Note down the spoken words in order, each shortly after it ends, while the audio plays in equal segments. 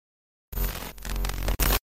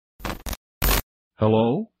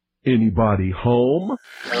Hello? Anybody home?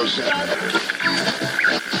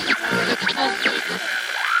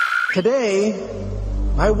 Today,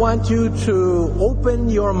 I want you to open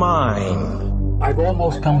your mind. I've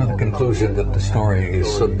almost come to the conclusion that the story is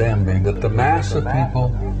so damning that the mass of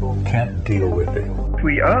people can't deal with it.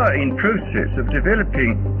 We are in process of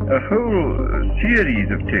developing a whole series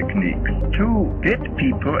of techniques to get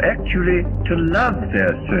people actually to love their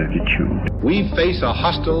servitude. We face a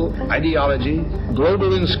hostile ideology,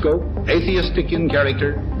 global in scope, atheistic in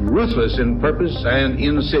character, ruthless in purpose, and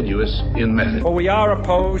insidious in method. For we are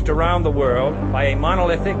opposed around the world by a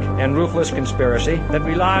monolithic and ruthless conspiracy that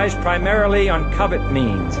relies primarily on covert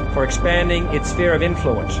means for expanding its sphere of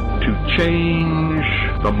influence. To change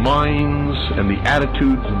the minds and the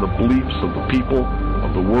attitudes and the beliefs of the people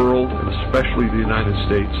of the world, and especially the United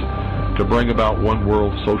States, to bring about one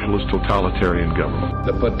world socialist totalitarian government.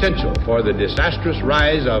 The potential for the disastrous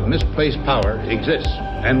rise of misplaced power exists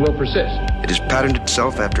and will persist. It has patterned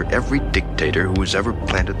itself after every dictator who has ever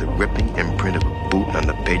planted the ripping imprint of a boot on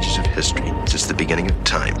the pages of history since the beginning of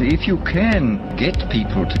time. If you can get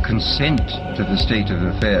people to consent to the state of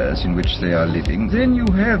affairs in which they are living, then you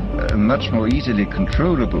have a much more easily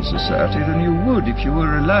controllable society than you would if you were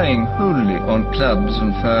relying wholly on clubs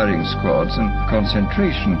and firing squads and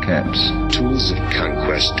concentration camps. Tools of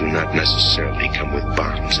conquest do not necessarily come with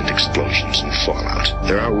bombs and explosions and fallout.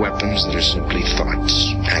 There are weapons that are simply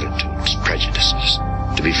thoughts, attitudes, prejudices,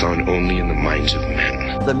 to be found only in the minds of men.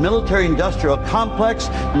 The military-industrial complex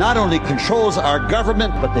not only controls our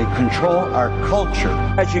government, but they control our culture.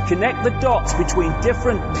 As you connect the dots between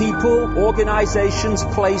different people, organizations,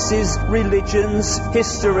 places, religions,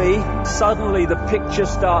 history, suddenly the picture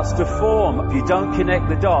starts to form. If you don't connect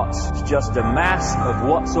the dots, it's just a mass of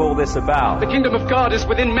what's all this about. The kingdom of God is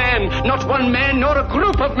within man, not one man nor a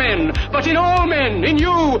group of men, but in all men, in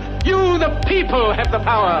you. You, the people, have the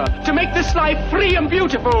power to make this life free and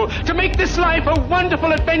beautiful, to make this life a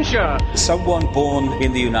wonderful adventure. Someone born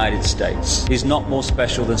in the United States is not more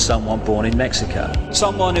special than someone born in Mexico.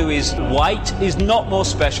 Someone who is white is not more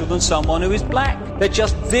special than someone who is black. They're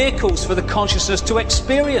just vehicles for the consciousness to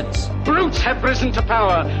experience. Brutes have risen to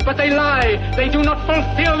power, but they lie. They do not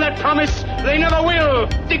fulfill that promise. They never will.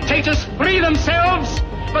 Dictators free themselves,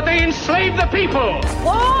 but they enslave the people.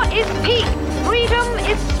 War is peace. Freedom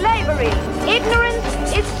is slavery. Ignorance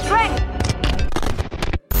is strength.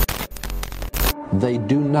 They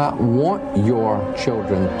do not want your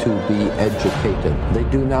children to be educated. They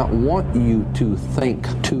do not want you to think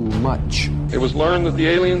too much. It was learned that the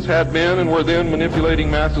aliens had been and were then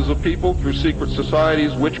manipulating masses of people through secret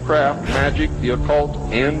societies, witchcraft, magic, the occult,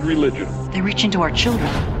 and religion. They reach into our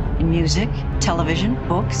children in music, television,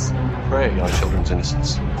 books. Prey on children's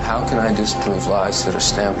innocence. How can I disprove lies that are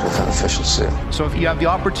stamped with an official seal? So if you have the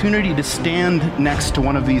opportunity to stand next to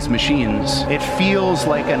one of these machines, it feels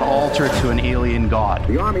like an altar to an alien god.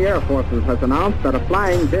 The Army Air Forces has announced that a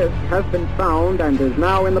flying disc has been found and is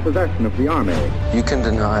now in the possession of the Army. You can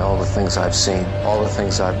deny all the things I've seen, all the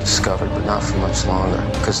things I've discovered, but not for much longer,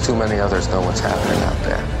 because too many others know what's happening out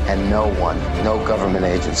there. And no one, no government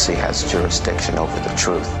agency has jurisdiction over the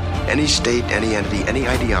truth. Any state, any entity, any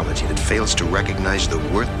ideology that fails to recognize the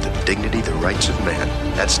worth, the dignity, the rights of man,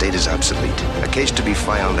 that state is obsolete. A case to be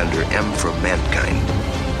filed under M for Mankind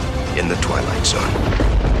in the Twilight Zone.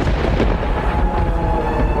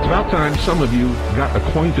 It's about time some of you got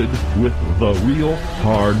acquainted with the real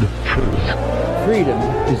hard truth. Freedom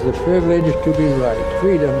is the privilege to be right.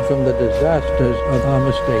 Freedom from the disasters of our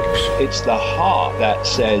mistakes. It's the heart that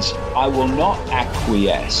says, I will not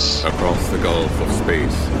acquiesce. Across the gulf of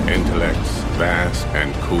space, intellects, vast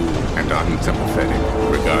and cool and unsympathetic,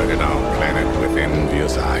 regarded our planet with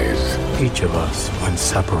envious eyes. Each of us, when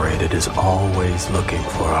separated, is always looking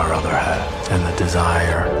for our other half. And the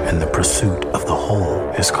desire and the pursuit of the whole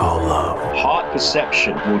is called love. Heart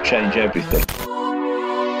perception will change everything.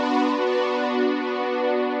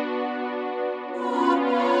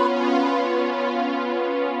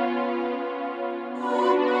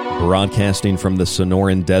 Broadcasting from the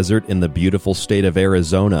Sonoran Desert in the beautiful state of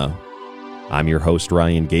Arizona, I'm your host,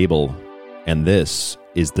 Ryan Gable, and this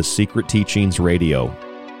is The Secret Teachings Radio.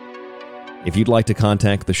 If you'd like to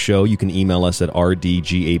contact the show, you can email us at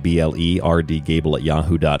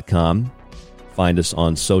rdgable@yahoo.com. Find us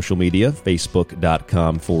on social media,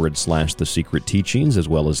 facebook.com/The Secret Teachings, as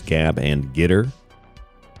well as Gab and Gitter.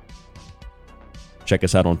 Check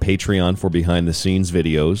us out on Patreon for behind-the-scenes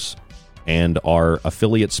videos. And our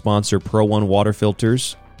affiliate sponsor, Pro One Water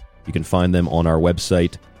Filters. You can find them on our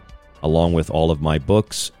website, along with all of my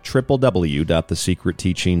books,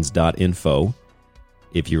 www.thesecretteachings.info.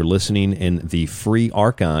 If you're listening in the free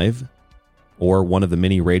archive, or one of the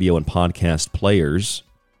many radio and podcast players,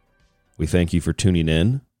 we thank you for tuning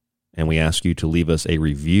in, and we ask you to leave us a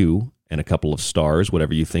review and a couple of stars,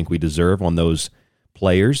 whatever you think we deserve on those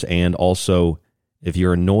players. And also, if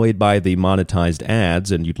you're annoyed by the monetized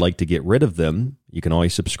ads and you'd like to get rid of them, you can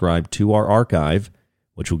always subscribe to our archive,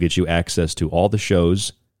 which will get you access to all the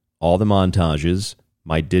shows, all the montages,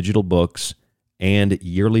 my digital books, and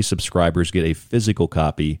yearly subscribers get a physical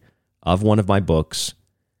copy of one of my books,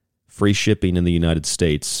 free shipping in the United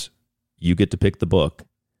States. You get to pick the book,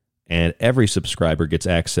 and every subscriber gets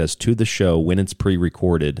access to the show when it's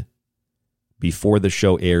pre-recorded before the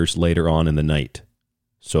show airs later on in the night.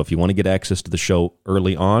 So if you want to get access to the show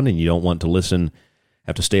early on and you don't want to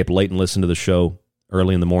have to stay up late and listen to the show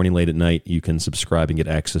early in the morning, late at night, you can subscribe and get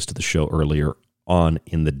access to the show earlier on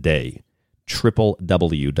in the day.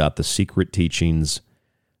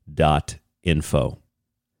 www.thesecretteachings.info.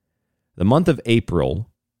 The month of April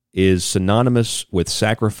is synonymous with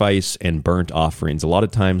sacrifice and burnt offerings. A lot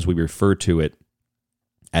of times we refer to it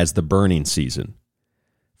as the burning season.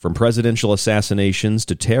 From presidential assassinations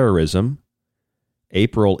to terrorism,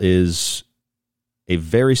 April is a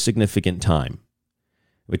very significant time.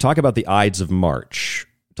 We talk about the Ides of March,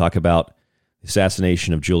 talk about the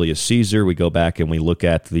assassination of Julius Caesar. We go back and we look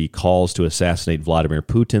at the calls to assassinate Vladimir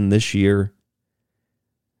Putin this year,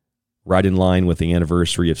 right in line with the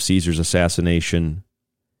anniversary of Caesar's assassination.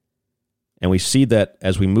 And we see that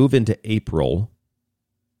as we move into April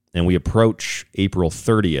and we approach April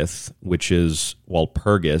 30th, which is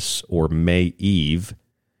Walpurgis or May Eve,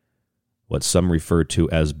 what some refer to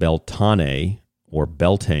as Beltane or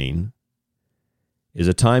Beltane, is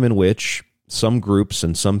a time in which some groups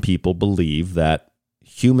and some people believe that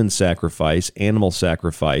human sacrifice, animal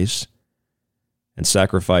sacrifice, and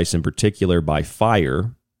sacrifice in particular by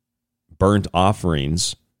fire, burnt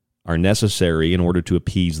offerings, are necessary in order to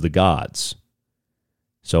appease the gods.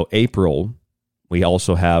 So April, we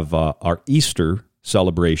also have our Easter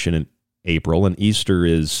celebration in April, and Easter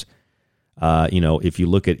is, if you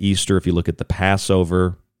look at Easter, if you look at the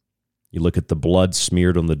Passover, you look at the blood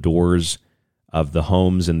smeared on the doors of the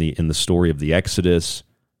homes in the story of the Exodus.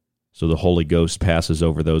 So the Holy Ghost passes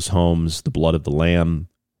over those homes, the blood of the Lamb.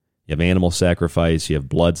 You have animal sacrifice, you have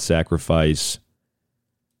blood sacrifice,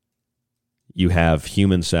 you have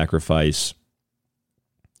human sacrifice,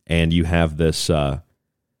 and you have this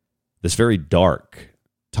very dark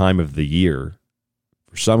time of the year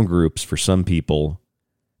for some groups, for some people,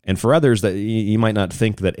 and for others that you might not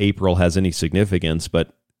think that April has any significance,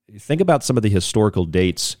 but think about some of the historical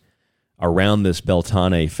dates around this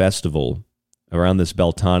Beltane festival, around this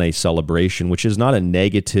Beltane celebration, which is not a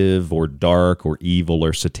negative or dark or evil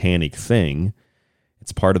or satanic thing.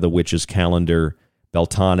 It's part of the witches' calendar.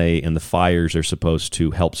 Beltane and the fires are supposed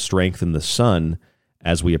to help strengthen the sun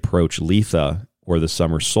as we approach Letha, or the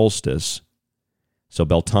summer solstice. So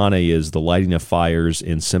Beltane is the lighting of fires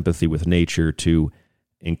in sympathy with nature to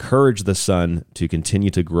encourage the sun to continue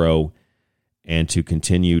to grow and to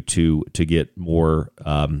continue to get more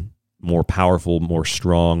powerful, more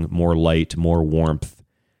strong, more light, more warmth,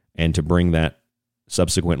 and to bring that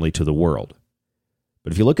subsequently to the world.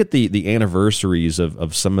 But if you look at the anniversaries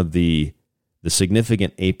of some of the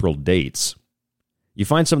significant April dates, you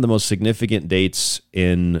find some of the most significant dates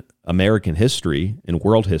in American history, in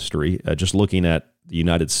world history. Just looking at the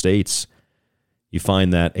United States, you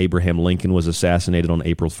find that Abraham Lincoln was assassinated on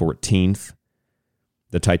April 14th.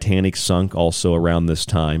 The Titanic sunk also around this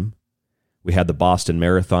time. We had the Boston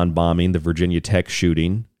Marathon bombing, the Virginia Tech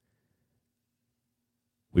shooting.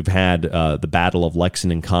 We've had the Battle of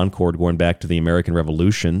Lexington Concord going back to the American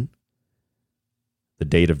Revolution. The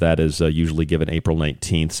date of that is usually given April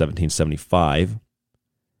 19th, 1775.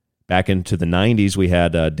 Back into the 90s, we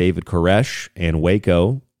had David Koresh and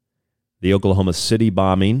Waco, the Oklahoma City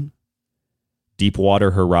bombing,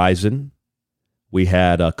 Deepwater Horizon. We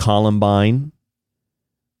had Columbine.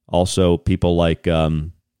 Also, people like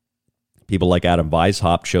Adam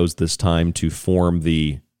Weishaupt chose this time to form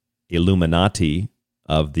the Illuminati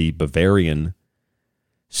of the Bavarian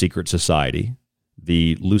secret society.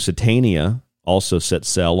 The Lusitania also set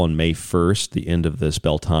sail on May 1st, the end of this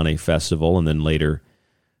Beltane festival, and then later,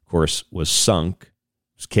 of course, was sunk. It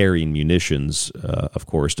was carrying munitions, of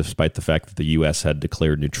course, despite the fact that the U.S. had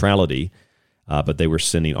declared neutrality, but they were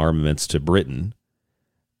sending armaments to Britain.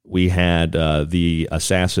 We had the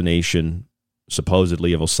assassination,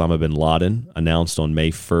 supposedly, of Osama bin Laden, announced on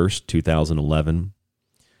May 1st, 2011.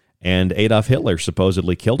 And Adolf Hitler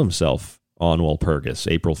supposedly killed himself on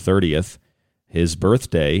Walpurgis, April 30th. His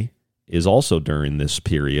birthday is also during this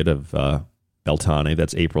period of Beltane.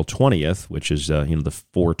 That's April 20th, which is the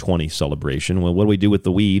 420 celebration. Well, what do we do with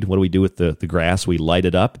the weed? What do we do with the grass? We light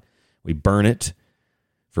it up. We burn it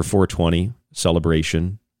for 420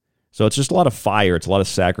 celebration. So it's just a lot of fire. It's a lot of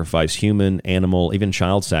sacrifice, human, animal, even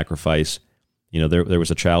child sacrifice. There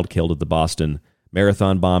was a child killed at the Boston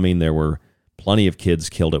Marathon bombing. There were plenty of kids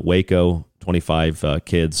killed at Waco, 25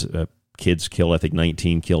 kids killed, I think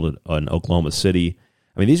 19 killed in Oklahoma City.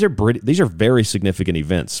 I mean, these are very significant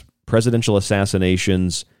events. Presidential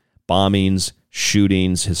assassinations, bombings,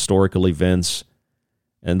 shootings, historical events,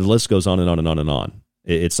 and the list goes on and on and on and on.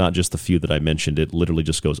 It's not just the few that I mentioned. It literally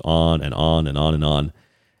just goes on and on and on and on.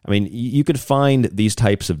 I mean, you could find these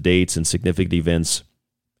types of dates and significant events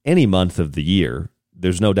any month of the year.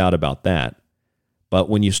 There's no doubt about that. But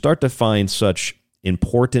when you start to find such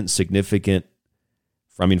important, significant,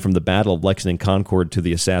 from the Battle of Lexington Concord to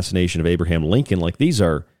the assassination of Abraham Lincoln, like these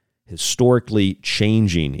are historically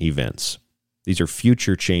changing events. These are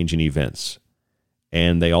future changing events.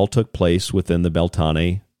 And they all took place within the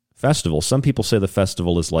Beltane festival. Some people say the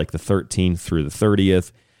festival is like the 13th through the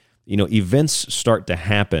 30th. Events start to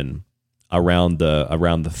happen around the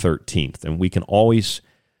 13th, and we can always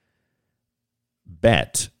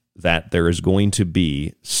bet that there is going to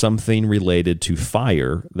be something related to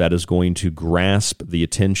fire that is going to grasp the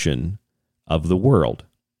attention of the world.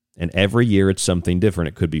 And every year it's something different.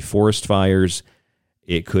 It could be forest fires.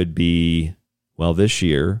 It could be, this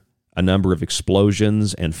year, a number of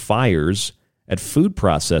explosions and fires at food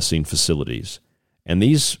processing facilities. And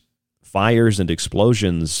these fires and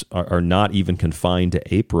explosions are not even confined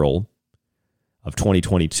to April of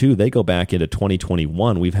 2022. They go back into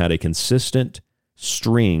 2021. We've had a consistent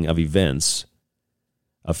string of events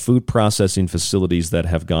of food processing facilities that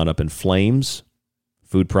have gone up in flames,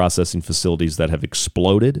 food processing facilities that have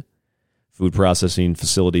exploded, food processing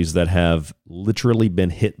facilities that have literally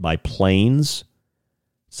been hit by planes.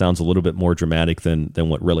 Sounds a little bit more dramatic than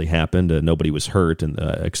what really happened. Nobody was hurt,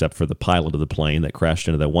 except for the pilot of the plane that crashed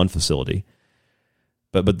into that one facility.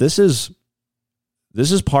 But this is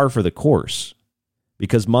par for the course.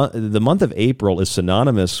 Because the month of April is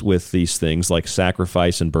synonymous with these things like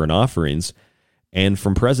sacrifice and burnt offerings. And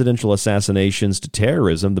from presidential assassinations to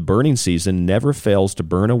terrorism, the burning season never fails to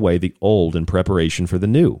burn away the old in preparation for the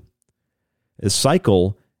new. This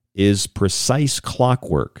cycle is precise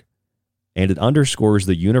clockwork, and it underscores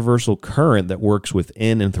the universal current that works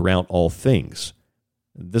within and throughout all things.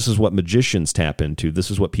 This is what magicians tap into. This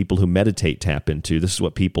is what people who meditate tap into. This is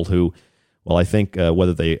what people who... I think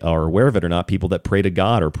whether they are aware of it or not, people that pray to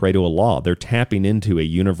God or pray to Allah, they're tapping into a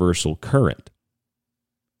universal current.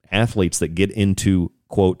 Athletes that get into,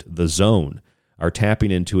 quote, the zone are tapping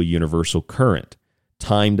into a universal current.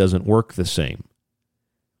 Time doesn't work the same.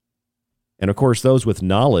 And of course, those with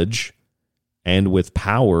knowledge and with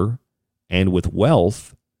power and with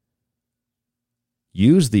wealth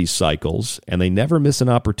use these cycles, and they never miss an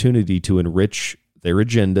opportunity to enrich their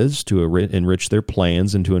agendas, to enrich their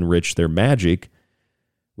plans, and to enrich their magic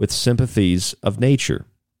with sympathies of nature.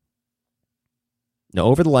 Now,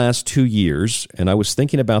 over the last 2 years, and I was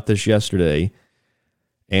thinking about this yesterday,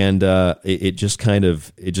 and it just kind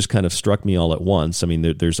of struck me all at once. I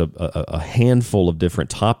mean, there's a handful of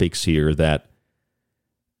different topics here that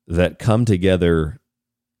come together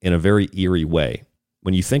in a very eerie way.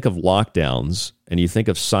 When you think of lockdowns, and you think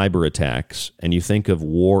of cyber attacks, and you think of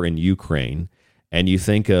war in Ukraine, and you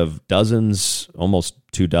think of dozens, almost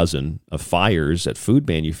 24, of fires at food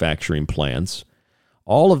manufacturing plants,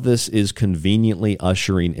 all of this is conveniently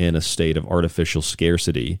ushering in a state of artificial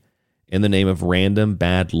scarcity in the name of random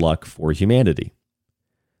bad luck for humanity.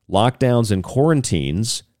 Lockdowns and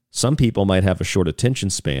quarantines, some people might have a short attention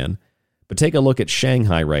span, but take a look at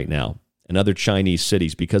Shanghai right now and other Chinese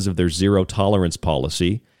cities because of their zero tolerance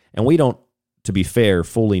policy. And we don't, to be fair,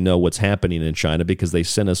 fully know what's happening in China because they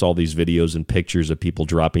sent us all these videos and pictures of people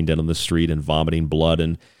dropping dead on the street and vomiting blood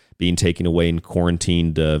and being taken away in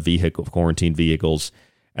quarantined vehicles.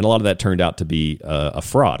 And a lot of that turned out to be a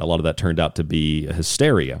fraud. A lot of that turned out to be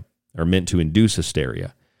hysteria, or meant to induce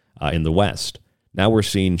hysteria in the West. Now we're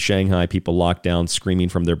seeing Shanghai people locked down, screaming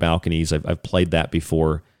from their balconies. I've played that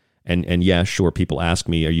before. And yeah, sure, people ask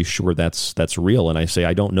me, are you sure that's real? And I say,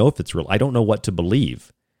 I don't know if it's real. I don't know what to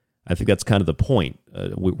believe. I think that's kind of the point.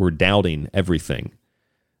 We're doubting everything.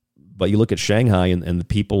 But you look at Shanghai and the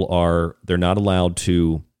people they're not allowed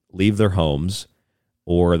to leave their homes,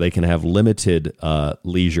 or they can have limited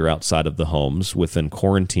leisure outside of the homes within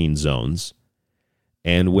quarantine zones.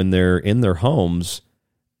 And when they're in their homes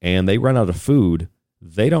and they run out of food,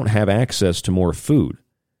 they don't have access to more food.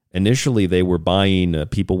 Initially,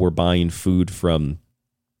 people were buying food from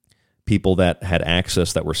people that had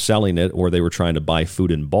access that were selling it, or they were trying to buy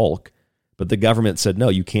food in bulk. But the government said, no,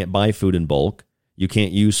 you can't buy food in bulk. You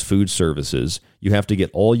can't use food services. You have to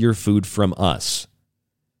get all your food from us,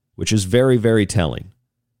 which is very, very telling.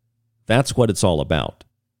 That's what it's all about.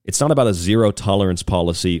 It's not about a zero tolerance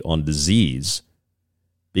policy on disease,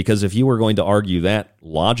 because if you were going to argue that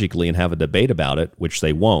logically and have a debate about it, which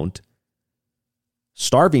they won't,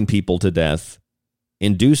 starving people to death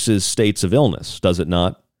induces states of illness, does it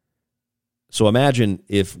not? So imagine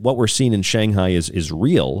if what we're seeing in Shanghai is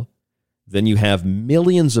real, then you have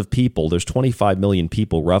millions of people, there's 25 million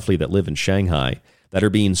people roughly that live in Shanghai, that are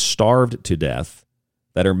being starved to death,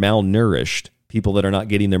 that are malnourished, people that are not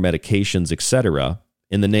getting their medications, etc.,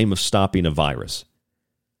 in the name of stopping a virus.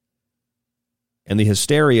 And the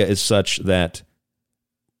hysteria is such that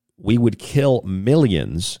we would kill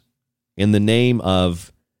millions in the name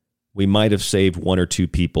of we might have saved one or two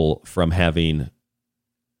people from having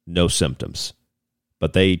no symptoms,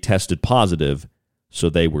 but they tested positive, so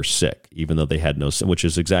they were sick, even though they had no symptoms, which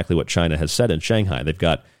is exactly what China has said in Shanghai. They've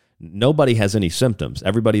got, nobody has any symptoms.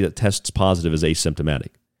 Everybody that tests positive is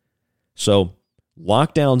asymptomatic. So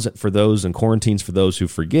lockdowns for those and quarantines for those who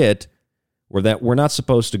forget were that we're not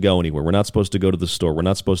supposed to go anywhere. We're not supposed to go to the store. We're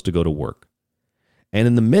not supposed to go to work. And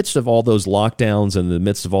in the midst of all those lockdowns and in the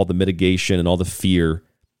midst of all the mitigation and all the fear,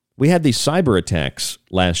 we had these cyber attacks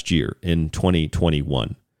last year in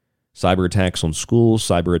 2021. Cyber attacks on schools,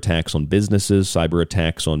 cyber attacks on businesses, cyber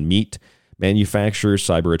attacks on meat manufacturers,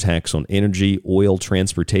 cyber attacks on energy, oil,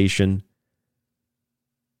 transportation.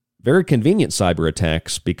 Very convenient cyber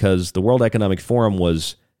attacks because the World Economic Forum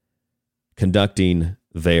was conducting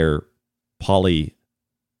their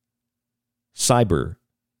cyber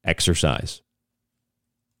exercise,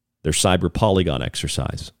 their cyber polygon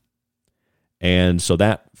exercise. And so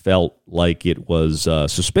that felt like it was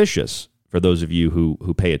suspicious. For those of you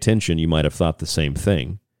who pay attention, you might have thought the same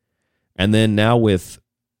thing. And then now with,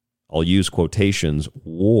 I'll use quotations,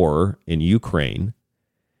 war in Ukraine,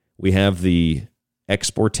 we have the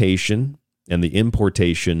exportation and the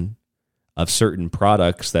importation of certain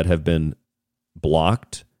products that have been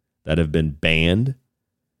blocked, that have been banned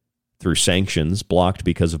through sanctions, blocked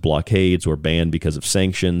because of blockades or banned because of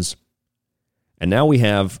sanctions. And now we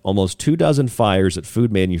have almost 24 fires at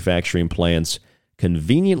food manufacturing plants,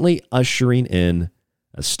 conveniently ushering in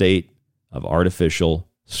a state of artificial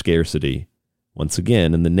scarcity, once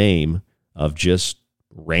again in the name of just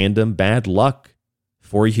random bad luck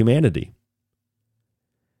for humanity.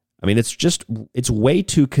 I mean, it's way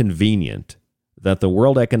too convenient that the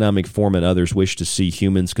World Economic Forum and others wish to see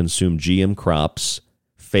humans consume GM crops,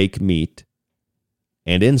 fake meat,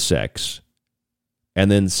 and insects,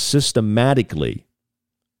 and then systematically,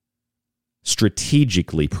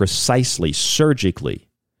 strategically, precisely, surgically,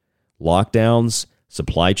 lockdowns,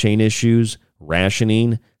 supply chain issues,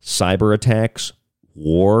 rationing, cyber attacks,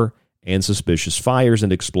 war, and suspicious fires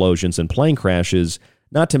and explosions and plane crashes,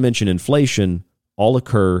 not to mention inflation, all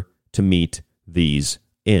occur to meet these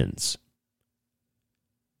ends.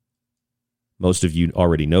 Most of you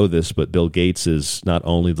already know this, but Bill Gates is not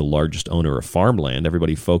only the largest owner of farmland,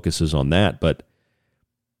 everybody focuses on that, but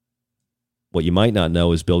what you might not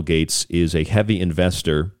know is Bill Gates is a heavy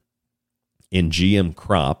investor in GM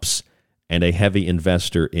crops and a heavy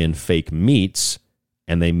investor in fake meats,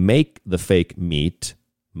 and they make the fake meat,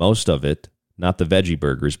 most of it, not the veggie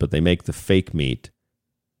burgers, but they make the fake meat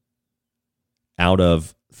out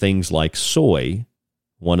of things like soy,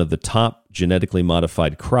 one of the top genetically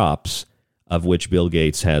modified crops of which Bill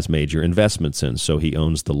Gates has major investments in. So he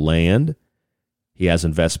owns the land. He has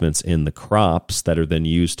investments in the crops that are then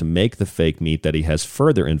used to make the fake meat that he has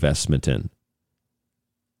further investment in.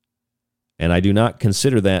 And I do not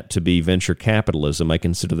consider that to be venture capitalism. I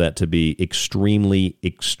consider that to be extremely,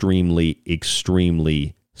 extremely,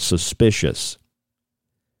 extremely suspicious.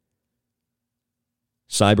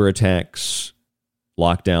 Cyber attacks,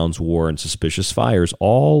 lockdowns, war, and suspicious fires,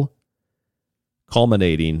 all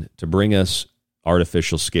culminating to bring us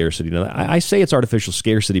artificial scarcity. Now, I say it's artificial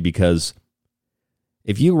scarcity because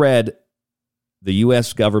if you read the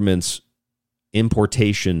U.S. government's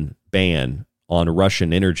importation ban on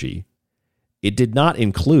Russian energy, it did not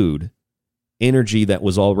include energy that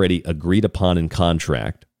was already agreed upon in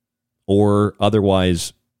contract or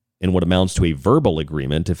otherwise in what amounts to a verbal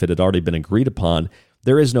agreement. If it had already been agreed upon,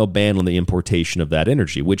 there is no ban on the importation of that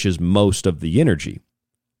energy, which is most of the energy.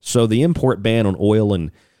 So the import ban on oil and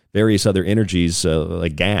various other energies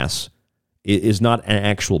like gas is not an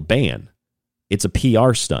actual ban. It's a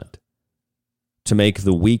PR stunt to make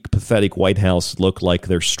the weak, pathetic White House look like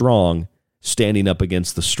they're strong, standing up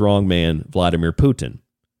against the strong man, Vladimir Putin.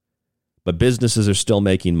 but businesses are still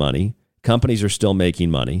making money, companies are still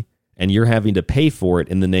making money, and you're having to pay for it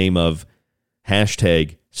in the name of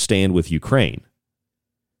hashtag stand with Ukraine.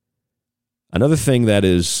 Another thing that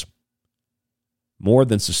is more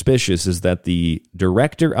than suspicious is that the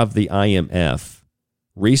director of the IMF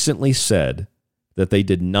recently said that they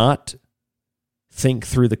did not think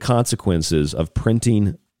through the consequences of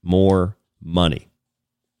printing more money.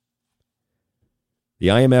 The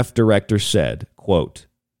IMF director said, quote,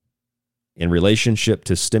 in relationship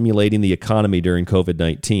to stimulating the economy during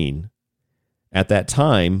COVID-19, at that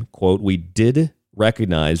time, quote, we did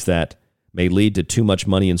recognize that may lead to too much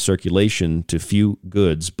money in circulation to few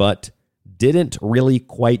goods, but didn't really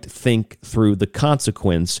quite think through the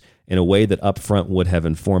consequence in a way that upfront would have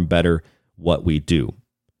informed better what we do.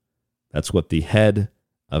 That's what the head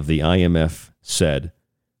of the IMF said.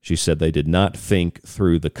 She said they did not think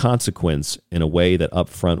through the consequence in a way that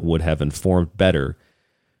upfront would have informed better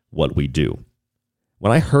what we do.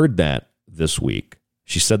 When I heard that this week,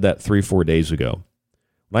 she said that 3-4 days ago.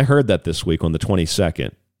 When I heard that this week on the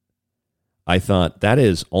 22nd, I thought that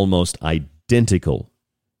is almost identical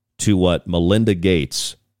to what Melinda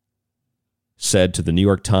Gates said to the New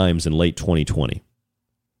York Times in late 2020.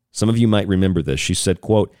 Some of you might remember this. She said,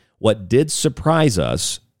 quote, what did surprise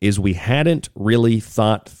us is we hadn't really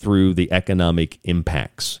thought through the economic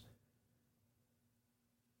impacts.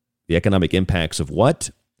 The economic impacts of what?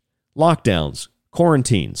 Lockdowns,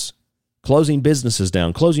 quarantines, closing businesses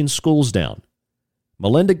down, closing schools down.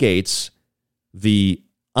 Melinda Gates, the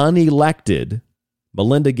unelected,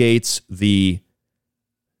 Melinda Gates, the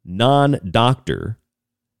non-doctor,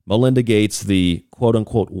 Melinda Gates, the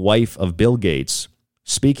quote-unquote wife of Bill Gates,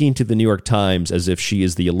 speaking to the New York Times as if she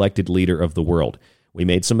is the elected leader of the world. We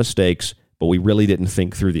made some mistakes, but we really didn't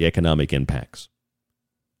think through the economic impacts.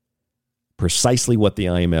 Precisely what the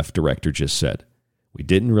IMF director just said. We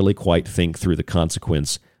didn't really quite think through the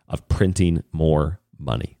consequence of printing more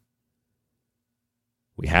money.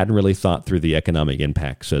 We hadn't really thought through the economic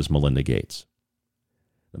impact, says Melinda Gates.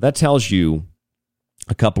 Now, that tells you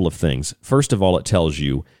a couple of things. First of all, it tells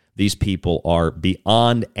you these people are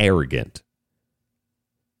beyond arrogant.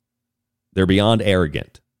 They're beyond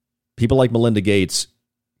arrogant. People like Melinda Gates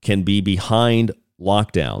can be behind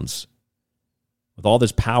lockdowns with all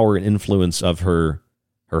this power and influence of her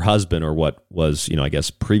husband, or what was, I guess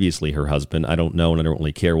previously her husband. I don't know, and I don't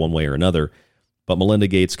really care one way or another. But Melinda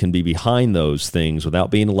Gates can be behind those things without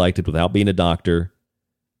being elected, without being a doctor,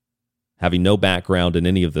 having no background in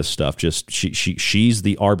any of this stuff. Just she's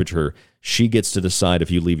the arbiter. She gets to decide if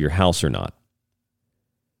you leave your house or not.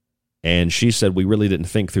 And she said, we really didn't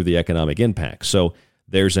think through the economic impact. So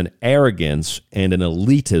there's an arrogance and an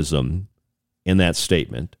elitism in that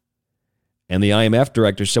statement. And the IMF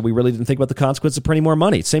director said, we really didn't think about the consequence of printing more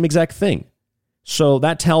money. Same exact thing. So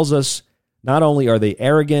that tells us not only are they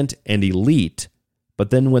arrogant and elite, but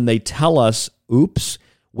then when they tell us, oops,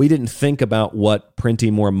 we didn't think about what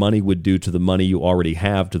printing more money would do to the money you already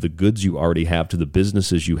have, to the goods you already have, to the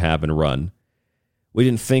businesses you have and run. We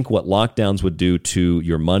didn't think what lockdowns would do to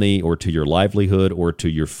your money or to your livelihood or to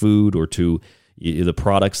your food or to the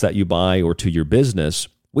products that you buy or to your business.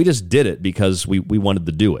 We just did it because we wanted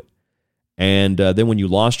to do it. And then when you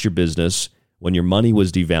lost your business, when your money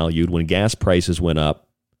was devalued, when gas prices went up,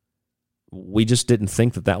 we just didn't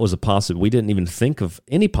think that was a possibility. We didn't even think of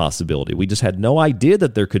any possibility. We just had no idea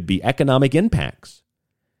that there could be economic impacts.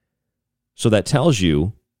 So that tells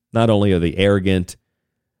you not only are they arrogant,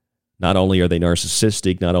 not only are they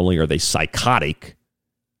narcissistic, not only are they psychotic,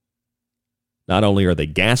 not only are they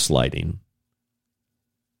gaslighting,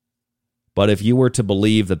 but if you were to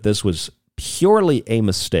believe that this was purely a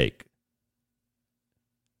mistake,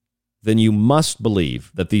 then you must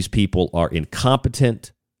believe that these people are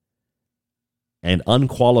incompetent and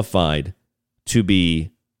unqualified to be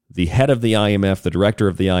the head of the IMF, the director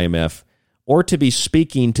of the IMF, or to be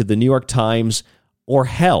speaking to the New York Times or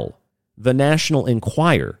hell, the National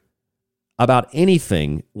Enquirer, about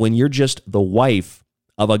anything when you're just the wife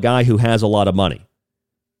of a guy who has a lot of money.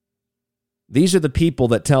 These are the people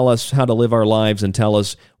that tell us how to live our lives and tell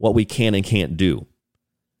us what we can and can't do.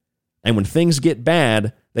 And when things get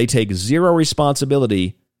bad, they take zero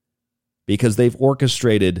responsibility because they've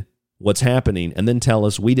orchestrated what's happening and then tell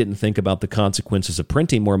us we didn't think about the consequences of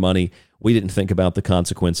printing more money. We didn't think about the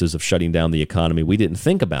consequences of shutting down the economy. We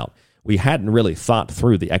hadn't really thought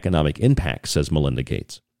through the economic impact, says Melinda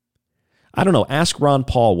Gates. I don't know. Ask Ron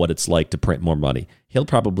Paul what it's like to print more money. He'll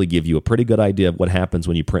probably give you a pretty good idea of what happens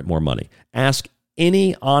when you print more money. Ask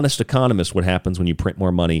any honest economist what happens when you print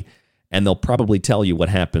more money, and they'll probably tell you what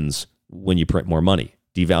happens when you print more money.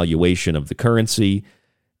 Devaluation of the currency,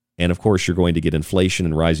 And of course, you're going to get inflation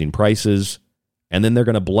and rising prices. And then they're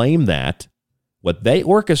going to blame that, what they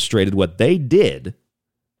orchestrated, what they did,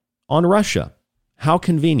 on Russia. How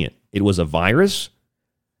convenient. It was a virus.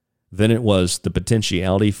 Then it was the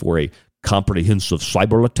potentiality for a comprehensive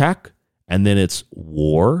cyber attack. And then it's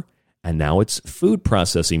war. And now it's food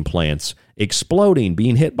processing plants exploding,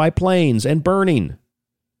 being hit by planes and burning.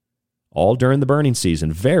 All during the burning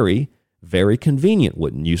season. Very, very convenient,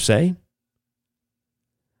 wouldn't you say?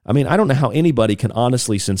 I mean, I don't know how anybody can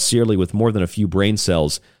honestly, sincerely, with more than a few brain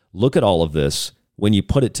cells, look at all of this when you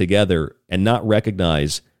put it together and not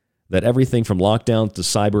recognize that everything from lockdowns to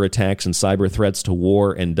cyber attacks and cyber threats to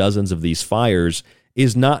war and dozens of these fires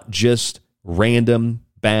is not just random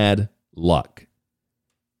bad luck.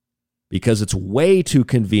 Because it's way too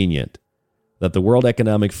convenient that the World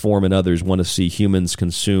Economic Forum and others want to see humans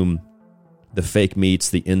consume the fake meats,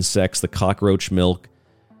 the insects, the cockroach milk,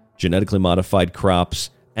 genetically modified crops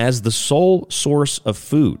as the sole source of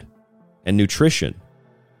food and nutrition.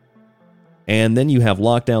 And then you have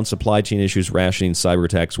lockdown, supply chain issues, rationing, cyber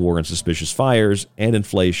attacks, war, and suspicious fires, and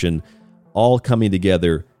inflation all coming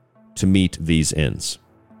together to meet these ends.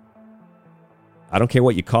 I don't care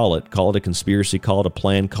what you call it a conspiracy, call it a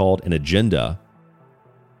plan, call it an agenda.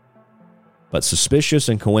 But suspicious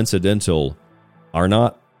and coincidental are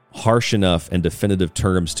not harsh enough and definitive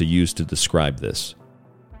terms to use to describe this.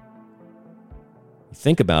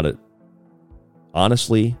 Think about it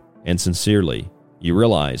honestly and sincerely. You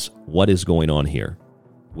realize what is going on here.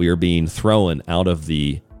 We are being thrown out of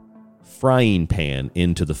the frying pan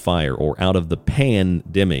into the fire, or out of the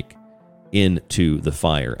pandemic into the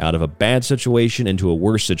fire, out of a bad situation into a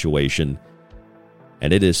worse situation,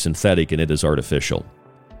 and it is synthetic and it is artificial.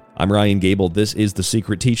 I'm Ryan Gable. This is The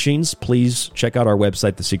Secret Teachings. Please check out our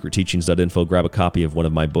website, thesecreteachings.info. Grab a copy of one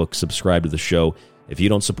of my books. Subscribe to the show. If you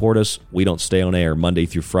don't support us, we don't stay on air Monday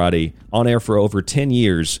through Friday. On air for over 10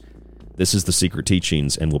 years. This is The Secret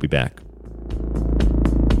Teachings, and we'll be back.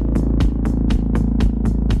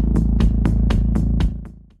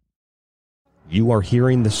 You are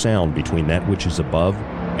hearing the sound between that which is above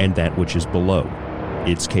and that which is below.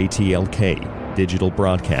 It's KTLK, Digital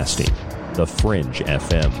Broadcasting, The Fringe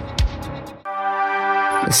FM.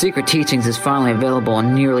 The Secret Teachings is finally available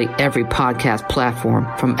on nearly every podcast platform,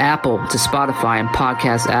 from Apple to Spotify and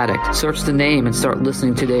Podcast Addict. Search the name and start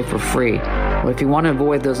listening today for free. But if you want to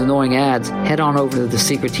avoid those annoying ads, head on over to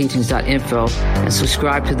thesecretteachings.info and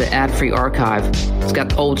subscribe to the ad-free archive. It's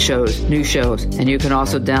got old shows, new shows, and you can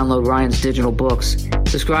also download Ryan's digital books.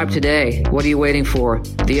 Subscribe today. What are you waiting for?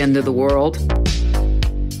 The end of the world?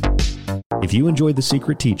 If you enjoyed The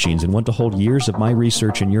Secret Teachings and want to hold years of my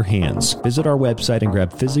research in your hands, visit our website and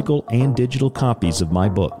grab physical and digital copies of my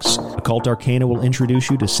books. Occult Arcana will introduce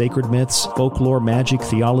you to sacred myths, folklore, magic,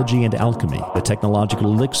 theology, and alchemy. The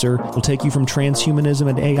Technological Elixir will take you from transhumanism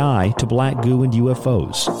and AI to black goo and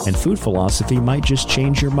UFOs. And Food Philosophy might just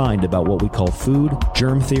change your mind about what we call food,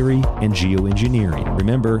 germ theory, and geoengineering.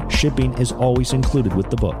 Remember, shipping is always included with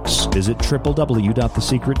the books. Visit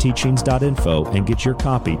www.thesecretteachings.info and get your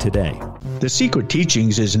copy today. The Secret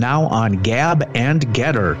Teachings is now on Gab and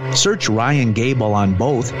Getter. Search Ryan Gable on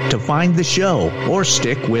both to find the show, or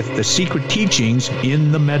stick with The Secret Teachings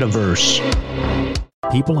in the metaverse.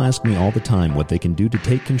 People ask me all the time what they can do to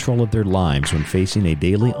take control of their lives when facing a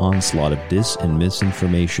daily onslaught of dis and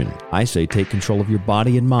misinformation. I say take control of your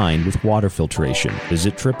body and mind with water filtration.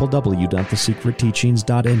 Visit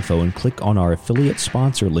www.thesecretteachings.info and click on our affiliate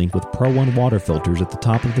sponsor link with Pro One water filters at the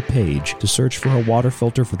top of the page to search for a water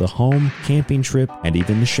filter for the home, camping trip, and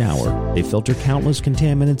even the shower. They filter countless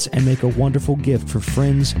contaminants and make a wonderful gift for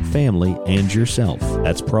friends, family, and yourself.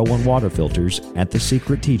 That's Pro One water filters at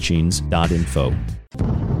thesecretteachings.info.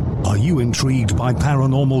 Are you intrigued by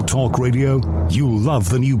Paranormal Talk Radio? You'll love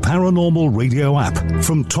the new Paranormal Radio app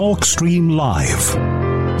from TalkStream Live.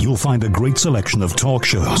 You'll find a great selection of talk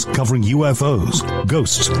shows covering UFOs,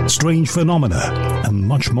 ghosts, strange phenomena, and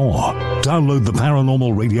much more. Download the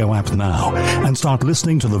Paranormal Radio app now and start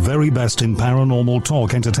listening to the very best in paranormal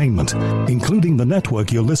talk entertainment, including the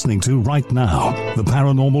network you're listening to right now, the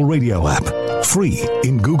Paranormal Radio app, free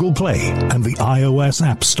in Google Play and the iOS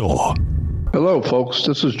App Store. Hello, folks.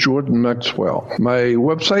 This is Jordan Maxwell. My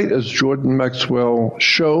website is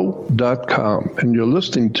jordanmaxwellshow.com, and you're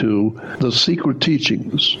listening to The Secret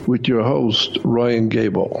Teachings with your host, Ryan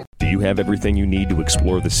Gable. Do you have everything you need to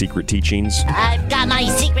explore The Secret Teachings? I've got my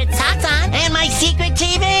secret socks on, and my secret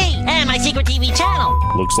TV, and my secret TV channel.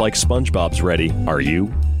 Looks like SpongeBob's ready. Are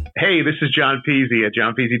you? Hey, this is John Peasy at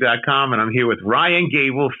johnpeasy.com, and I'm here with Ryan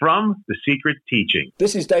Gable from The Secret Teaching.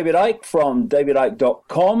 This is David Icke from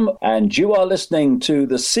davidicke.com, and you are listening to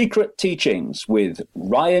The Secret Teachings with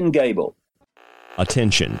Ryan Gable.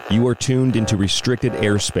 Attention, you are tuned into restricted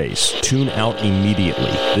airspace. Tune out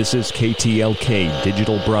immediately. This is KTLK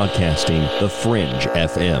Digital Broadcasting, The Fringe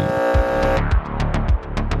FM.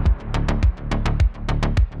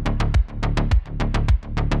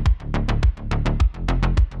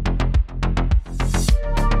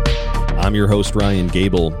 I'm your host, Ryan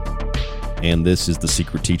Gable, and this is The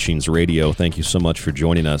Secret Teachings Radio. Thank you so much for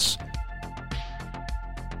joining us.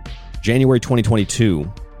 January 2022,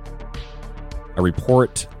 a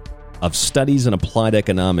report of studies in applied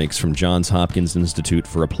economics from Johns Hopkins Institute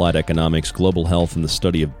for Applied Economics, Global Health, and the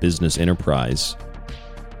Study of Business Enterprise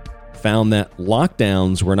found that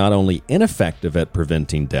lockdowns were not only ineffective at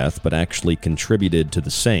preventing death, but actually contributed to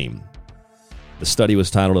the same. The study was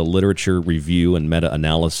titled A Literature Review and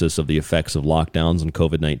Meta-Analysis of the Effects of Lockdowns on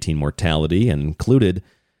COVID-19 Mortality, and concluded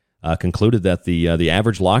that the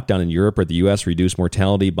average lockdown in Europe or the U.S. reduced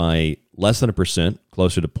mortality by less than 1%,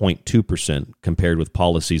 closer to 0.2%, compared with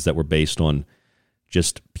policies that were based on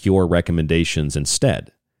just pure recommendations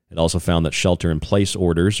instead. It also found that shelter-in-place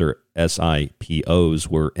orders, or SIPOs,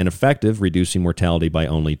 were ineffective, reducing mortality by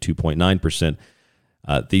only 2.9%.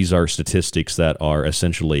 These are statistics that are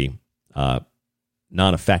essentially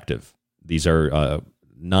non-effective. These are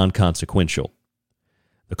non-consequential.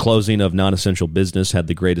 The closing of non-essential business had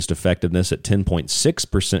the greatest effectiveness at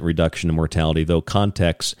 10.6% reduction in mortality, though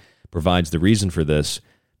context provides the reason for this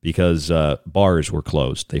because bars were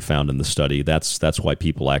closed, they found in the study. That's why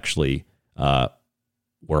people actually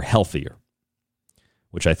were healthier,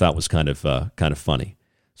 which I thought was kind of funny.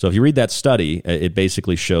 So if you read that study, it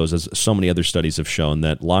basically shows, as so many other studies have shown,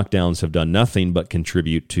 that lockdowns have done nothing but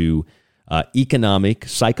contribute to economic,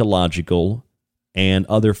 psychological, and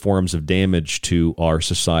other forms of damage to our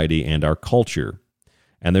society and our culture.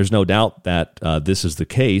 And there's no doubt that this is the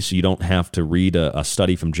case. You don't have to read a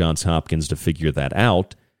study from Johns Hopkins to figure that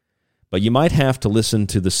out, but you might have to listen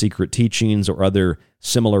to The Secret Teachings or other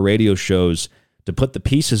similar radio shows to put the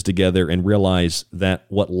pieces together and realize that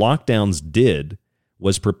what lockdowns did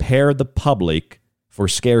was prepare the public for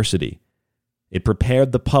scarcity. It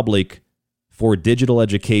prepared the public for digital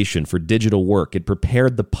education, for digital work. It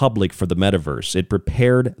prepared the public for the metaverse. It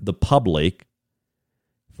prepared the public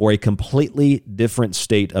for a completely different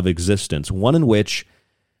state of existence, one in which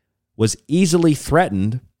was easily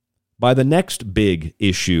threatened by the next big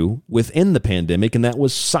issue within the pandemic, and that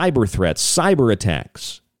was cyber threats, cyber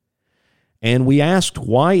attacks. And we asked,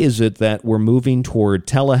 why is it that we're moving toward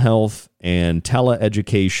telehealth and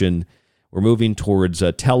teleeducation? We're moving towards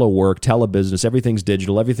telework, telebusiness, everything's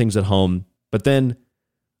digital, everything's at home. But then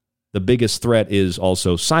the biggest threat is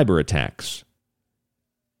also cyber attacks.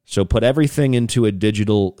 So put everything into a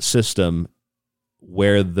digital system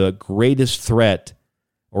where the greatest threat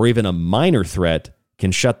or even a minor threat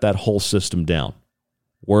can shut that whole system down.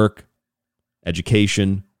 Work,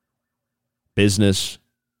 education, business,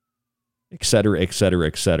 et cetera, et cetera,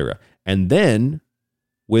 et cetera. And then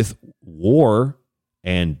with war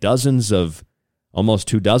and dozens of, almost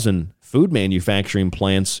 24 food manufacturing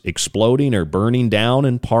plants exploding or burning down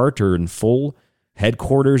in part or in full,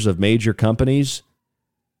 headquarters of major companies,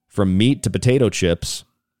 from meat to potato chips,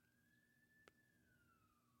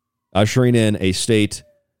 ushering in a state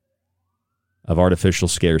of artificial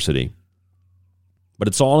scarcity. But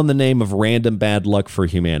it's all in the name of random bad luck for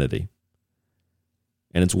humanity.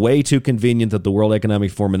 And it's way too convenient that the World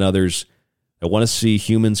Economic Forum and others that want to see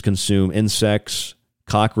humans consume insects,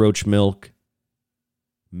 cockroach milk,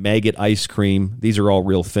 maggot ice cream. These are all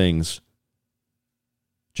real things.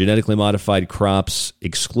 Genetically modified crops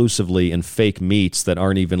exclusively, and fake meats that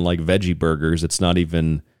aren't even like veggie burgers. It's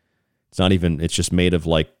just made of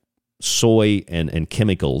like soy and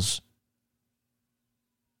chemicals.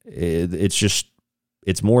 It's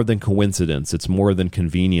more than coincidence. It's more than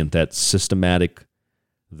convenient that systematic,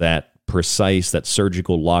 that precise, that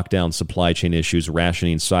surgical lockdown, supply chain issues,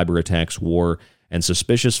 rationing, cyber attacks, war, and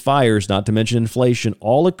suspicious fires, not to mention inflation,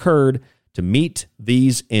 all occurred to meet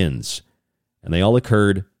these ends. And they all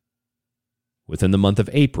occurred within the month of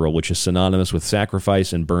April, which is synonymous with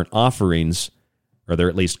sacrifice and burnt offerings, or they're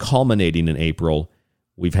at least culminating in April.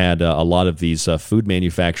 We've had a lot of these food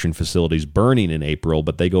manufacturing facilities burning in April,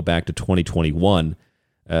 but they go back to 2021.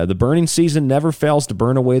 The burning season never fails to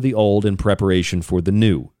burn away the old in preparation for the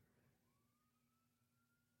new.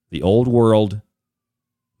 The old world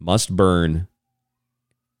must burn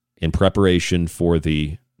in preparation for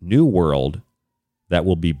the new world that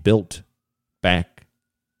will be built back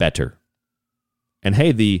better. And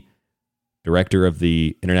hey, the director of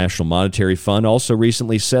the International Monetary Fund also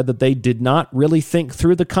recently said that they did not really think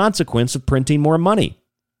through the consequence of printing more money.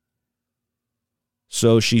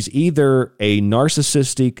 So she's either a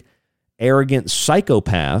narcissistic, arrogant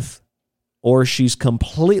psychopath, or she's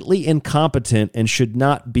completely incompetent and should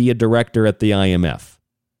not be a director at the IMF.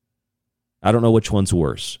 I don't know which one's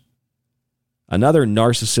worse. Another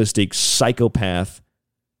narcissistic psychopath,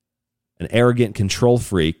 an arrogant control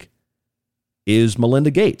freak, is Melinda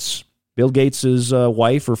Gates, Bill Gates'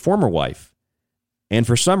 wife or former wife. And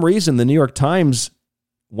for some reason, the New York Times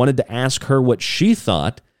wanted to ask her what she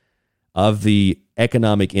thought of the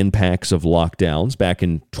economic impacts of lockdowns back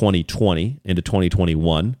in 2020 into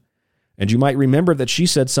 2021. And you might remember that she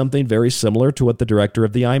said something very similar to what the director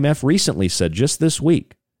of the IMF recently said just this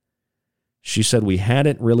week. She said, we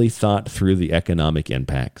hadn't really thought through the economic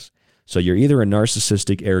impacts. So you're either a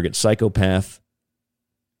narcissistic, arrogant psychopath,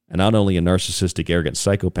 and not only a narcissistic, arrogant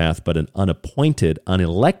psychopath, but an unappointed,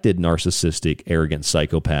 unelected narcissistic, arrogant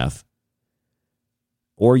psychopath,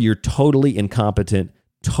 or you're totally incompetent,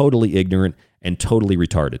 totally ignorant, and totally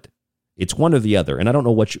retarded. It's one or the other, and I don't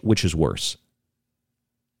know which is worse.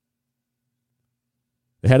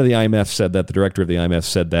 The head of the IMF said that, the director of the IMF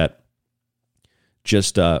said that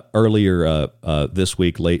just earlier this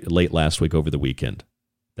week, late last week over the weekend,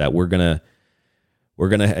 that we're gonna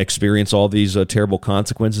experience all these terrible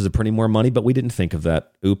consequences of printing more money, but we didn't think of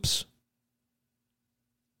that. Oops.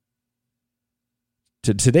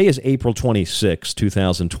 Today is April 26,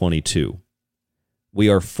 2022. We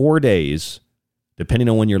are 4 days, depending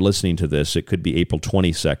on when you're listening to this, it could be April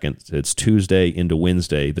 22nd. It's Tuesday into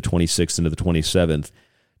Wednesday, the 26th into the 27th,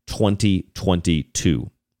 2022.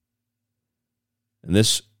 And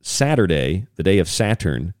this Saturday, the day of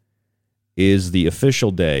Saturn, is the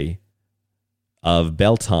official day of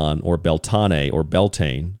Beltane or Beltane or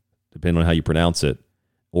Beltane, depending on how you pronounce it,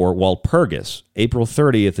 or Walpurgis. April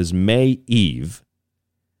 30th is May Eve.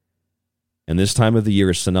 And this time of the year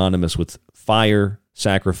is synonymous with fire,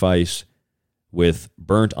 sacrifice, with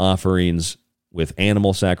burnt offerings, with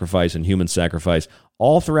animal sacrifice and human sacrifice,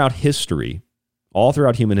 all throughout history, all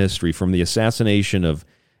throughout human history, from the assassination of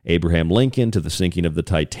Abraham Lincoln to the sinking of the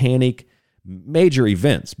Titanic, major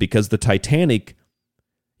events, because the Titanic,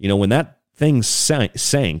 you know, when that thing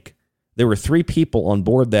sank, there were 3 people on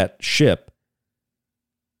board that ship.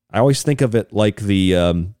 I always think of it like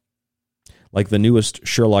the newest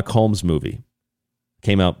Sherlock Holmes movie.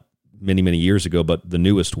 Came out many, many years ago, but the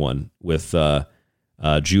newest one with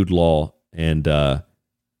Jude Law and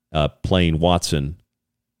playing Watson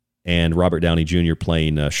and Robert Downey Jr.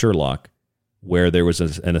 playing Sherlock, where there was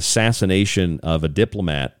an assassination of a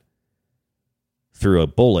diplomat through a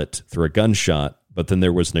bullet, through a gunshot, but then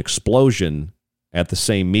there was an explosion at the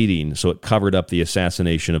same meeting, so it covered up the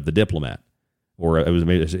assassination of the diplomat, or it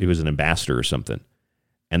was an ambassador or something.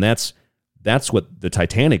 And that's what the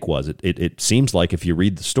Titanic was. It seems like, if you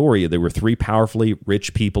read the story, there were 3 powerfully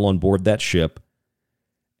rich people on board that ship,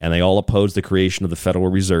 and they all opposed the creation of the Federal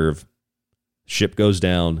Reserve. Ship goes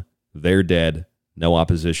down, they're dead, no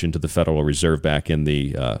opposition to the Federal Reserve back in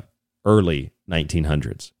the early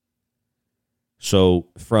 1900s. So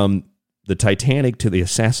from the Titanic to the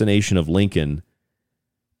assassination of Lincoln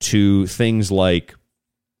to things like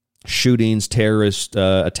shootings, terrorist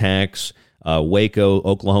attacks, Waco,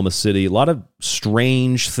 Oklahoma City, a lot of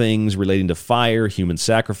strange things relating to fire, human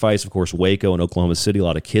sacrifice. Of course, Waco and Oklahoma City, a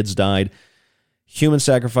lot of kids died. Human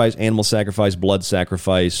sacrifice, animal sacrifice, blood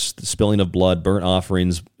sacrifice, the spilling of blood, burnt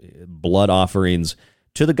offerings, blood offerings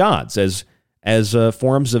to the gods as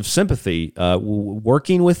forms of sympathy,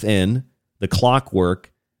 working within the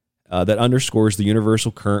clockwork that underscores the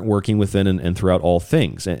universal current working within and throughout all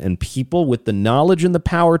things. And people with the knowledge and the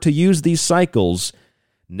power to use these cycles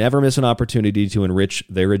never miss an opportunity to enrich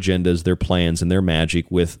their agendas, their plans, and their magic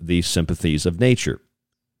with the sympathies of nature.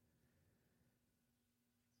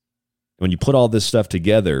 When you put all this stuff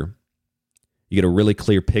together, you get a really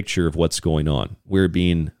clear picture of what's going on. We're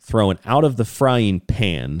being thrown out of the frying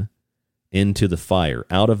pan into the fire,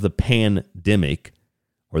 out of the pandemic,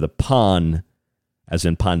 or the pan, as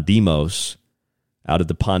in pandemos, out of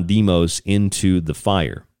the pandemos into the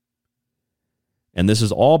fire. And this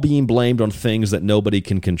is all being blamed on things that nobody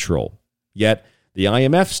can control. Yet the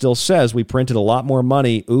IMF still says we printed a lot more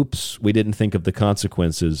money. Oops, we didn't think of the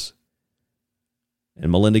consequences.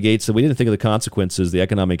 And Melinda Gates said we didn't think of the consequences, the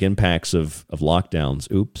economic impacts of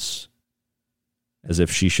lockdowns. Oops. As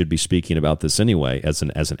if she should be speaking about this anyway, as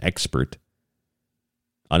an expert.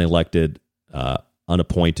 Unelected,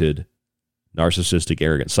 unappointed, narcissistic,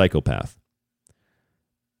 arrogant psychopath.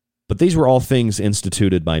 But these were all things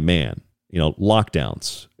instituted by man. You know,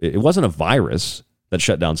 lockdowns. It wasn't a virus. that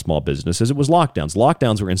shut down small businesses. It was lockdowns.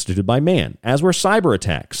 Lockdowns were instituted by man, as were cyber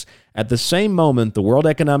attacks. At the same moment, the World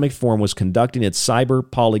Economic Forum was conducting its cyber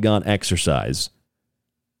polygon exercise.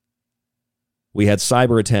 We had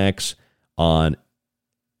cyber attacks on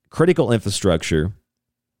critical infrastructure,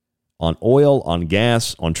 on oil, on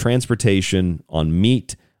gas, on transportation, on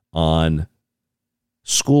meat, on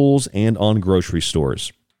schools, and on grocery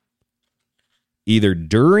stores. Either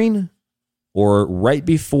during or right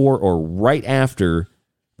before or right after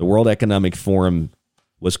the World Economic Forum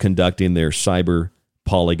was conducting their cyber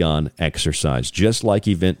polygon exercise, just like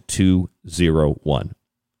Event 201.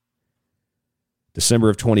 December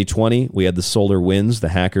of 2020, we had the solar winds, the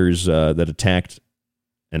hackers that attacked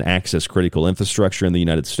and accessed critical infrastructure in the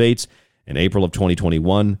United States. In April of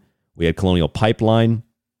 2021, we had Colonial Pipeline,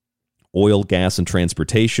 oil, gas, and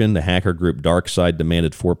transportation. The hacker group DarkSide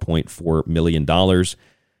demanded $4.4 million.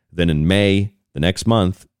 Then in May, the next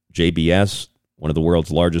month, JBS, one of the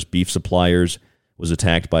world's largest beef suppliers, was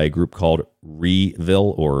attacked by a group called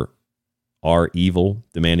Revil or R-Evil,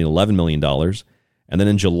 demanding $11 million. And then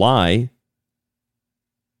in July,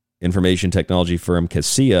 information technology firm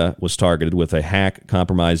Cassia was targeted with a hack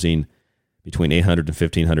compromising between 800 and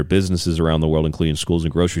 1,500 businesses around the world, including schools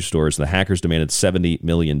and grocery stores. The hackers demanded $70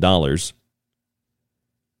 million.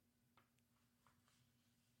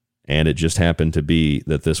 And it just happened to be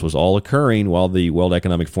that this was all occurring while the World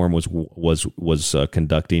Economic Forum was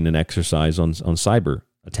conducting an exercise on cyber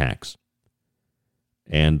attacks.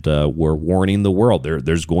 And we're warning the world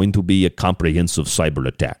there's going to be a comprehensive cyber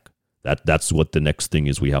attack. That's what the next thing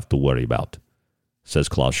is we have to worry about, says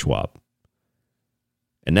Klaus Schwab.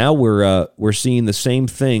 And now we're seeing the same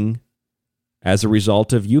thing as a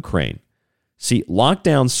result of Ukraine. See,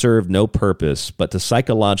 lockdowns serve no purpose but to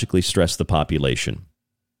psychologically stress the population,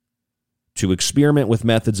 to experiment with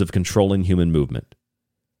methods of controlling human movement,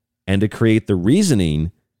 and to create the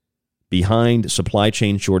reasoning behind supply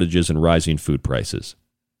chain shortages and rising food prices.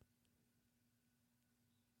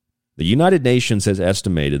 The United Nations has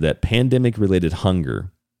estimated that pandemic-related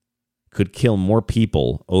hunger could kill more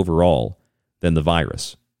people overall than the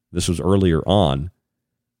virus. This was earlier on,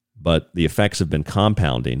 but the effects have been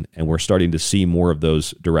compounding, and we're starting to see more of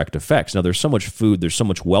those direct effects. Now, there's so much food, there's so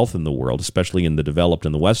much wealth in the world, especially in the developed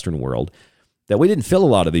and the Western world, that we didn't feel a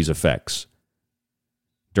lot of these effects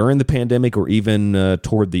during the pandemic or even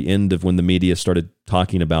toward the end of when the media started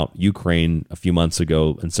talking about Ukraine a few months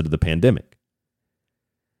ago instead of the pandemic.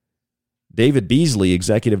 David Beasley,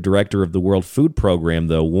 executive director of the World Food Program,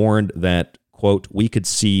 though, warned that, quote, we could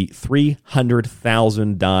see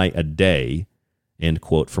 300,000 die a day, end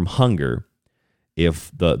quote, from hunger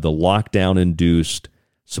if the lockdown-induced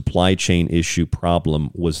supply chain issue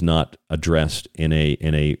problem was not addressed in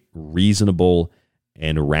a reasonable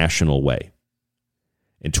and rational way.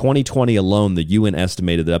 In 2020 alone, the UN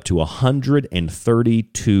estimated that up to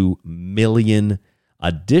 132 million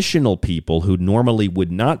additional people who normally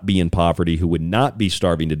would not be in poverty, who would not be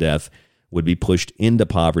starving to death, would be pushed into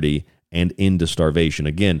poverty and into starvation.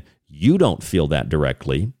 Again, you don't feel that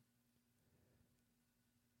directly,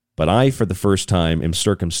 but I, for the first time, am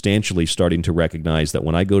circumstantially starting to recognize that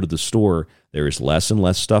when I go to the store, there is less and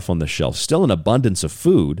less stuff on the shelf. Still an abundance of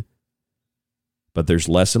food, but there's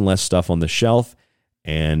less and less stuff on the shelf,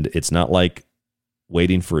 and it's not like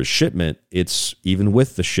waiting for a shipment. It's even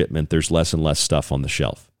with the shipment, there's less and less stuff on the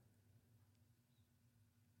shelf.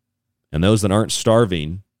 And those that aren't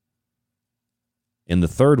starving in the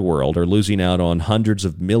third world are losing out on hundreds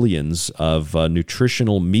of millions of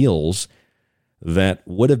nutritional meals that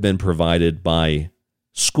would have been provided by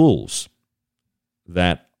schools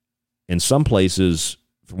that in some places,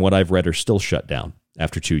 from what I've read, are still shut down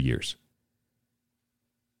after 2 years.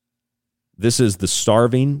 This is the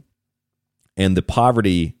starving and the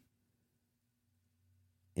poverty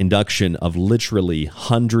induction of literally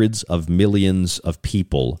hundreds of millions of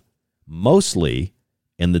people, mostly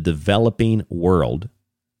in the developing world,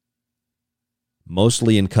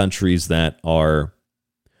 mostly in countries that are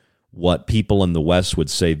what people in the West would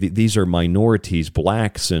say, these are minorities,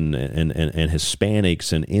 blacks and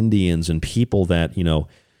Hispanics and Indians and people that, you know,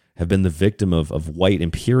 have been the victim of white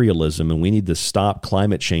imperialism, and we need to stop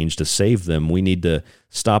climate change to save them. We need to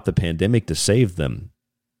stop the pandemic to save them.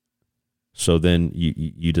 So then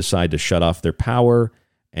you decide to shut off their power,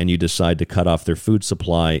 and you decide to cut off their food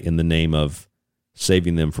supply in the name of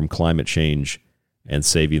saving them from climate change and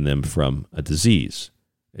saving them from a disease.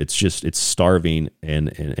 It's starving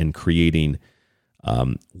and creating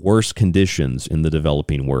worse conditions in the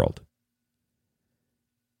developing world.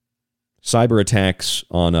 Cyber attacks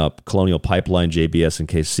on Colonial Pipeline, JBS, and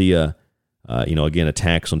Cassia, again,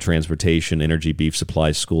 attacks on transportation, energy, beef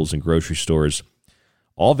supplies, schools, and grocery stores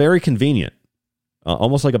All very convenient,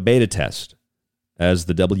 almost like a beta test, as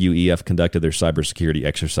the WEF conducted their cybersecurity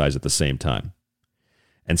exercise at the same time.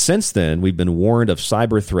 And since then, we've been warned of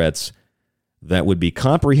cyber threats that would be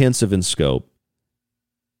comprehensive in scope,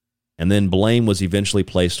 and then blame was eventually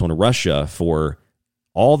placed on Russia for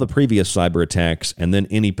all the previous cyber attacks, and then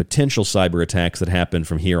any potential cyber attacks that happen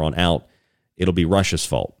from here on out, it'll be Russia's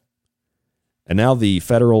fault. And now the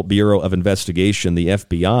Federal Bureau of Investigation, the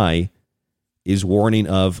FBI, is warning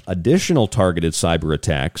of additional targeted cyber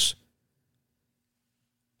attacks.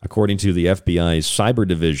 According to the FBI's cyber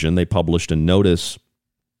division, they published a notice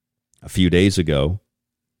a few days ago,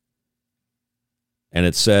 and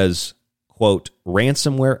it says, quote,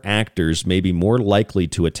 ransomware actors may be more likely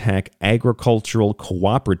to attack agricultural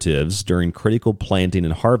cooperatives during critical planting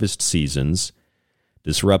and harvest seasons,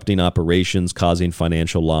 disrupting operations, causing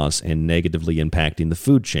financial loss, and negatively impacting the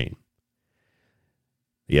food chain.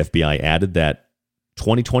 The FBI added that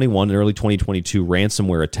 2021 and early 2022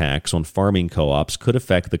 ransomware attacks on farming co-ops could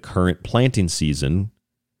affect the current planting season,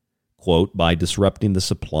 quote, by disrupting the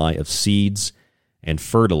supply of seeds and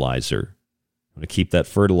fertilizer. I'm going to keep that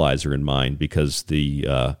fertilizer in mind because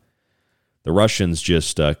the Russians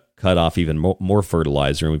just cut off even more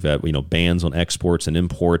fertilizer, and we've had bans on exports and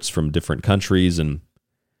imports from different countries, and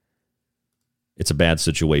it's a bad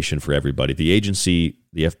situation for everybody. The agency,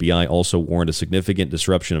 the FBI, also warned a significant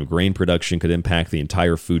disruption of grain production could impact the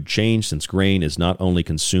entire food chain, since grain is not only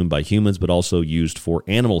consumed by humans but also used for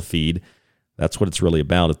animal feed. That's what it's really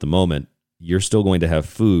about at the moment. You're still going to have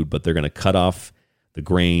food, but they're going to cut off the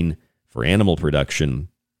grain for animal production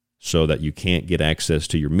so that you can't get access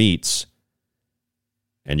to your meats,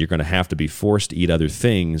 and you're going to have to be forced to eat other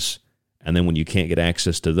things. And then when you can't get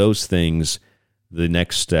access to those things, the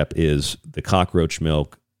next step is the cockroach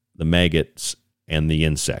milk, the maggots, and the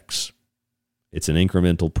insects. It's an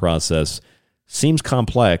incremental process. Seems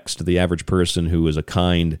complex to the average person who is a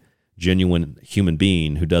kind, genuine human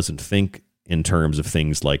being who doesn't think in terms of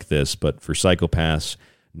things like this. But for psychopaths,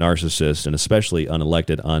 narcissists, and especially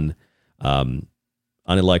unelected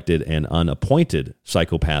and unappointed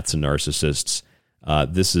psychopaths and narcissists,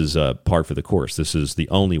 this is par for the course. This is the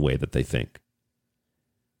only way that they think.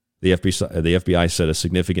 The FBI said a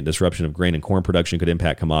significant disruption of grain and corn production could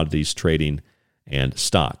impact commodities, trading, and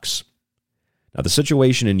stocks. Now, the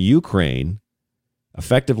situation in Ukraine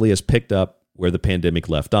effectively has picked up where the pandemic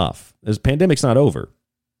left off. The pandemic's not over,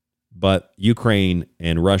 but Ukraine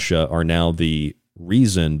and Russia are now the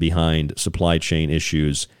reason behind supply chain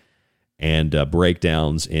issues and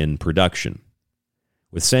breakdowns in production.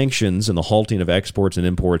 With sanctions and the halting of exports and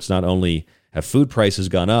imports, not only have food prices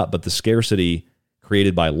gone up, but the scarcity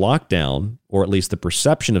created by lockdown, or at least the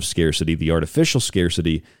perception of scarcity, the artificial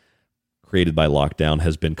scarcity created by lockdown,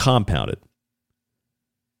 has been compounded.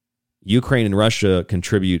 Ukraine and Russia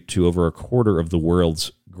contribute to over a quarter of the world's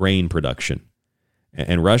grain production.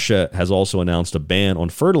 And Russia has also announced a ban on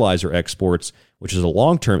fertilizer exports, which is a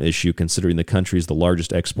long-term issue considering the country is the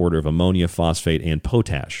largest exporter of ammonia, phosphate, and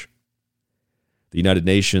potash. The United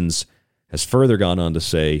Nations has further gone on to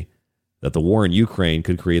say that the war in Ukraine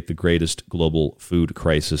could create the greatest global food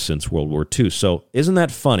crisis since World War II. So isn't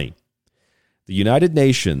that funny? The United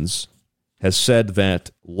Nations has said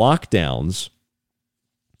that lockdowns,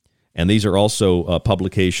 and these are also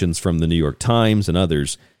publications from the New York Times and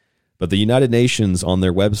others, but the United Nations on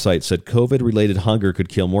their website said COVID-related hunger could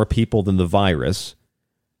kill more people than the virus.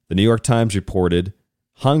 The New York Times reported,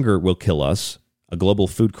 hunger will kill us. A global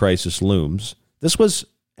food crisis looms. This was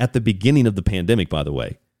at the beginning of the pandemic, by the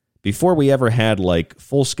way, before we ever had like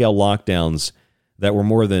full-scale lockdowns that were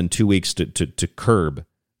more than 2 weeks to curb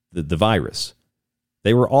the virus.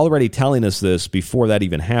 They were already telling us this before that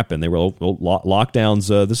even happened. They were lockdowns.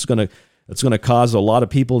 It's going to cause a lot of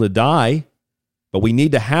people to die, but we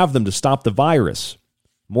need to have them to stop the virus.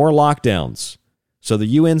 More lockdowns. So the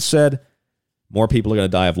UN said more people are going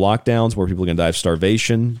to die of lockdowns. More people are going to die of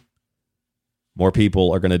starvation. More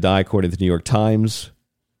people are going to die, according to the New York Times,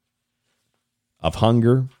 of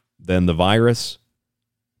hunger than the virus.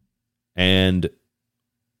 And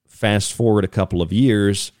fast forward a couple of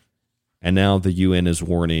years, and now the UN is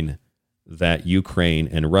warning that Ukraine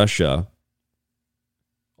and Russia,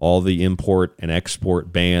 all the import and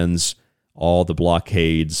export bans, all the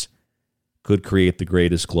blockades, could create the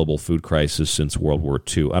greatest global food crisis since World War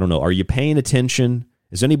II. I don't know. Are you paying attention?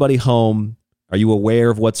 Is anybody home? Are you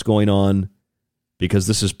aware of what's going on? Because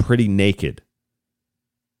this is pretty naked.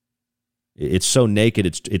 It's so naked,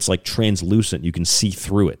 it's like translucent. You can see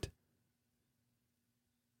through it.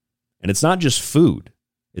 And it's not just food.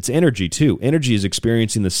 It's energy, too. Energy is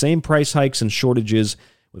experiencing the same price hikes and shortages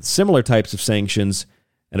with similar types of sanctions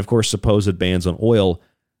and, of course, supposed bans on oil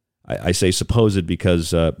I say supposed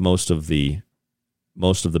because most of the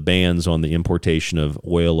bans on the importation of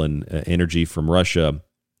oil and energy from Russia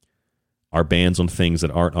are bans on things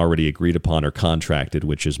that aren't already agreed upon or contracted,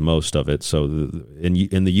 which is most of it. So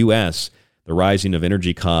in the U.S., the rising of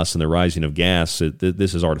energy costs and the rising of gas,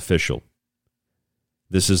 this is artificial.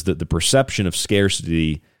 This is the perception of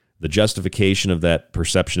scarcity, the justification of that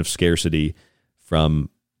perception of scarcity from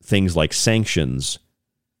things like sanctions,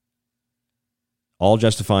 all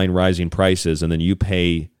justifying rising prices, and then you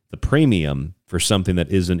pay the premium for something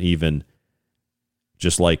that isn't even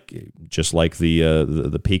just like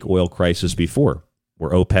the peak oil crisis before,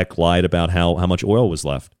 where OPEC lied about how much oil was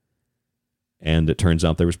left. And it turns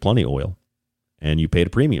out there was plenty of oil. And you paid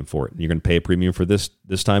a premium for it. And you're going to pay a premium for this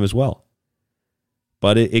time as well.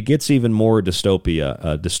 But it gets even more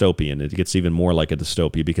dystopian. It gets even more like a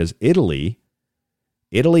dystopia because Italy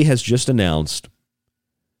has just announced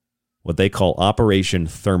what they call Operation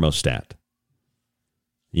Thermostat.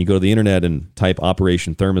 You go to the internet and type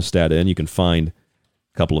Operation Thermostat in, you can find a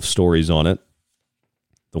couple of stories on it.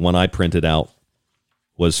 The one I printed out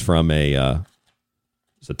was from a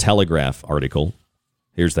Telegraph article.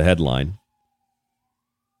 Here's the headline.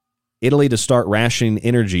 Italy to start rationing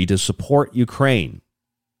energy to support Ukraine.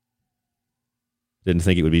 Didn't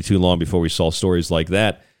think it would be too long before we saw stories like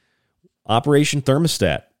that. Operation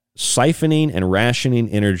Thermostat, siphoning and rationing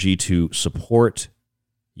energy to support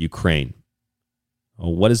Ukraine.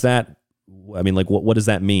 What is that? I mean, what does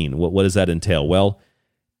that mean? What does that entail? Well,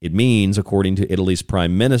 it means, according to Italy's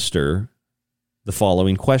prime minister, the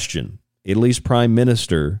following question. Italy's prime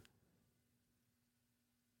minister,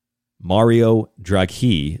 Mario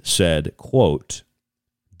Draghi, said, quote,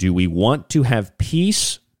 "Do we want to have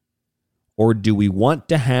peace or do we want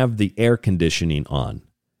to have the air conditioning on?"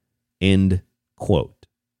 End quote.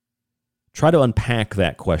 Try to unpack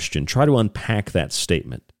that question. Try to unpack that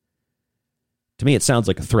statement. To me, it sounds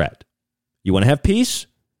like a threat. You want to have peace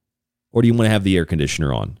or do you want to have the air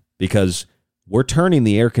conditioner on? Because we're turning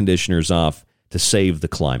the air conditioners off to save the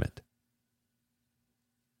climate.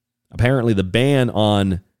 Apparently, the ban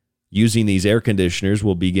on using these air conditioners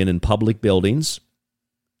will begin in public buildings.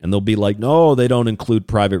 And they'll be like, no, they don't include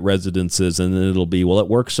private residences. And then it'll be, well, it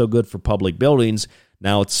works so good for public buildings.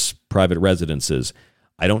 Now it's private residences.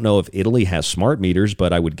 I don't know if Italy has smart meters,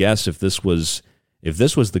 but I would guess if this was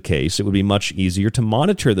the case, it would be much easier to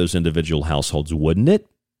monitor those individual households, wouldn't it?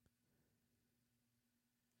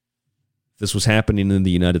 If this was happening in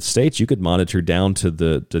the United States, you could monitor down to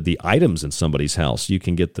the items in somebody's house. You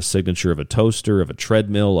can get the signature of a toaster, of a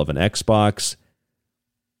treadmill, of an Xbox.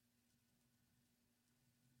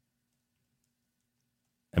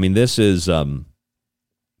 I mean, this is a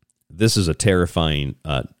terrifying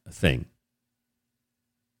thing.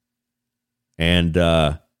 And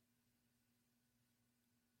I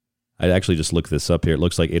actually just looked this up here. It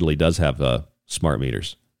looks like Italy does have smart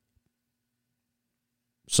meters.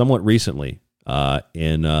 Somewhat recently,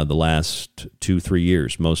 in the last 2-3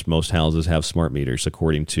 years, most houses have smart meters,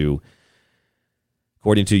 according to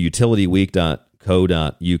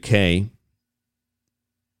utilityweek.co.uk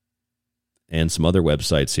and some other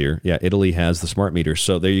websites here. Yeah, Italy has the smart meters.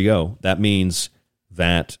 So there you go. That means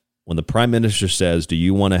that when the prime minister says, do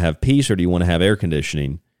you want to have peace or do you want to have air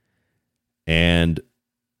conditioning? And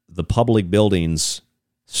the public buildings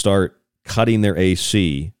start cutting their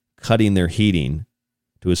AC, cutting their heating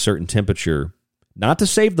to a certain temperature, not to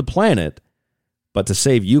save the planet, but to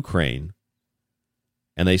save Ukraine.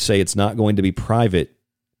 And they say it's not going to be private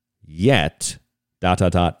yet,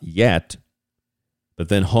 yet. But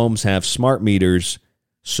then homes have smart meters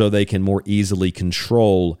so they can more easily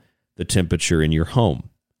control the temperature in your home.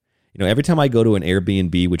 You know, every time I go to an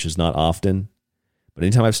Airbnb, which is not often, but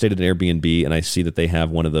anytime I've stayed at an Airbnb and I see that they have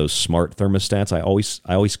one of those smart thermostats, I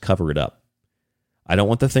always cover it up. I don't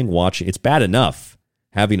want the thing watching. It's bad enough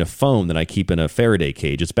having a phone that I keep in a Faraday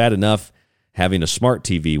cage. It's bad enough having a smart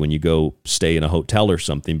TV when you go stay in a hotel or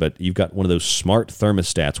something, but you've got one of those smart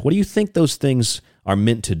thermostats. What do you think those things are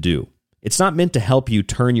meant to do? It's not meant to help you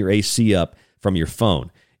turn your AC up from your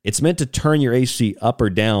phone. It's meant to turn your AC up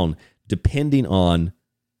or down depending on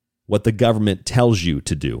what the government tells you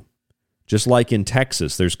to do. Just like in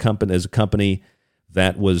Texas, there's a company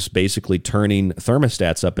that was basically turning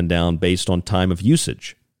thermostats up and down based on time of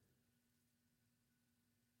usage.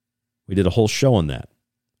 We did a whole show on that.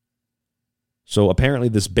 So apparently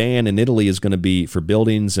this ban in Italy is going to be for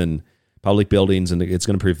buildings and public buildings, and it's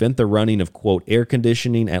going to prevent the running of, quote, air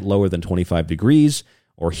conditioning at lower than 25 degrees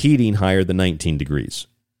or heating higher than 19 degrees.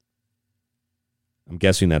 I'm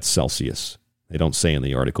guessing that's Celsius. They don't say in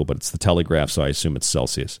the article, but it's the Telegraph, so I assume it's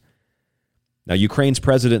Celsius. Now, Ukraine's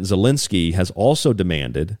President Zelensky has also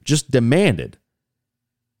demanded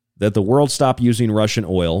that the world stop using Russian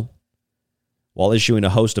oil, while issuing a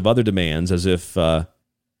host of other demands as if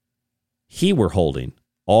he were holding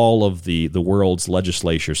all of the world's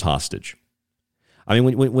legislatures hostage. I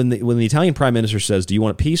mean, when the Italian prime minister says, do you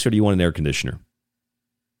want peace or do you want an air conditioner?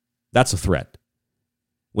 That's a threat.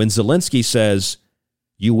 When Zelensky says,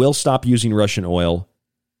 you will stop using Russian oil,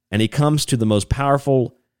 and he comes to the most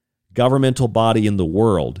powerful governmental body in the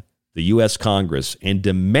world, the U.S. Congress, and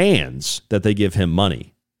demands that they give him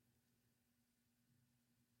money.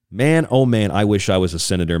 Man, oh man, I wish I was a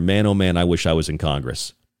senator. Man, oh man, I wish I was in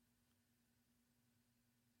Congress.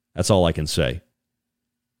 That's all I can say.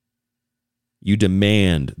 You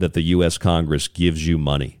demand that the U.S. Congress gives you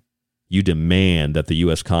money. You demand that the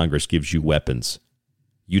U.S. Congress gives you weapons.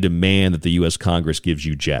 You demand that the U.S. Congress gives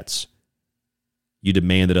you jets. You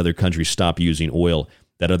demand that other countries stop using oil,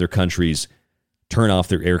 that other countries turn off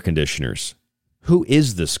their air conditioners. Who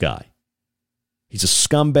is this guy? He's a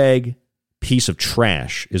scumbag piece of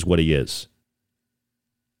trash is what he is.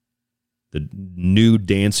 The nude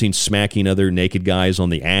dancing, smacking other naked guys on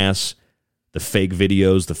the ass, the fake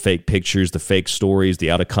videos, the fake pictures, the fake stories,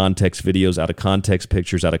 the out-of-context videos, out-of-context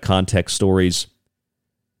pictures, out-of-context stories.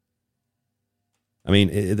 I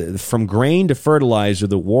mean, from grain to fertilizer,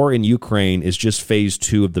 the war in Ukraine is just phase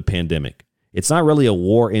 2 of the pandemic. It's not really a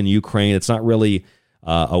war in Ukraine. It's not really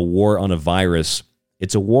a war on a virus.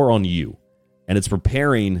 It's a war on you. And it's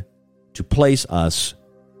preparing to place us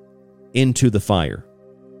into the fire.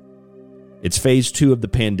 It's phase 2 of the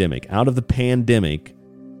pandemic. Out of the pandemic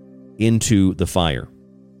into the fire.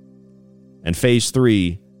 And phase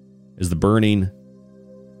 3 is the burning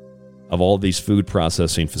of all these food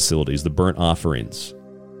processing facilities, the burnt offerings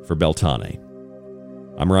for Beltane.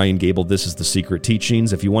 I'm Ryan Gable. This is The Secret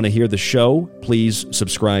Teachings. If you want to hear the show, please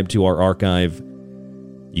subscribe to our archive.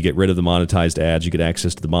 You get rid of the monetized ads. You get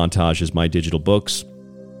access to the montages, my digital books,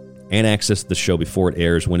 and access to the show before it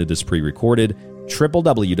airs when it is pre-recorded.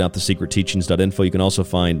 www.thesecretteachings.info. You can also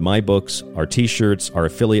find my books, our t-shirts, our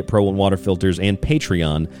affiliate Pro One Water Filters, and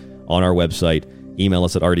Patreon on our website. Email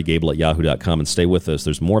us at rdgable@yahoo.com and stay with us.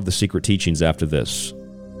 There's more of The Secret Teachings after this.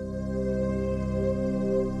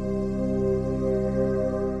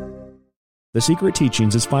 The Secret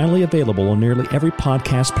Teachings is finally available on nearly every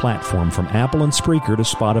podcast platform, from Apple and Spreaker to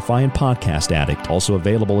Spotify and Podcast Addict. Also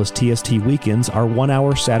available as TST Weekends, our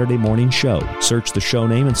 1-hour Saturday morning show. Search the show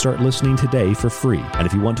name and start listening today for free. And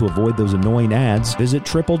if you want to avoid those annoying ads, visit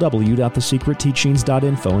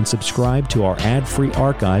www.thesecretteachings.info and subscribe to our ad-free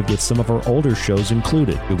archive with some of our older shows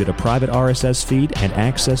included. You'll get a private RSS feed and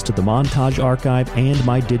access to the montage archive and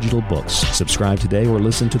my digital books. Subscribe today or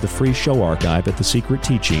listen to the free show archive at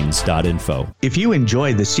thesecretteachings.info. If you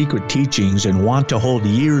enjoy The Secret Teachings and want to hold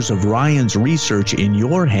years of Ryan's research in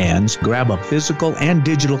your hands, grab a physical and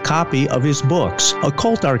digital copy of his books.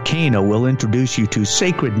 Occult Arcana will introduce you to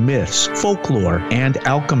sacred myths, folklore, and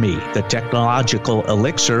alchemy. The Technological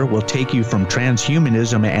Elixir will take you from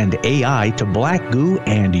transhumanism and AI to black goo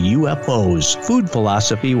and UFOs. Food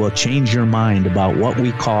Philosophy will change your mind about what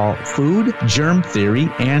we call food, germ theory,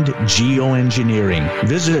 and geoengineering.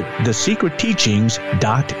 Visit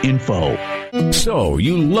thesecretteachings.info. So,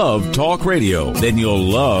 you love talk radio? Then you'll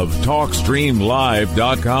love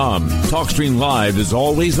TalkStreamLive.com. TalkStream Live is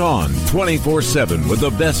always on, 24/7, with the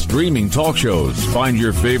best streaming talk shows. Find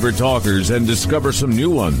your favorite talkers and discover some new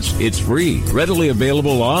ones. It's free, readily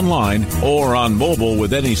available online or on mobile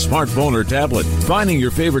with any smartphone or tablet. Finding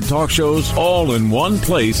your favorite talk shows all in one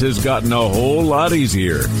place has gotten a whole lot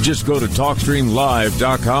easier. Just go to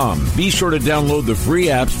TalkStreamLive.com. Be sure to download the free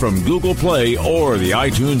apps from Google Play or the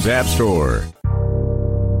iTunes App Store.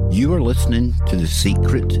 You are listening to The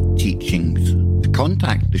Secret Teachings. To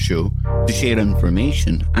contact the show, to share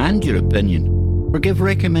information and your opinion, or give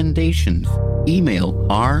recommendations, email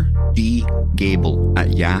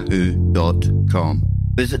rdgable@yahoo.com.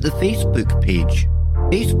 Visit the Facebook page,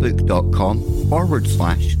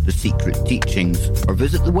 facebook.com/The Secret Teachings, or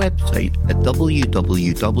visit the website at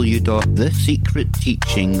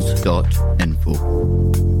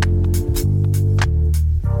www.thesecretteachings.info.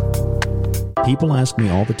 People ask me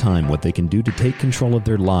all the time what they can do to take control of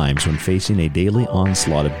their lives when facing a daily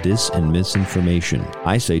onslaught of dis and misinformation.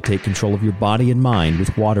 I say take control of your body and mind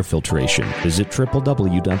with water filtration. Visit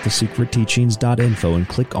www.thesecretteachings.info and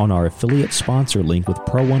click on our affiliate sponsor link with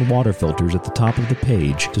Pro One Water Filters at the top of the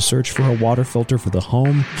page to search for a water filter for the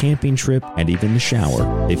home, camping trip, and even the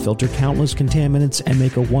shower. They filter countless contaminants and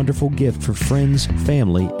make a wonderful gift for friends,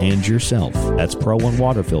 family, and yourself. That's Pro One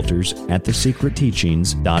Water Filters at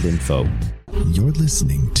thesecretteachings.info. You're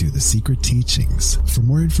listening to The Secret Teachings. For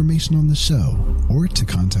more information on the show or to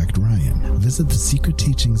contact Ryan, visit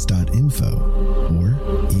thesecretteachings.info or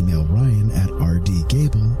email Ryan at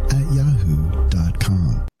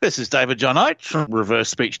rdgable@yahoo.com. This is David John Oates from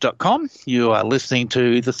ReverseSpeech.com. You are listening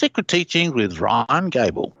to The Secret Teachings with Ryan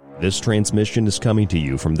Gable. This transmission is coming to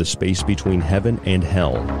you from the space between heaven and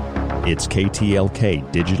hell. It's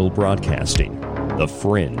KTLK Digital Broadcasting, The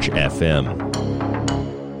Fringe FM.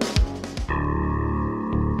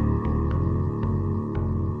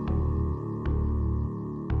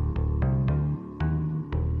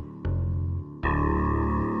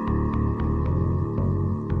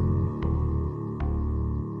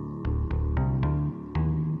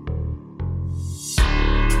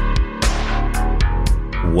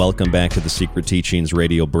 Welcome back to the Secret Teachings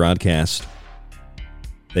radio broadcast.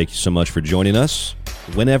 Thank you so much for joining us.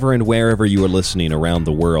 Whenever and wherever you are listening around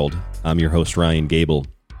the world, I'm your host, Ryan Gable.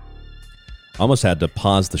 I almost had to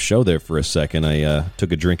pause the show there for a second. I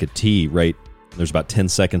took a drink of tea right. There's about 10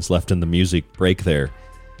 seconds left in the music break there.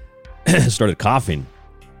 Started coughing.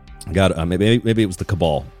 Maybe it was the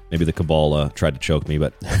cabal. Maybe the cabal tried to choke me,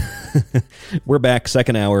 but we're back.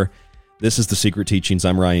 Second hour. This is the Secret Teachings.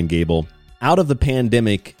 I'm Ryan Gable. Out of the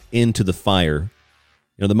pandemic into the fire.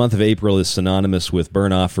 You know, the month of April is synonymous with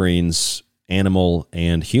burnt offerings, animal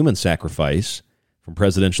and human sacrifice, from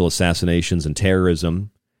presidential assassinations and terrorism.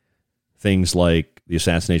 Things like the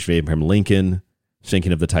assassination of Abraham Lincoln,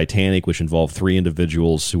 sinking of the Titanic, which involved 3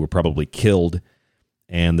 individuals who were probably killed.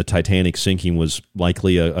 And the Titanic sinking was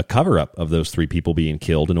likely a cover-up of those 3 people being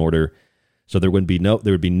killed in order. So there would be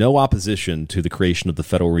no opposition to the creation of the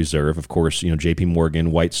Federal Reserve. Of course, you know, J.P.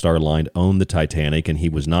 Morgan, White Star Line, owned the Titanic, and he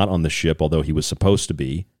was not on the ship, although he was supposed to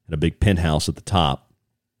be, in a big penthouse at the top.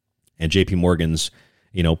 And J.P. Morgan's,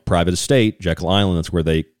 you know, private estate, Jekyll Island, that's where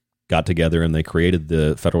they got together and they created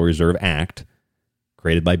the Federal Reserve Act,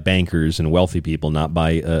 created by bankers and wealthy people, not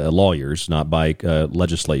by lawyers, not by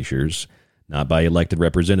legislatures, not by elected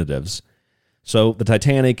representatives. So the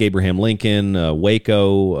Titanic, Abraham Lincoln,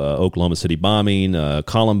 Waco, Oklahoma City bombing,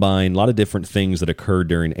 Columbine, a lot of different things that occurred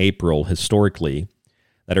during April historically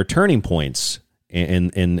that are turning points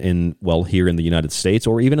in here in the United States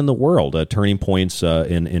or even in the world, turning points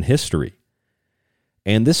in history.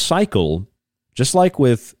 And this cycle, just like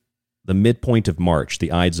with the midpoint of March,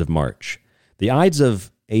 the Ides of March, the Ides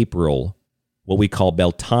of April, what we call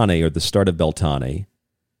Beltane or the start of Beltane,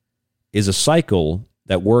 is a cycle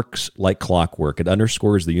that works like clockwork. It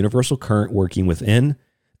underscores the universal current working within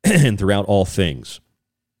and throughout all things.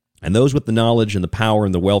 And those with the knowledge and the power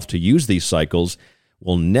and the wealth to use these cycles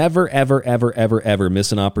will never, ever, ever, ever, ever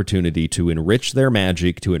miss an opportunity to enrich their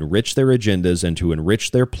magic, to enrich their agendas, and to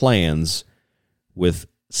enrich their plans with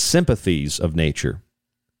sympathies of nature.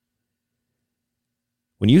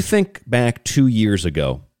 When you think back 2 years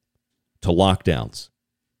ago to lockdowns,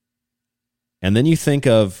 and then you think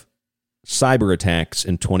of cyber attacks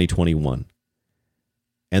in 2021.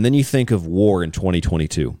 And then you think of war in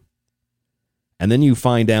 2022. And then you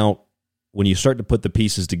find out when you start to put the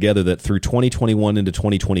pieces together that through 2021 into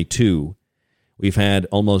 2022, we've had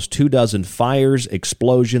almost 24 fires,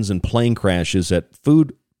 explosions, and plane crashes at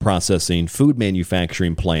food processing, food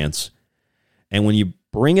manufacturing plants. And when you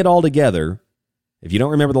bring it all together, if you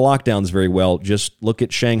don't remember the lockdowns very well, just look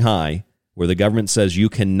at Shanghai, where the government says you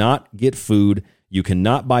cannot get food. You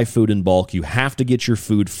cannot buy food in bulk. You have to get your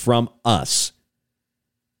food from us.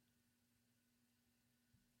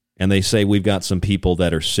 And they say we've got some people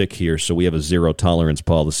that are sick here, so we have a zero tolerance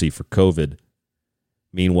policy for COVID.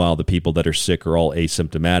 Meanwhile, the people that are sick are all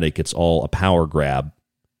asymptomatic. It's all a power grab.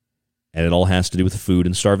 And it all has to do with food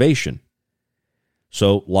and starvation.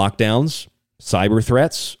 So lockdowns, cyber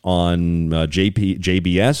threats on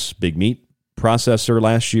JBS, big meat processor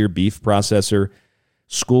last year, beef processor,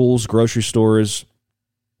 schools, grocery stores,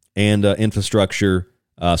 and infrastructure.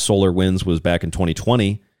 Solar Winds was back in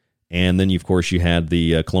 2020. And then, of course, you had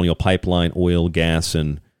the Colonial Pipeline, oil, gas,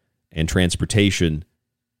 and transportation.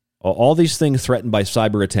 All these things threatened by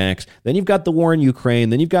cyber attacks. Then you've got the war in Ukraine.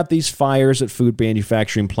 Then you've got these fires at food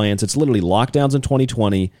manufacturing plants. It's literally lockdowns in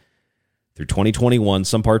 2020 through 2021.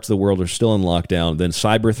 Some parts of the world are still in lockdown. Then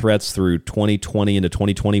cyber threats through 2020 into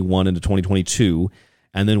 2021 into 2022.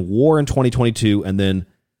 And then war in 2022, and then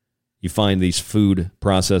you find these food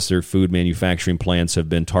processor, food manufacturing plants have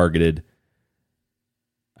been targeted,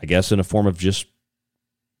 I guess, in a form of just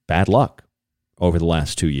bad luck over the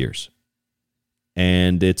last 2 years.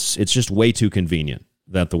 And it's just way too convenient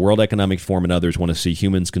that the World Economic Forum and others want to see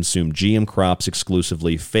humans consume GM crops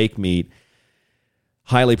exclusively, fake meat,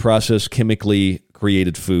 highly processed, chemically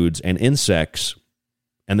created foods, and insects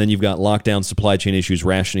And then you've got lockdown, supply chain issues,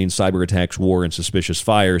 rationing, cyber attacks, war, and suspicious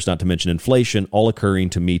fires, not to mention inflation, all occurring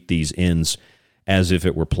to meet these ends as if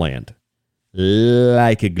it were planned.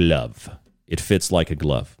 Like a glove. It fits like a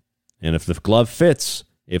glove. And if the glove fits,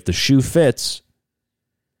 if the shoe fits.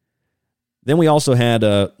 Then we also had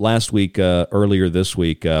last week, earlier this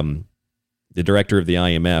week, the director of the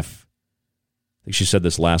IMF, I think she said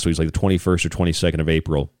this last week, it was like the 21st or 22nd of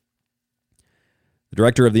April. The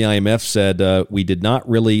director of the IMF said, we did not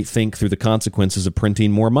really think through the consequences of printing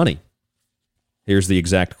more money. Here's the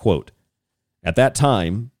exact quote. At that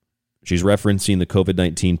time, she's referencing the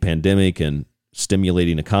COVID-19 pandemic and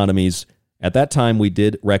stimulating economies. At that time, we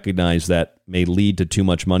did recognize that may lead to too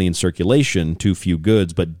much money in circulation, too few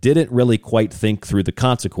goods, but didn't really quite think through the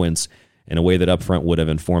consequence in a way that upfront would have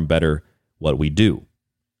informed better what we do.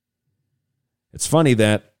 It's funny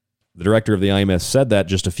that the director of the IMF said that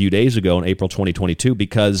just a few days ago in April 2022,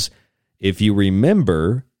 because if you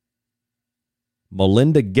remember,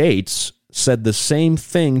 Melinda Gates said the same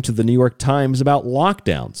thing to the New York Times about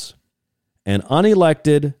lockdowns. An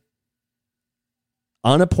unelected,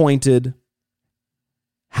 unappointed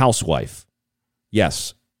housewife.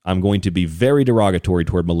 Yes, I'm going to be very derogatory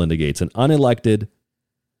toward Melinda Gates. An unelected,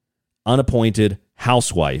 unappointed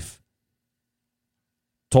housewife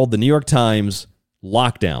told the New York Times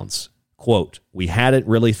lockdowns, quote, we hadn't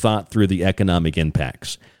really thought through the economic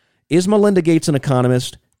impacts. Is Melinda Gates an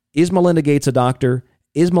economist? Is Melinda Gates a doctor?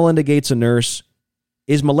 Is Melinda Gates a nurse?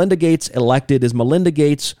 Is Melinda Gates elected? Is Melinda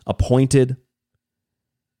Gates appointed?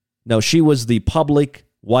 No, she was the public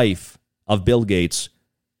wife of Bill Gates,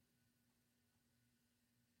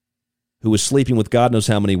 who was sleeping with God knows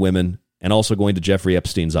how many women and also going to Jeffrey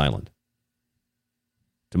Epstein's island.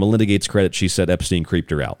 To Melinda Gates' credit, she said Epstein creeped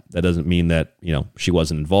her out. That doesn't mean that, she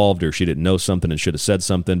wasn't involved or she didn't know something and should have said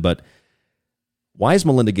something. But why is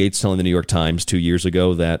Melinda Gates telling the New York Times 2 years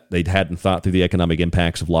ago that they hadn't thought through the economic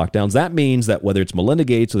impacts of lockdowns? That means that whether it's Melinda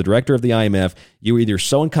Gates or the director of the IMF, you are either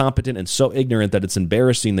so incompetent and so ignorant that it's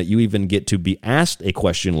embarrassing that you even get to be asked a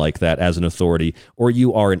question like that as an authority, or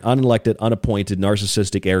you are an unelected, unappointed,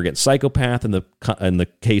 narcissistic, arrogant psychopath in the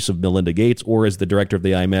case of Melinda Gates, or as the director of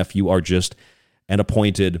the IMF, you are just an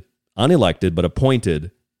appointed, unelected, but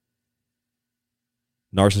appointed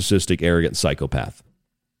narcissistic, arrogant psychopath.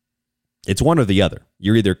 It's one or the other.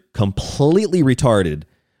 You're either completely retarded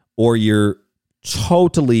or you're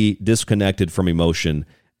totally disconnected from emotion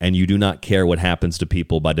and you do not care what happens to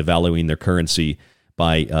people by devaluing their currency,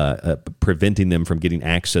 by preventing them from getting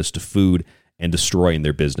access to food and destroying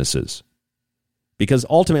their businesses. Because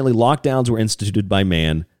ultimately, lockdowns were instituted by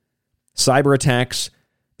man. Cyber attacks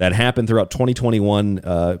that happened throughout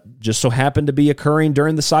 2021 just so happened to be occurring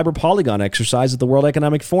during the Cyber Polygon exercise at the World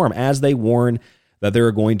Economic Forum, as they warn that there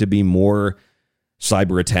are going to be more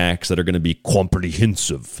cyber attacks that are going to be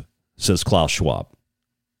comprehensive, says Klaus Schwab.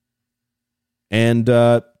 And,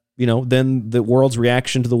 then the world's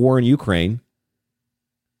reaction to the war in Ukraine,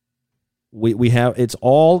 we have, it's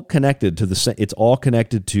all connected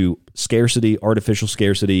to scarcity, artificial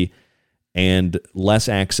scarcity, and less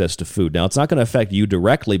access to food. Now, it's not going to affect you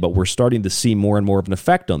directly, but we're starting to see more and more of an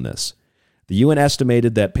effect on this. The UN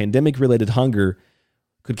estimated that pandemic-related hunger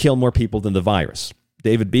could kill more people than the virus.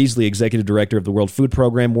 David Beasley, executive director of the World Food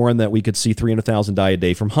Program, warned that we could see 300,000 die a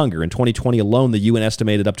day from hunger. In 2020 alone, the UN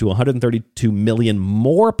estimated up to 132 million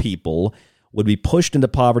more people would be pushed into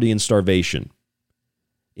poverty and starvation.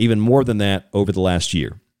 Even more than that over the last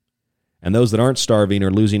year. And those that aren't starving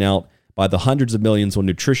are losing out by the hundreds of millions on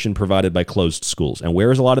nutrition provided by closed schools. And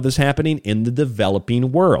where is a lot of this happening? In the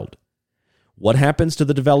developing world. What happens to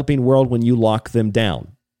the developing world when you lock them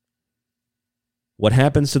down? What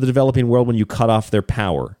happens to the developing world when you cut off their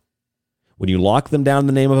power? When you lock them down in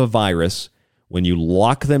the name of a virus, when you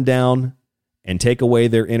lock them down and take away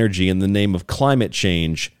their energy in the name of climate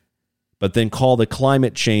change, but then call the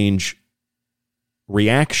climate change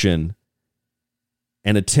reaction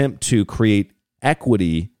an attempt to create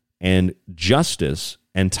equity and justice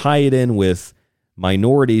and tie it in with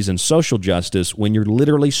minorities and social justice when you're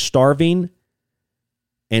literally starving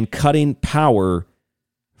and cutting power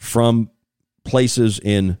from places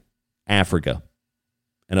in Africa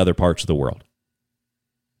and other parts of the world.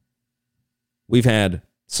 We've had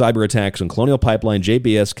cyber attacks on Colonial Pipeline,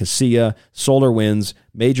 JBS, Casilla, solar winds,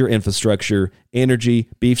 major infrastructure, energy,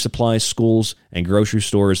 beef supplies, schools, and grocery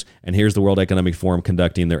stores. And here's the World Economic Forum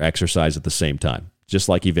conducting their exercise at the same time, just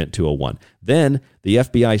like Event 201. Then the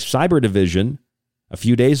FBI Cyber Division a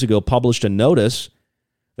few days ago published a notice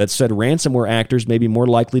that said ransomware actors may be more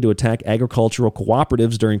likely to attack agricultural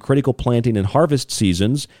cooperatives during critical planting and harvest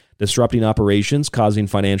seasons, disrupting operations, causing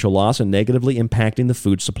financial loss, and negatively impacting the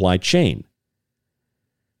food supply chain.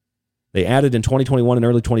 They added in 2021 and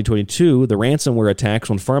early 2022, the ransomware attacks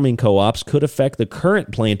on farming co-ops could affect the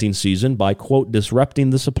current planting season by, quote, disrupting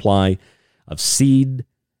the supply of seeds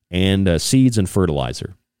and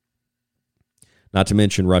fertilizer. Not to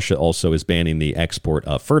mention, Russia also is banning the export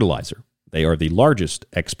of fertilizer. They are the largest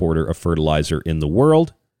exporter of fertilizer in the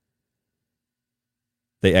world.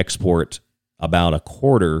 They export about a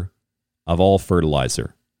quarter of all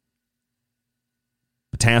fertilizer.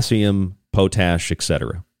 Potassium, potash,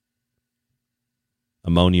 etc.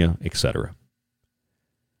 Ammonia, etc.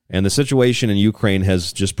 And the situation in Ukraine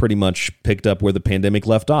has just pretty much picked up where the pandemic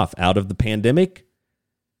left off. Out of the pandemic,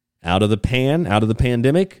 out of the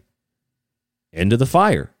pandemic, into the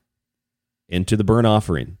fire, into the burnt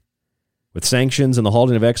offering. With sanctions and the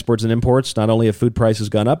halting of exports and imports, not only have food prices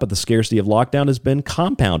gone up, but the scarcity of lockdown has been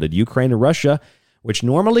compounded. Ukraine and Russia, which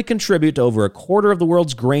normally contribute to over a quarter of the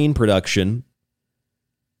world's grain production,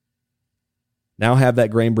 now have that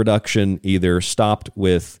grain production either stopped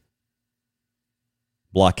with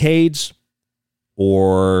blockades,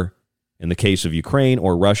 or in the case of Ukraine,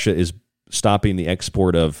 or Russia is stopping the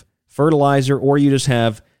export of fertilizer, or you just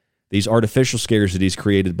have these artificial scarcities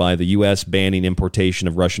created by the U.S. banning importation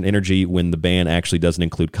of Russian energy when the ban actually doesn't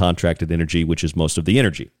include contracted energy, which is most of the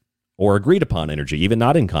energy, or agreed upon energy, even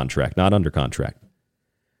not in contract, not under contract.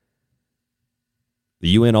 The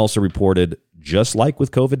UN also reported, just like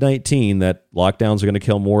with COVID-19, that lockdowns are going to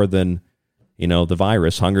kill more than, the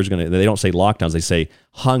virus. Hunger's going to, they don't say lockdowns, they say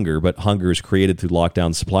hunger, but hunger is created through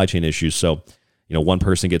lockdown supply chain issues. So, one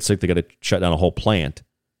person gets sick, they got to shut down a whole plant.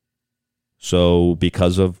 So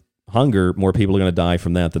because of hunger, more people are going to die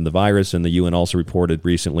from that than the virus. And the UN also reported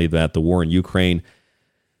recently that the war in Ukraine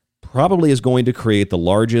probably is going to create the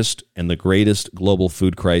largest and the greatest global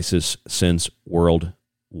food crisis since World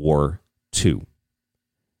War II.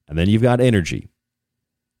 And then you've got energy.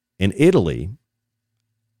 In Italy,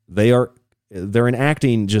 they're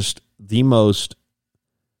enacting just the most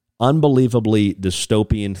unbelievably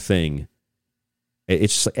dystopian thing.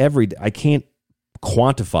 It's I can't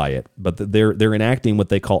quantify it, but they're enacting what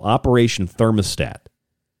they call Operation Thermostat,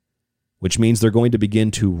 which means they're going to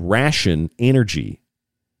begin to ration energy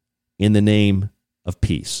in the name of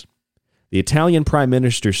peace. The Italian Prime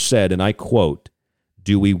Minister said, and I quote,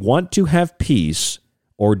 "Do we want to have peace,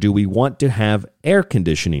 or do we want to have air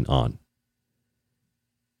conditioning on?"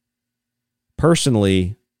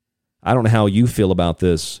 Personally, I don't know how you feel about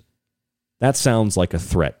this. That sounds like a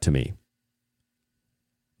threat to me.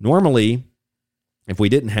 Normally, if we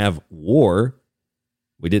didn't have war,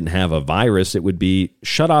 we didn't have a virus, it would be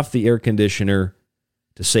shut off the air conditioner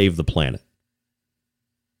to save the planet.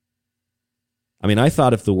 I mean, I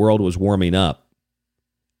thought if the world was warming up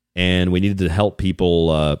and we needed to help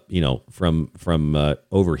people, from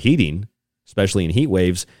overheating, especially in heat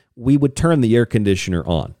waves, we would turn the air conditioner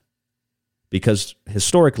on. Because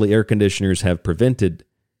historically, air conditioners have prevented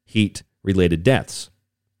heat-related deaths.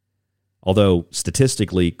 Although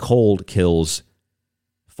statistically, cold kills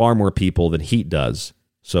far more people than heat does.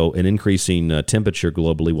 So an increasing temperature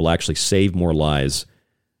globally will actually save more lives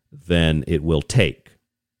than it will take.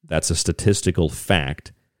 That's a statistical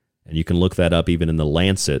fact. And you can look that up even in the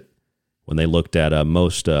Lancet when they looked at they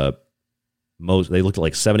looked at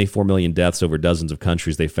like 74 million deaths over dozens of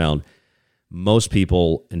countries. They found most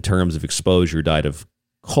people in terms of exposure died of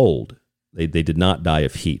cold. They did not die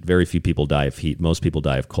of heat. Very few people die of heat. Most people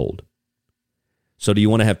die of cold. So do you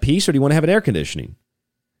want to have peace or do you want to have an air conditioning?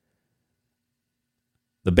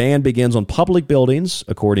 The ban begins on public buildings,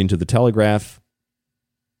 according to the Telegraph,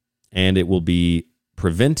 and it will be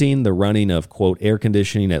preventing the running of, quote, air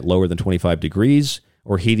conditioning at lower than 25 degrees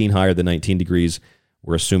or heating higher than 19 degrees.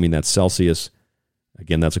 We're assuming that's Celsius.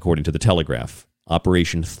 Again, that's according to the Telegraph.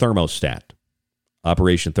 Operation Thermostat.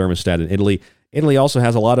 Operation Thermostat in Italy. Italy also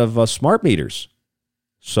has a lot of smart meters.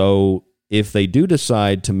 So if they do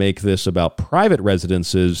decide to make this about private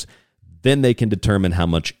residences, then they can determine how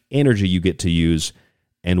much energy you get to use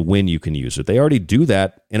and when you can use it. They already do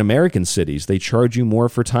that in American cities. They charge you more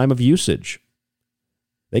for time of usage.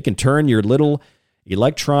 They can turn your little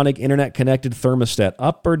electronic internet-connected thermostat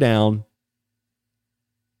up or down,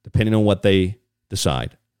 depending on what they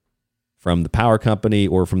decide, from the power company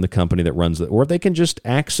or from the company that runs it. Or they can just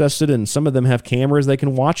access it, and some of them have cameras. They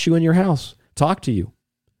can watch you in your house, talk to you.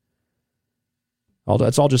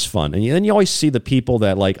 It's all just fun. And then you always see the people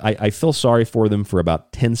that, like, I feel sorry for them for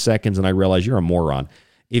about 10 seconds, and I realize you're a moron.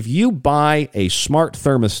 If you buy a smart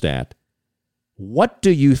thermostat, what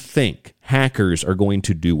do you think hackers are going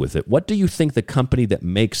to do with it? What do you think the company that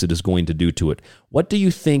makes it is going to do to it? What do you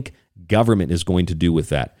think government is going to do with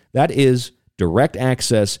that? That is direct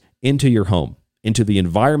access into your home, into the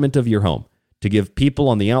environment of your home. to give people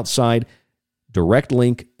on the outside direct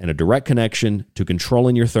link and a direct connection to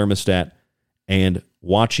controlling your thermostat and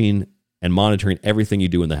watching and monitoring everything you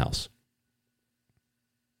do in the house.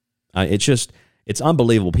 It's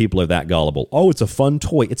unbelievable people are that gullible. Oh, it's a fun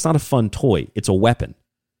toy. It's not a fun toy. It's a weapon.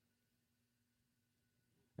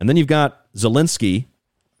 And then you've got Zelensky,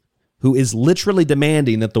 who is literally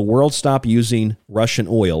demanding that the world stop using Russian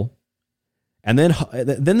oil. And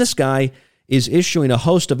then this guy is issuing a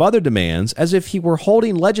host of other demands as if he were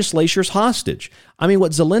holding legislatures hostage. I mean,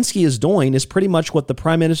 what Zelensky is doing is pretty much what the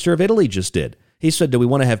Prime Minister of Italy just did. He said, do we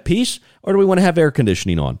want to have peace or do we want to have air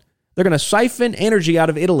conditioning on? They're going to siphon energy out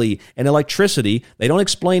of Italy and electricity. They don't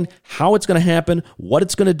explain how it's going to happen, what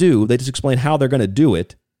it's going to do. They just explain how they're going to do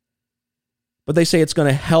it. But they say it's going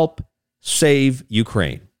to help save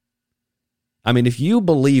Ukraine. I mean, if you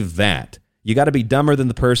believe that, you got to be dumber than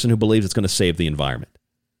the person who believes it's going to save the environment.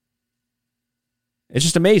 It's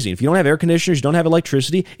just amazing. If you don't have air conditioners, you don't have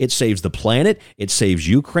electricity, it saves the planet, it saves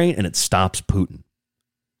Ukraine, and it stops Putin.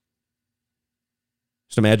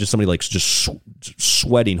 Just imagine somebody like just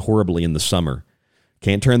sweating horribly in the summer.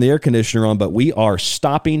 Can't turn the air conditioner on, but we are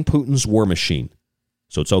stopping Putin's war machine.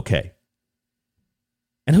 So it's okay.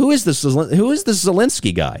 And who is this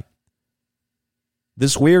Zelensky guy?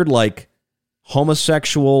 This weird, like,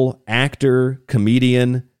 homosexual actor,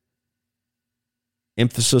 comedian,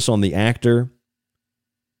 emphasis on the actor,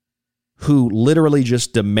 who literally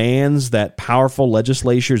just demands that powerful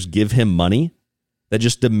legislators give him money, that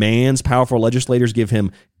just demands powerful legislators give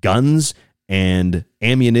him guns and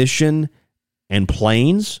ammunition and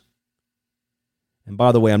planes. And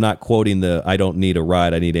by the way, I'm not quoting I don't need a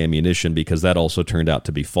ride, I need ammunition, because that also turned out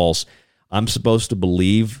to be false. I'm supposed to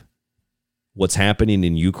believe what's happening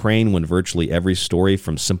in Ukraine when virtually every story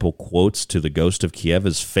from simple quotes to the ghost of Kiev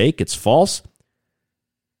is fake. It's false.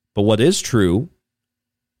 But what is true,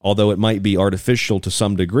 although it might be artificial to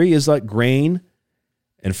some degree, is that grain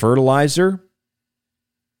and fertilizer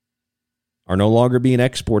are no longer being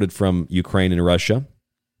exported from Ukraine and Russia.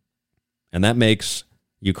 And that makes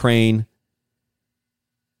Ukraine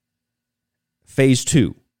phase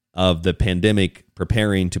 2 of the pandemic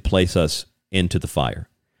preparing to place us into the fire.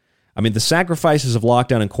 I mean, the sacrifices of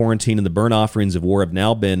lockdown and quarantine and the burnt offerings of war have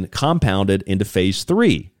now been compounded into phase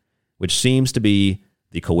 3, which seems to be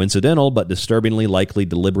the coincidental but disturbingly likely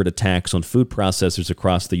deliberate attacks on food processors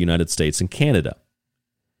across the United States and Canada.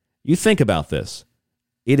 You think about this.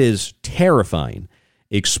 It is terrifying.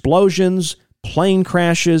 Explosions, plane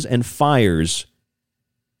crashes, and fires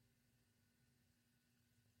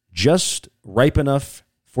just ripe enough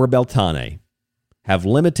for Beltane have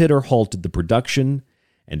limited or halted the production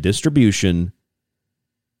and distribution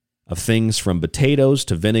of things from potatoes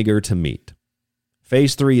to vinegar to meat.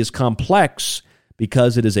 Phase 3 is complex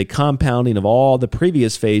because it is a compounding of all the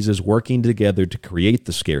previous phases working together to create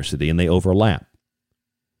the scarcity, and they overlap.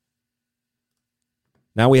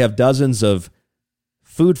 Now we have dozens of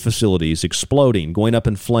food facilities exploding, going up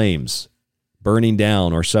in flames, burning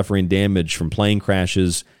down, or suffering damage from plane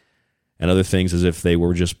crashes and other things as if they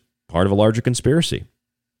were just part of a larger conspiracy.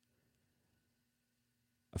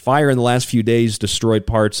 A fire in the last few days destroyed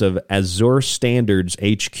parts of Azure Standards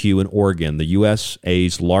HQ in Oregon, the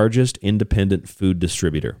USA's largest independent food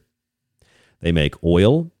distributor. They make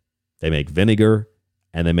oil, they make vinegar,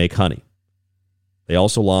 and they make honey. They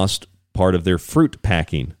also lost part of their fruit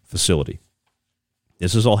packing facility.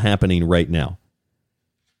 This is all happening right now.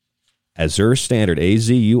 Azure Standard,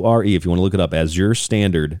 A-Z-U-R-E, if you want to look it up, Azure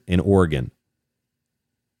Standard in Oregon.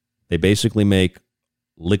 They basically make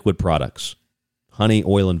liquid products, honey,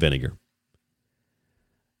 oil, and vinegar.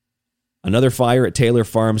 Another fire at Taylor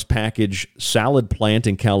Farms packaged salad plant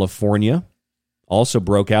in California also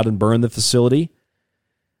broke out and burned the facility.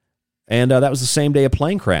 And that was the same day a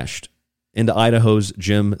plane crashed into Idaho's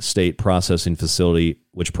Gem State Processing Facility,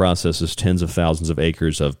 which processes tens of thousands of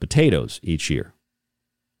acres of potatoes each year.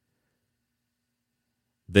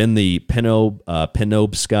 Then the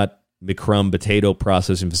Penobscot McCrum Potato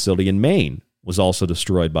Processing Facility in Maine was also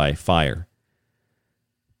destroyed by fire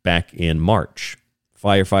back in March.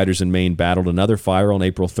 Firefighters in Maine battled another fire on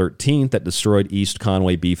April 13th that destroyed East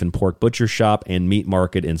Conway Beef and Pork Butcher Shop and Meat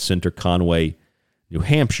Market in Center Conway, New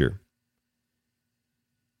Hampshire.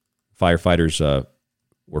 Firefighters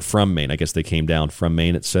were from Maine. I guess they came down from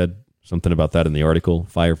Maine, it said. Something about that in the article.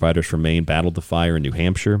 Firefighters from Maine battled the fire in New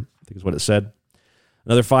Hampshire, I think is what it said.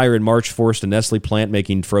 Another fire in March forced a Nestle plant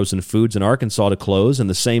making frozen foods in Arkansas to close. And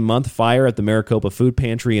the same month, fire at the Maricopa Food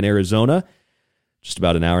Pantry in Arizona, just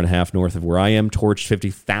about an hour and a half north of where I am, torched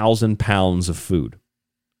 50,000 pounds of food.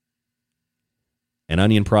 An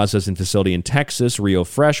onion processing facility in Texas, Rio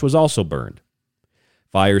Fresh, was also burned.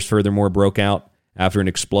 Fires furthermore broke out after an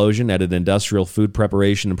explosion at an industrial food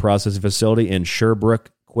preparation and processing facility in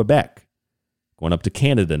Sherbrooke, Quebec. Going up to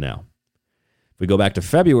Canada now. If we go back to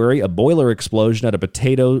February, a boiler explosion at a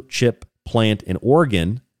potato chip plant in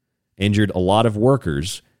Oregon injured a lot of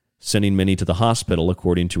workers, sending many to the hospital,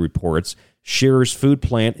 according to reports. Shearer's food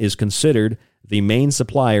plant is considered the main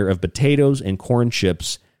supplier of potatoes and corn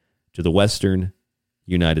chips to the western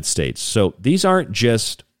United States. So these aren't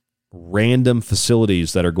just random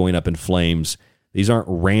facilities that are going up in flames. These aren't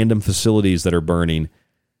random facilities that are burning.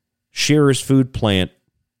 Shearer's food plant,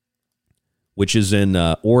 which is in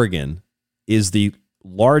Oregon, is the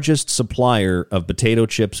largest supplier of potato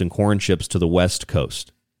chips and corn chips to the West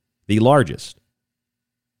Coast. The largest.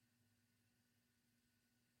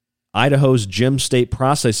 Idaho's Jim State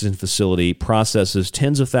Processing Facility processes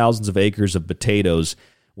tens of thousands of acres of potatoes.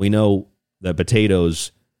 We know that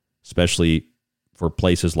potatoes, especially for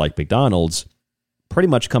places like McDonald's, pretty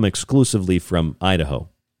much come exclusively from Idaho.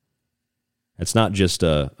 It's not just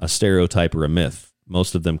a stereotype or a myth.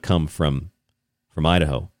 Most of them come from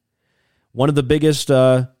Idaho. One of the biggest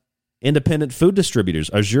independent food distributors,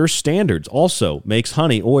 Azure Standards, also makes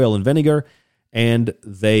honey, oil, and vinegar, and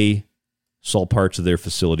they saw parts of their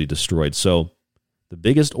facility destroyed. So the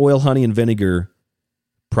biggest oil, honey, and vinegar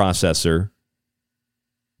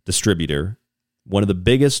distributor, one of the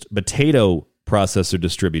biggest potato processor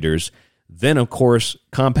distributors, then, of course,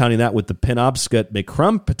 compounding that with the Penobscot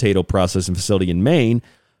McCrum potato processing facility in Maine,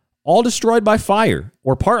 all destroyed by fire,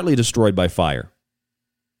 or partly destroyed by fire.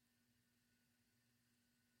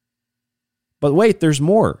 But wait, there's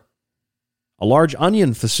more. A large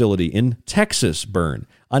onion facility in Texas burned.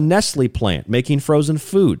 A Nestle plant making frozen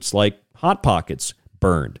foods like Hot Pockets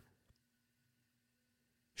burned.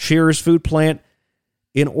 Shearer's food plant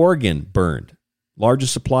in Oregon burned.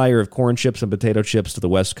 Largest supplier of corn chips and potato chips to the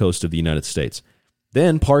west coast of the United States.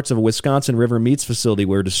 Then parts of a Wisconsin River Meats facility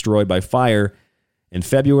were destroyed by fire in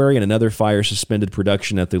February, and another fire suspended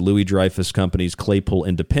production at the Louis Dreyfus Company's Claypool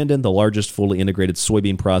Independent, the largest fully integrated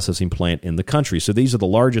soybean processing plant in the country. So these are the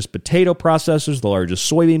largest potato processors, the largest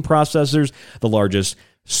soybean processors, the largest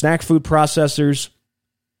snack food processors.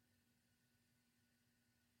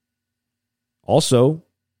 Also,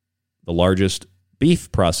 the largest beef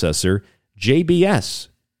processor, JBS.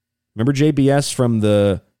 Remember JBS from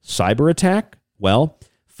the cyber attack? Well,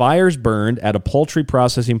 fires burned at a poultry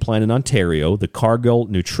processing plant in Ontario, the Cargill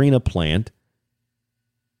Nutrina plant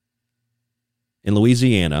in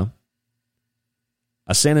Louisiana,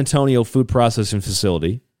 a San Antonio food processing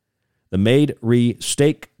facility, the Made Re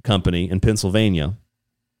Steak Company in Pennsylvania,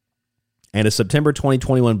 and a September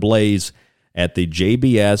 2021 blaze at the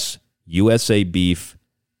JBS USA Beef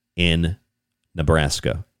in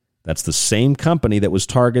Nebraska. That's the same company that was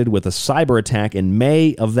targeted with a cyber attack in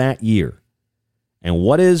May of that year. And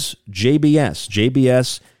what is JBS?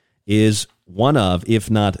 JBS is one of,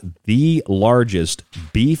 if not the largest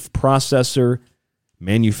beef processor,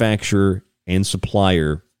 manufacturer, and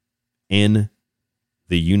supplier in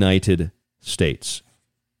the United States.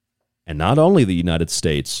 And not only the United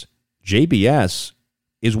States, JBS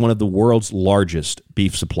is one of the world's largest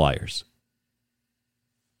beef suppliers.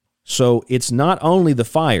 So it's not only the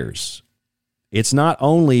fires, it's not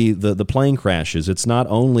only the plane crashes, it's not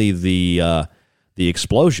only the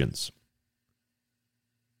explosions.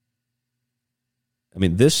 I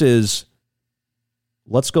mean, this is,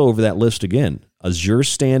 let's go over that list again. Azure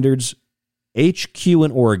Standards, HQ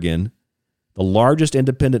in Oregon, the largest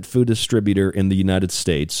independent food distributor in the United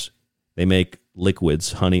States. They make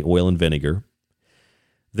liquids, honey, oil, and vinegar.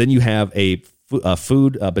 Then you have a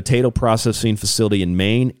potato processing facility in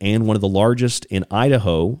Maine and one of the largest in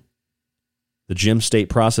Idaho, the Jim State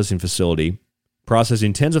Processing Facility,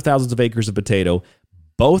 processing tens of thousands of acres of potato.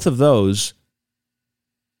 Both of those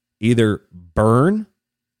either burn.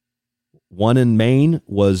 One in Maine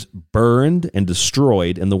was burned and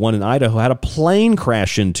destroyed, and the one in Idaho had a plane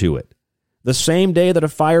crash into it. The same day that a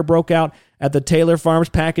fire broke out at the Taylor Farms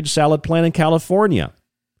packaged salad plant in California.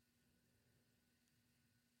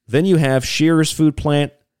 Then you have Shearer's Food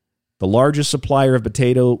Plant, the largest supplier of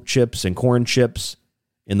potato chips and corn chips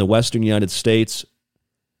in the western United States,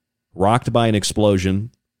 rocked by an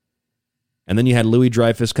explosion. And then you had Louis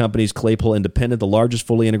Dreyfus Company's Claypool Independent, the largest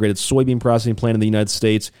fully integrated soybean processing plant in the United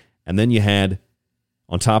States. And then you had,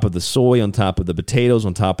 on top of the soy, on top of the potatoes,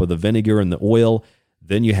 on top of the vinegar and the oil,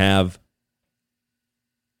 then you have,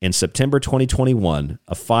 in September 2021,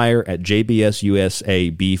 a fire at JBS USA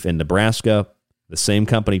Beef in Nebraska, the same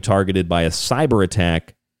company targeted by a cyber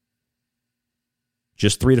attack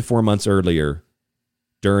just 3 to 4 months earlier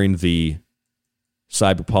during the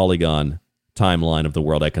cyber polygon timeline of the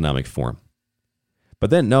World Economic Forum. But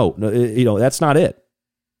then, no, that's not it.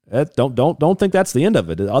 Don't think that's the end of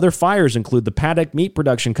it. Other fires include the Paddock Meat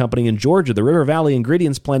Production Company in Georgia, the River Valley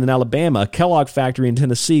Ingredients Plant in Alabama, a Kellogg factory in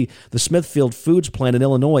Tennessee, the Smithfield Foods Plant in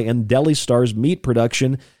Illinois, and Deli Star's meat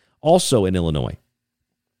production also in Illinois.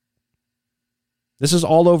 This is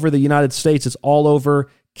all over the United States. It's all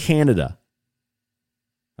over Canada.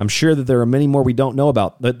 I'm sure that there are many more we don't know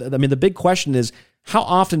about. But, I mean, the big question is, how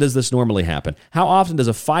often does this normally happen? How often does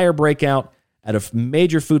a fire break out at a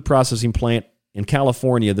major food processing plant in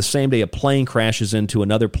California the same day a plane crashes into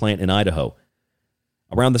another plant in Idaho?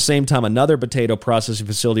 Around the same time, another potato processing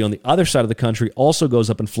facility on the other side of the country also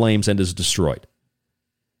goes up in flames and is destroyed.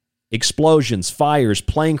 Explosions, fires,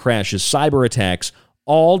 plane crashes, cyber attacks,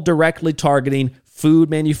 all directly targeting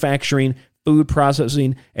food manufacturing, food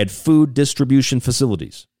processing, and food distribution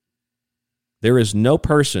facilities. There is no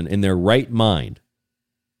person in their right mind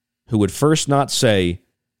who would first not say,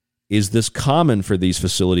 is this common for these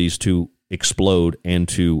facilities to explode and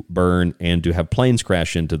to burn and to have planes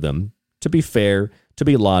crash into them? To be fair, to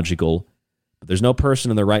be logical, but there's no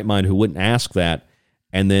person in their right mind who wouldn't ask that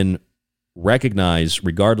and then recognize,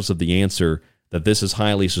 regardless of the answer, that this is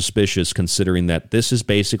highly suspicious, considering that this is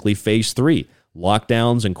basically phase 3.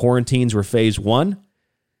 Lockdowns and quarantines were phase 1.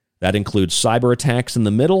 That includes cyber attacks in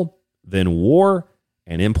the middle, then war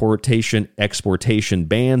and importation, exportation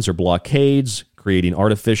bans or blockades, creating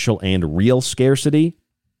artificial and real scarcity.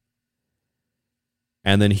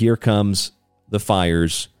 And then here comes the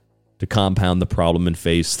fires to compound the problem in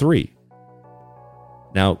phase 3.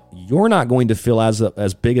 Now, you're not going to feel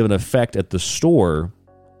as big of an effect at the store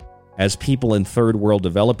as people in third world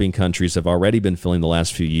developing countries have already been feeling the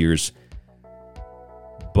last few years,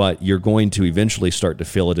 but you're going to eventually start to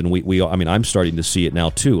feel it. And I'm starting to see it now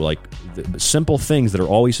too. Like the simple things that are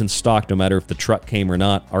always in stock, no matter if the truck came or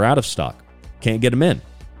not, are out of stock. Can't get them in.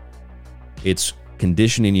 It's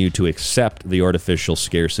conditioning you to accept the artificial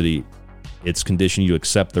scarcity. It's conditioning you to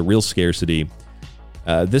accept the real scarcity.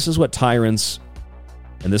 This is what tyrants,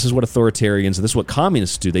 and this is what authoritarians, and this is what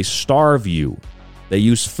communists do. They starve you. They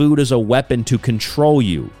use food as a weapon to control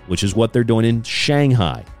you, which is what they're doing in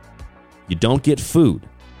Shanghai. You don't get food,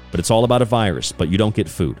 but it's all about a virus, but you don't get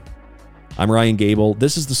food. I'm Ryan Gable.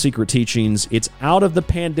 This is The Secret Teachings. It's out of the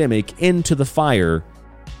pandemic into the fire,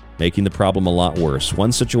 making the problem a lot worse.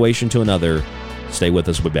 One situation to another. Stay with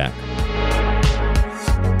us. We'll be back.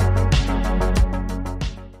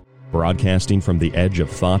 Broadcasting from the edge of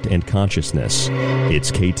thought and consciousness, it's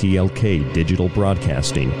KTLK Digital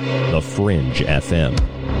Broadcasting, The Fringe FM.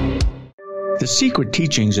 The Secret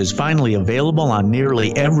Teachings is finally available on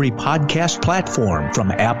nearly every podcast platform,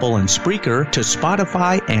 from Apple and Spreaker to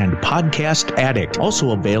Spotify and Podcast Addict.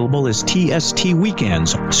 Also available is TST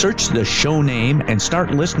Weekends. Search the show name and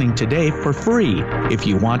start listening today for free. If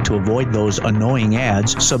you want to avoid those annoying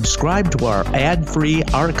ads, subscribe to our ad-free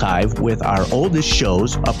archive with our oldest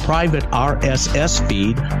shows, a private RSS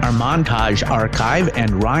feed, our montage archive,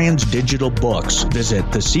 and Ryan's digital books. Visit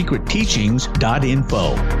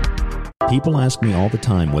thesecretteachings.info. People ask me all the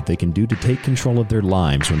time what they can do to take control of their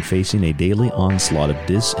lives when facing a daily onslaught of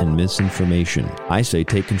dis and misinformation. I say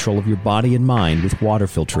take control of your body and mind with water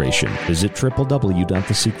filtration. Visit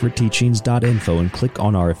www.thesecretteachings.info and click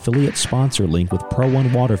on our affiliate sponsor link with Pro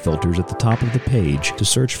One water filters at the top of the page to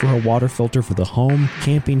search for a water filter for the home,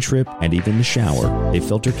 camping trip, and even the shower. They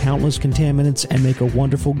filter countless contaminants and make a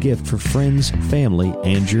wonderful gift for friends, family,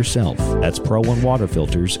 and yourself. That's Pro One water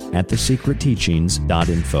filters at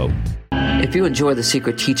thesecretteachings.info. If you enjoy The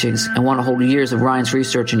Secret Teachings and want to hold years of Ryan's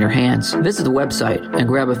research in your hands, visit the website and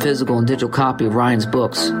grab a physical and digital copy of Ryan's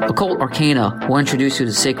books. Occult Arcana will introduce you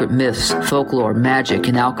to sacred myths, folklore, magic,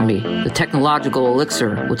 and alchemy. The Technological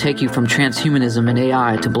Elixir will take you from transhumanism and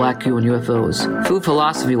AI to black goo and UFOs. Food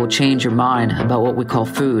Philosophy will change your mind about what we call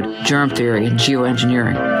food, germ theory, and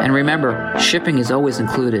geoengineering. And remember, shipping is always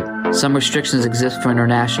included. Some restrictions exist for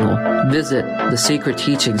international. Visit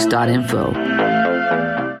thesecretteachings.info.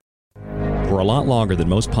 For a lot longer than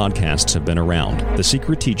most podcasts have been around, The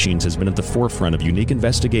Secret Teachings has been at the forefront of unique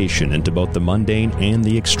investigation into both the mundane and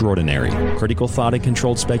the extraordinary. Critical thought and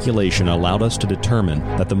controlled speculation allowed us to determine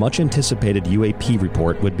that the much-anticipated UAP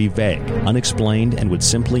report would be vague, unexplained, and would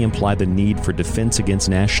simply imply the need for defense against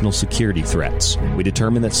national security threats. We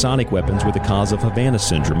determined that sonic weapons were the cause of Havana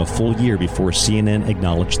Syndrome a full year before CNN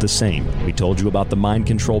acknowledged the same. We told you about the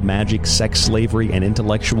mind-controlled magic, sex slavery, and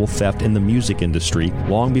intellectual theft in the music industry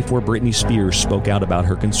long before Britney Spears neighbor spoke out about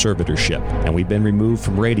her conservatorship, and we've been removed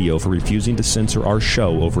from radio for refusing to censor our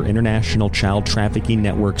show over international child trafficking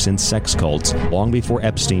networks and sex cults long before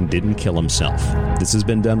Epstein didn't kill himself. This has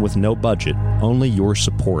been done with no budget, only your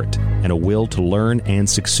support, and a will to learn and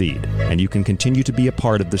succeed. And you can continue to be a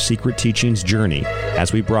part of the Secret Teachings journey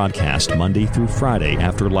as we broadcast Monday through Friday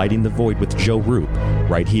after Lighting the Void with Joe Roop,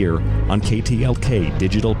 right here on KTLK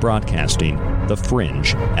Digital Broadcasting, The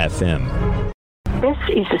Fringe FM. This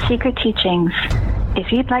is The Secret Teachings.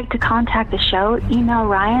 If you'd like to contact the show, email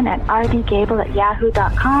Ryan at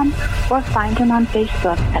rdgable@yahoo.com or find him on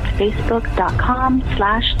Facebook at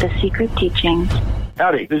facebook.com/The Secret Teachings.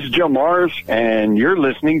 Howdy, this is Joe Mars, and you're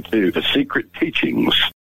listening to The Secret Teachings.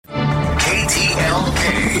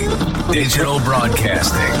 KTLK Digital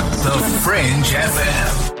Broadcasting, The Fringe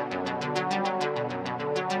FM.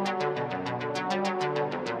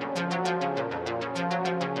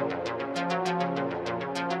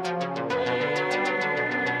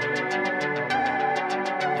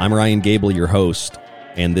 I'm Ryan Gable, your host,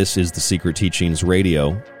 and this is The Secret Teachings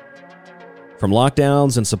Radio. From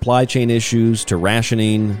lockdowns and supply chain issues to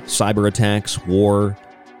rationing, cyber attacks, war,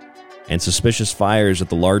 and suspicious fires at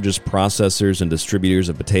the largest processors and distributors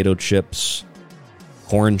of potato chips,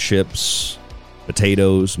 corn chips,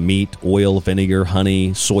 potatoes, meat, oil, vinegar, honey,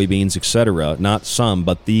 soybeans, etc. Not some,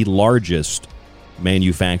 but the largest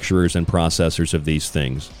manufacturers and processors of these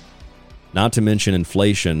things. Not to mention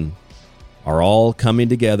inflation, are all coming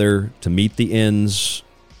together to meet the ends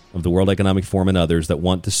of the World Economic Forum and others that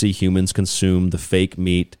want to see humans consume the fake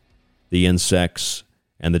meat, the insects,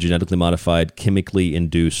 and the genetically modified, chemically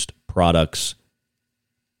induced products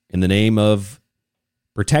in the name of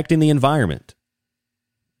protecting the environment,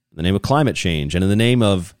 in the name of climate change, and in the name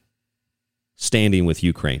of standing with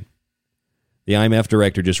Ukraine. The IMF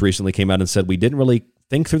director just recently came out and said we didn't really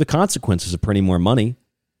think through the consequences of printing more money,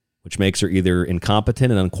 which makes her either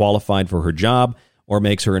incompetent and unqualified for her job or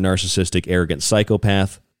makes her a narcissistic, arrogant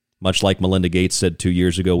psychopath. Much like Melinda Gates said 2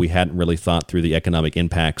 years ago, we hadn't really thought through the economic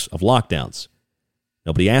impacts of lockdowns.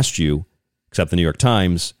 Nobody asked you, except the New York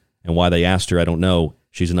Times, and why they asked her, I don't know.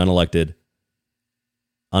 She's an unelected,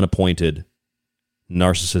 unappointed,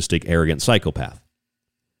 narcissistic, arrogant psychopath.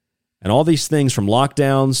 And all these things, from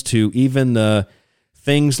lockdowns to even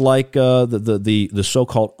things like the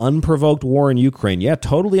so-called unprovoked war in Ukraine. Yeah,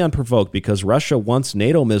 totally unprovoked, because Russia wants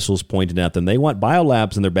NATO missiles pointed at them. They want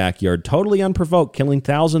biolabs in their backyard. Totally unprovoked, killing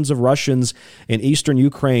thousands of Russians in eastern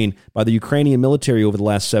Ukraine by the Ukrainian military over the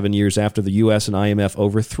last 7 years after the U.S. and IMF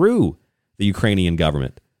overthrew the Ukrainian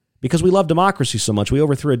government. Because we love democracy so much, we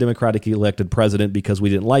overthrew a democratically elected president because we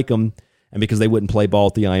didn't like him and because they wouldn't play ball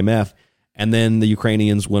at the IMF. And then the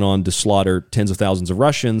Ukrainians went on to slaughter tens of thousands of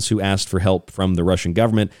Russians who asked for help from the Russian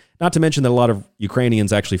government. Not to mention that a lot of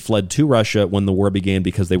Ukrainians actually fled to Russia when the war began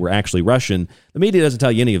because they were actually Russian. The media doesn't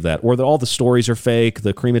tell you any of that, or that all the stories are fake,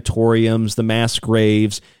 the crematoriums, the mass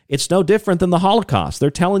graves. It's no different than the Holocaust. They're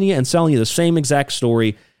telling you and selling you the same exact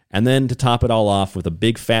story. And then to top it all off with a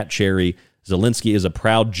big fat cherry, Zelensky is a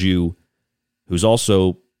proud Jew who's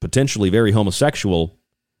also potentially very homosexual,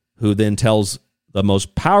 who then tells the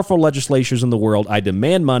most powerful legislatures in the world, I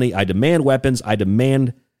demand money, I demand weapons, I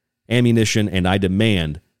demand ammunition, and I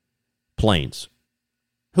demand planes.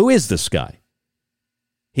 Who is this guy?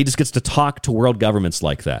 He just gets to talk to world governments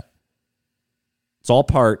like that. It's all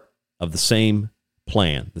part of the same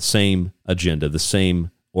plan, the same agenda, the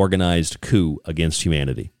same organized coup against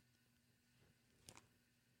humanity.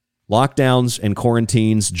 Lockdowns and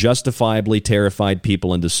quarantines justifiably terrified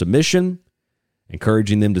people into submission,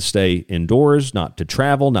 encouraging them to stay indoors, not to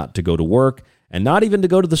travel, not to go to work, and not even to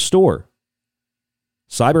go to the store.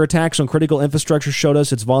 Cyber attacks on critical infrastructure showed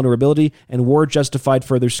us its vulnerability, and war justified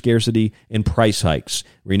further scarcity and price hikes,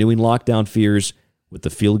 renewing lockdown fears with the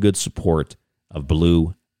feel-good support of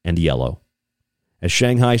blue and yellow. As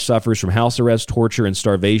Shanghai suffers from house arrest, torture, and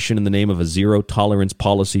starvation in the name of a zero-tolerance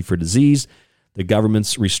policy for disease, the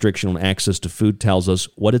government's restriction on access to food tells us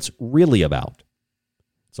what it's really about.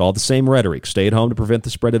 It's all the same rhetoric. Stay at home to prevent the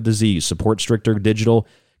spread of disease, support stricter digital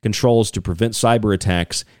controls to prevent cyber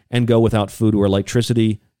attacks, and go without food or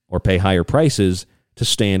electricity or pay higher prices to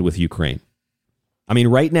stand with Ukraine. I mean,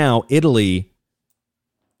 right now, Italy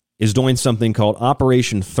is doing something called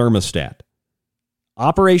Operation Thermostat.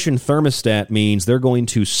 Operation Thermostat means they're going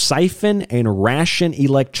to siphon and ration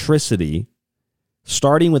electricity,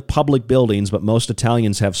 starting with public buildings, but most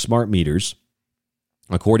Italians have smart meters,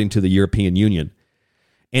 according to the European Union,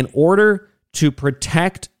 in order to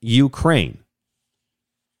protect Ukraine.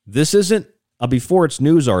 This isn't a Before It's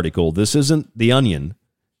News article. This isn't The Onion.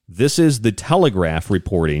 This is the Telegraph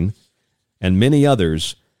reporting, and many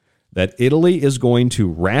others, that Italy is going to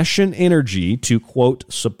ration energy to,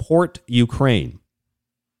 quote, support Ukraine.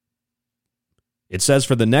 It says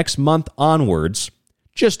for the next month onwards,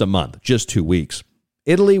 just a month, just 2 weeks,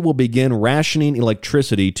 Italy will begin rationing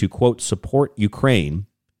electricity to, quote, support Ukraine,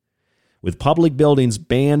 with public buildings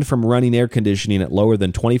banned from running air conditioning at lower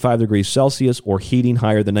than 25 degrees Celsius or heating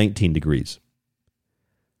higher than 19 degrees.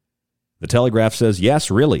 The Telegraph says,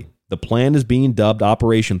 yes, really. The plan is being dubbed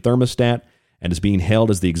Operation Thermostat and is being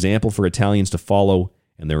held as the example for Italians to follow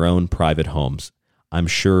in their own private homes. I'm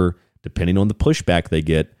sure, depending on the pushback they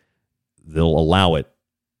get, they'll allow it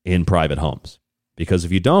in private homes. Because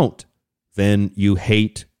if you don't, then you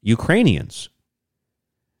hate Ukrainians.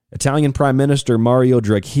 Italian Prime Minister Mario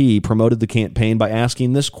Draghi promoted the campaign by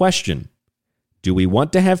asking this question: do we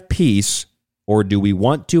want to have peace or do we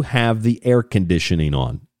want to have the air conditioning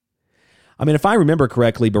on? I mean, if I remember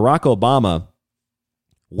correctly, Barack Obama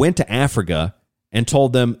went to Africa and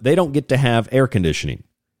told them they don't get to have air conditioning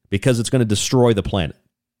because it's going to destroy the planet.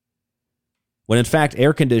 When in fact,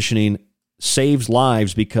 air conditioning saves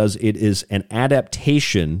lives because it is an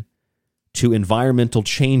adaptation to environmental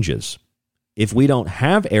changes. If we don't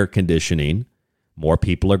have air conditioning, more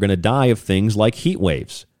people are going to die of things like heat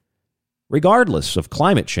waves, regardless of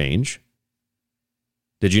climate change.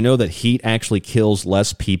 Did you know that heat actually kills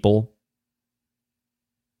less people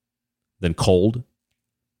than cold?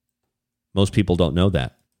 Most people don't know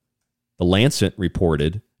that. The Lancet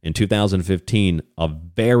reported in 2015 a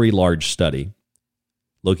very large study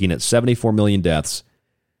looking at 74 million deaths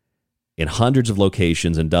in hundreds of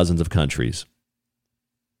locations in dozens of countries,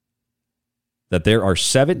 that there are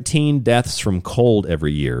 17 deaths from cold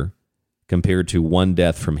every year compared to 1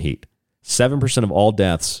 death from heat. 7% of all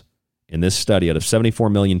deaths in this study out of 74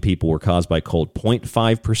 million people were caused by cold.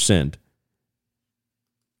 0.5%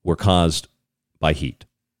 were caused by heat.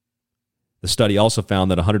 The study also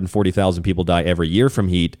found that 140,000 people die every year from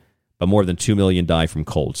heat, but more than 2 million die from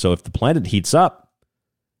cold. So if the planet heats up,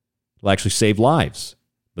 it'll actually save lives.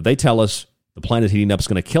 But they tell us the planet heating up is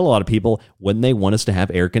going to kill a lot of people when they want us to have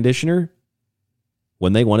air conditioner,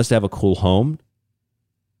 when they want us to have a cool home.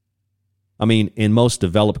 I mean, in most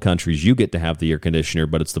developed countries, you get to have the air conditioner,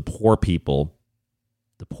 but it's the poor people,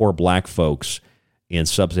 the poor black folks in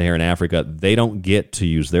sub-Saharan Africa, they don't get to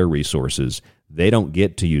use their resources. They don't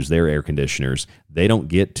get to use their air conditioners. They don't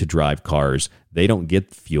get to drive cars. They don't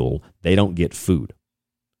get fuel. They don't get food.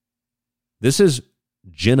 This is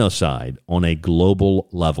genocide on a global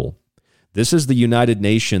level. This is the United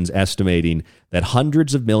Nations estimating that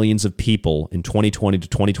hundreds of millions of people in 2020 to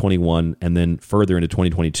 2021 and then further into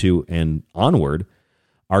 2022 and onward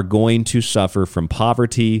are going to suffer from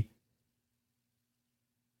poverty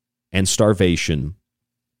and starvation,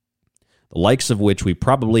 the likes of which we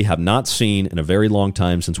probably have not seen in a very long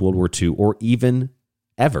time since World War II or even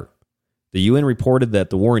ever. The UN reported that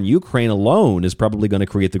the war in Ukraine alone is probably going to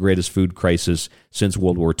create the greatest food crisis since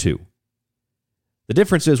World War II. The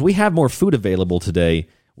difference is we have more food available today.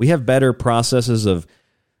 We have better processes of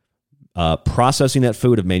processing that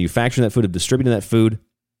food, of manufacturing that food, of distributing that food.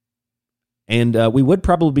 And we would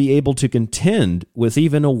probably be able to contend with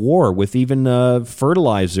even a war, with even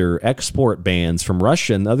fertilizer export bans from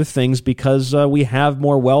Russia and other things because we have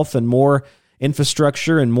more wealth and more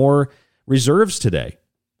infrastructure and more reserves today.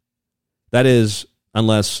 That is,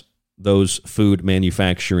 unless those food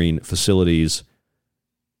manufacturing facilities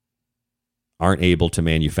aren't able to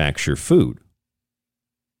manufacture food.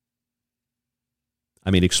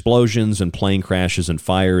 I mean, explosions and plane crashes and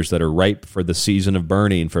fires that are ripe for the season of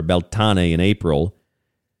burning for Beltane in April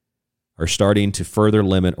are starting to further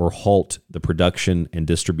limit or halt the production and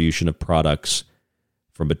distribution of products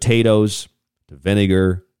from potatoes to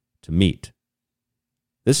vinegar to meat.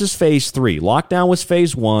 This is phase 3. Lockdown was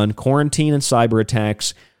phase 1. Quarantine and cyber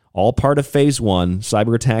attacks, all part of phase 1.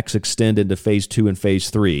 Cyber attacks extend into phase 2 and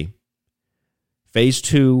phase 3. Phase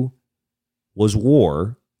 2 was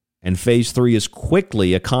war, and phase 3 is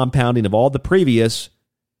quickly a compounding of all the previous,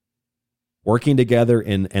 working together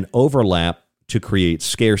in an overlap to create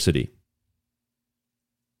scarcity.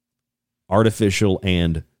 Artificial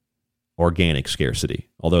and organic scarcity,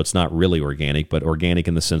 although it's not really organic, but organic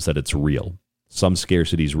in the sense that it's real. Some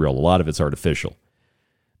scarcity is real. A lot of it's artificial.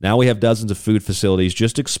 Now we have dozens of food facilities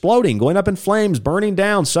just exploding, going up in flames, burning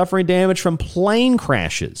down, suffering damage from plane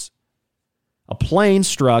crashes. A plane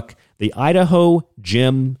struck the Idaho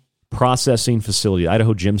Gym Processing Facility,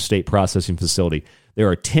 Idaho Gym State Processing Facility. There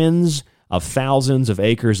are tens of thousands of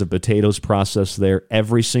acres of potatoes processed there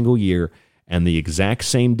every single year, and the exact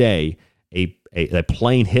same day a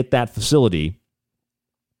plane hit that facility,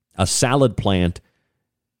 a salad plant,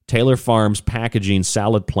 Taylor Farms packaging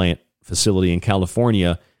salad plant facility in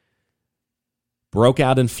California, broke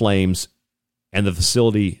out in flames, and the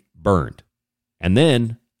facility burned. And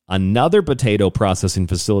then another potato processing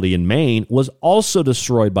facility in Maine was also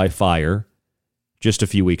destroyed by fire just a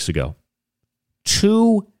few weeks ago.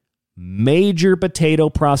 2 major potato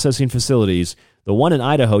processing facilities. The one in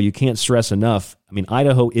Idaho, you can't stress enough. I mean,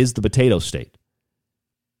 Idaho is the potato state.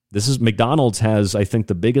 This is McDonald's has, I think,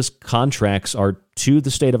 the biggest contracts are to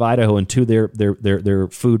the state of Idaho and to their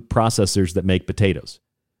food processors that make potatoes.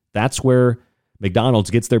 That's where McDonald's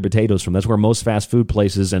gets their potatoes from. That's where most fast food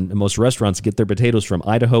places and most restaurants get their potatoes from.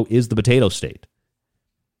 Idaho is the potato state.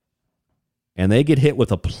 And they get hit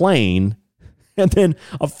with a plane, and then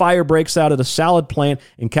a fire breaks out at a salad plant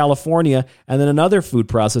in California, and then another food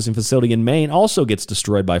processing facility in Maine also gets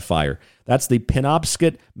destroyed by fire. That's the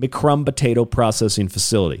Penobscot McCrum Potato Processing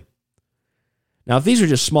Facility. Now, if these are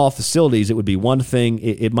just small facilities, it would be one thing.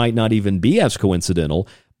 It might not even be as coincidental,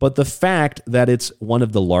 but the fact that it's one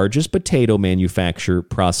of the largest potato manufacturer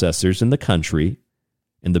processors in the country,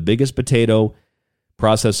 and the biggest potato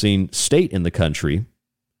processing state in the country,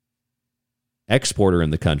 exporter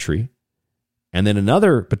in the country, and then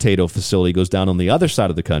another potato facility goes down on the other side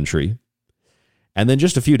of the country. And then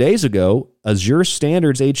just a few days ago, Azure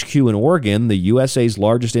Standards HQ in Oregon, the USA's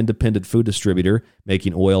largest independent food distributor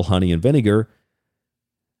making oil, honey, and vinegar,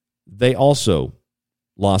 they also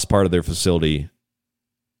lost part of their facility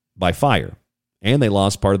by fire, and they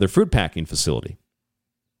lost part of their fruit packing facility.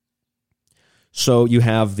 So you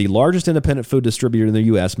have the largest independent food distributor in the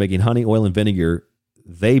U.S. making honey, oil, and vinegar.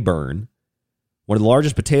 They burn. One of the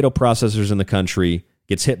largest potato processors in the country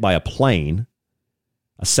gets hit by a plane.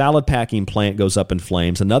 A salad packing plant goes up in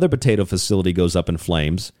flames. Another potato facility goes up in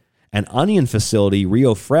flames. An onion facility,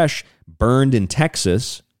 Rio Fresh, burned in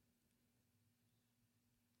Texas.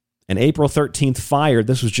 An April 13th fire,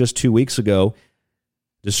 this was just 2 weeks ago,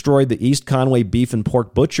 destroyed the East Conway beef and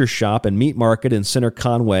pork butcher shop and meat market in Center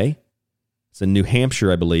Conway. It's in New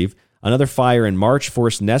Hampshire, I believe. Another fire in March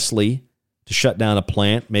forced Nestle to shut down a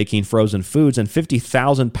plant making frozen foods, and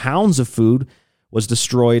 50,000 pounds of food was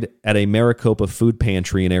destroyed at a Maricopa food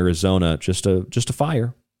pantry in Arizona. Just a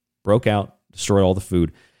fire. Broke out, destroyed all the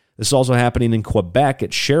food. This is also happening in Quebec,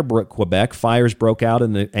 at Sherbrooke, Quebec. Fires broke out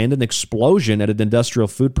and an explosion at an industrial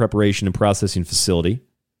food preparation and processing facility.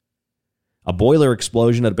 A boiler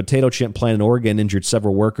explosion at a potato chip plant in Oregon injured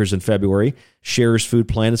several workers in February. Scherer's food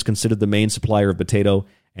plant is considered the main supplier of potato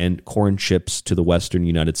and corn chips to the western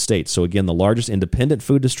United States. So again, the largest independent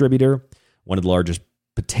food distributor, one of the largest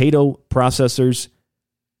potato processors,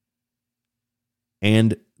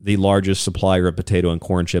 and the largest supplier of potato and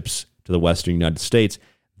corn chips to the western United States.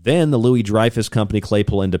 Then the Louis Dreyfus Company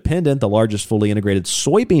Claypool Independent, the largest fully integrated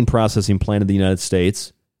soybean processing plant in the United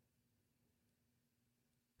States,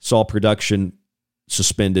 saw production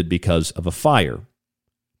suspended because of a fire.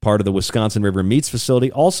 Part of the Wisconsin River Meats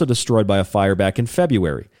facility also destroyed by a fire back in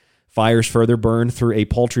February. Fires further burned through a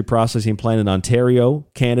poultry processing plant in Ontario,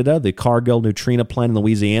 Canada, the Cargill Nutrina plant in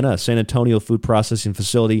Louisiana, a San Antonio food processing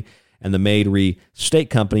facility, and the Maidry Steak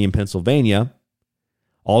Company in Pennsylvania.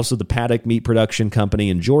 Also, the Paddock Meat Production Company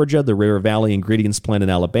in Georgia, the River Valley Ingredients Plant in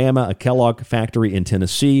Alabama, a Kellogg factory in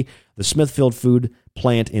Tennessee, the Smithfield Food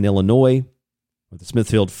Plant in Illinois, or the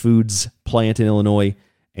Smithfield Foods Plant in Illinois,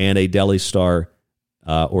 and a Deli Star,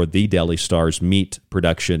 or the Deli Star's meat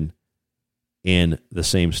production in the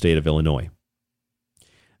same state of Illinois.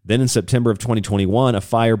 Then in September of 2021, a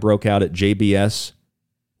fire broke out at JBS,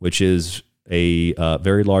 which is a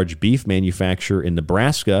very large beef manufacturer in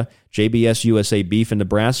Nebraska. JBS USA Beef in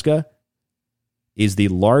Nebraska is the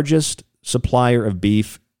largest supplier of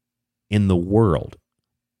beef in the world.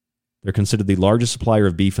 They're considered the largest supplier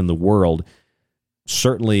of beef in the world,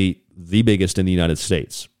 certainly the biggest in the United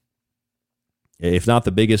States. If not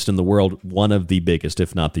the biggest in the world, one of the biggest,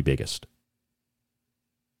 if not the biggest.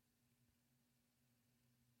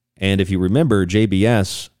 And if you remember,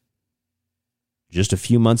 JBS, just a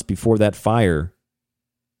few months before that fire,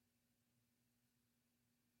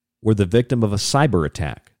 were the victim of a cyber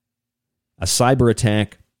attack. A cyber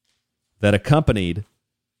attack that accompanied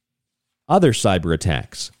other cyber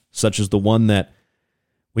attacks, such as the one that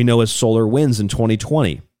we know as SolarWinds in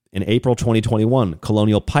 2020. In April 2021,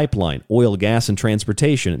 Colonial Pipeline, oil, gas, and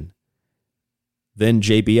transportation. Then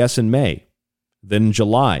JBS in May. Then in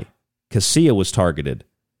July, Cassia was targeted.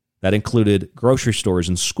 That included grocery stores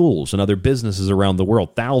and schools and other businesses around the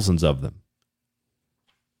world, thousands of them.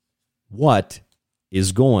 What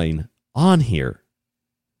is going on here?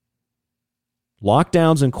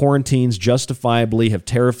 Lockdowns and quarantines justifiably have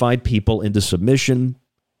terrified people into submission,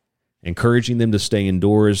 encouraging them to stay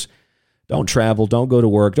indoors. Don't travel, don't go to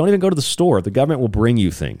work, don't even go to the store. The government will bring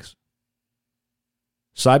you things.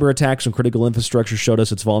 Cyber attacks on critical infrastructure showed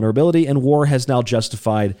us its vulnerability, and war has now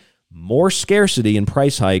justified more scarcity and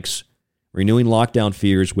price hikes, renewing lockdown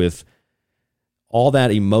fears with all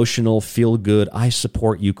that emotional, feel-good, I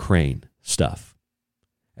support Ukraine stuff.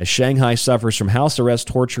 As Shanghai suffers from house arrest,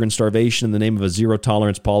 torture, and starvation in the name of a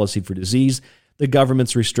zero-tolerance policy for disease, the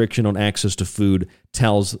government's restriction on access to food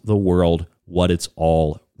tells the world what it's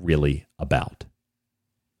all really about.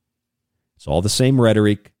 It's all the same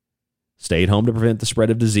rhetoric. Stay at home to prevent the spread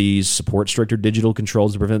of disease, support stricter digital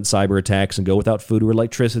controls to prevent cyber attacks, and go without food or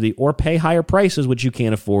electricity, or pay higher prices, which you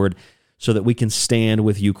can't afford, so that we can stand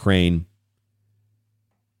with Ukraine.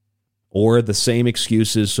 Or the same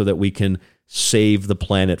excuses so that we can save the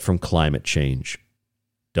planet from climate change.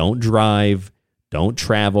 Don't drive, don't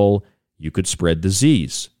travel, you could spread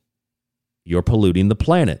disease. You're polluting the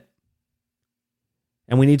planet.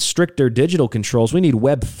 And we need stricter digital controls. We need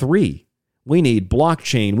Web3. We need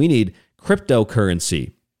blockchain. We need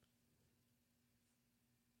cryptocurrency.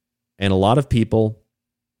 And a lot of people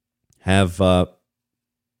have,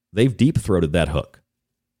 they've deep-throated that hook.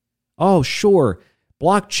 Oh, sure,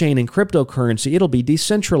 blockchain and cryptocurrency, it'll be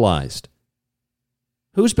decentralized.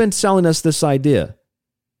 Who's been selling us this idea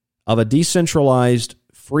of a decentralized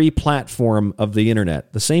free platform of the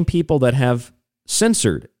internet? The same people that have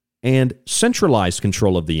censored and centralized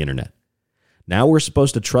control of the internet. Now we're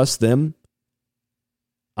supposed to trust them.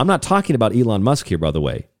 I'm not talking about Elon Musk here, by the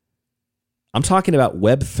way. I'm talking about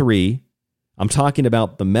Web3. I'm talking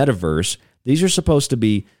about the metaverse. These are supposed to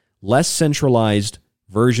be less centralized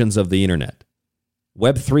versions of the internet.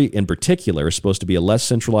 Web3 in particular is supposed to be a less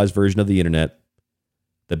centralized version of the internet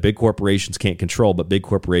that big corporations can't control, but big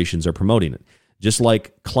corporations are promoting it. Just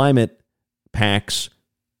like climate pacts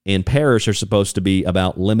in Paris are supposed to be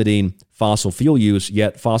about limiting fossil fuel use,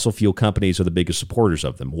 yet fossil fuel companies are the biggest supporters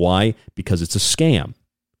of them. Why? Because it's a scam.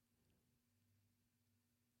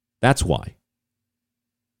 That's why.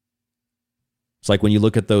 It's like when you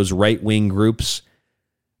look at those right-wing groups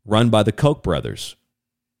run by the Koch brothers,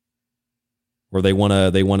 where they want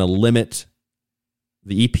to limit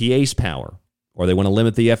the EPA's power, or they want to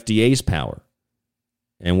limit the FDA's power.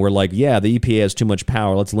 And we're like, yeah, the EPA has too much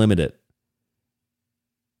power, let's limit it.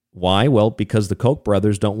 Why? Well, because the Koch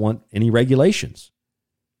brothers don't want any regulations.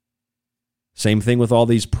 Same thing with all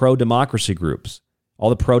these pro-democracy groups. All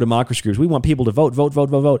the pro-democracy groups. We want people to vote, vote, vote,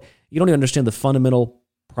 vote, vote. You don't even understand the fundamental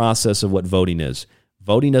process of what voting is.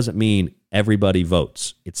 Voting doesn't mean everybody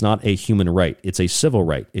votes. It's not a human right. It's a civil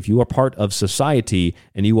right. If you are part of society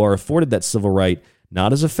and you are afforded that civil right,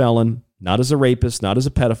 not as a felon, not as a rapist, not as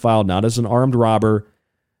a pedophile, not as an armed robber,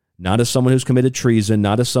 not as someone who's committed treason,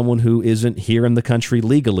 not as someone who isn't here in the country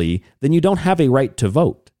legally, then you don't have a right to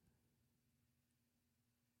vote.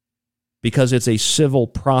 Because it's a civil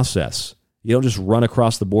process. You don't just run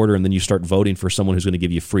across the border and then you start voting for someone who's going to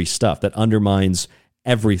give you free stuff. That undermines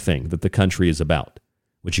everything that the country is about,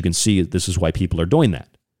 which you can see this is why people are doing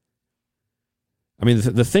that. I mean,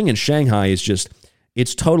 the thing in Shanghai is just,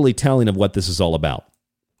 it's totally telling of what this is all about.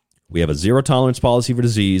 We have a zero-tolerance policy for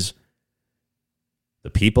disease. The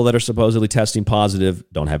people that are supposedly testing positive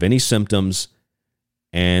don't have any symptoms,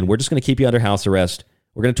 and we're just going to keep you under house arrest.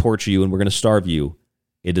 We're going to torture you, and we're going to starve you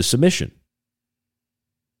into submission.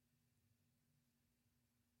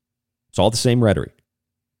 It's all the same rhetoric.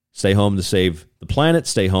 Stay home to save the planet.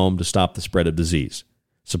 Stay home to stop the spread of disease.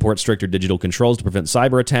 Support stricter digital controls to prevent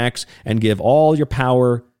cyber attacks, and give all your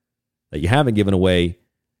power that you haven't given away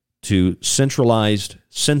to centralized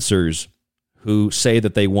censors who say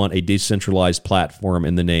that they want a decentralized platform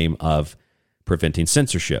in the name of preventing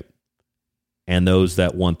censorship. And those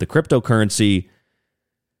that want the cryptocurrency,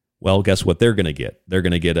 well, guess what they're going to get? They're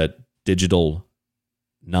going to get a digital,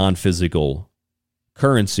 non-physical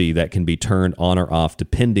currency that can be turned on or off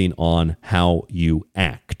depending on how you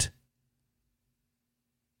act.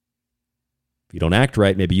 If you don't act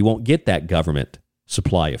right, maybe you won't get that government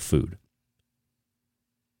supply of food.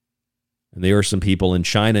 And there are some people in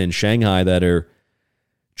China and Shanghai that are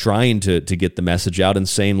trying to get the message out and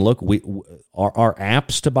saying, look, our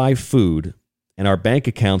apps to buy food and our bank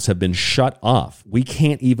accounts have been shut off. We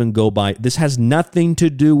can't even go buy. This has nothing to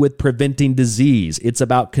do with preventing disease. It's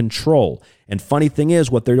about control. And funny thing is,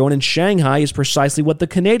 what they're doing in Shanghai is precisely what the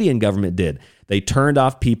Canadian government did. They turned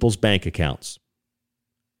off people's bank accounts.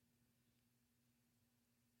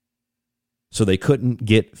 So they couldn't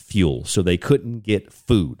get fuel. So they couldn't get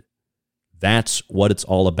food. That's what it's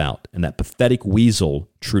all about. And that pathetic weasel,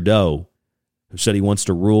 Trudeau, who said he wants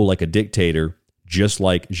to rule like a dictator, just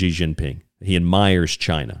like Xi Jinping. He admires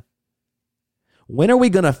China. When are we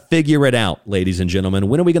going to figure it out, ladies and gentlemen?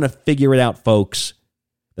 When are we going to figure it out, folks,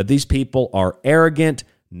 that these people are arrogant,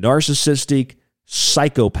 narcissistic,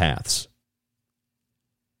 psychopaths.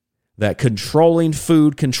 That controlling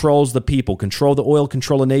food controls the people. Control the oil,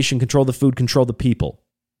 control the nation, control the food, control the people.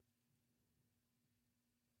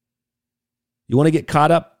 You want to get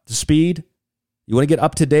caught up to speed? You want to get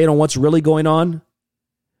up to date on what's really going on?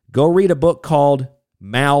 Go read a book called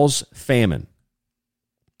Mao's Famine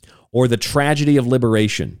or The Tragedy of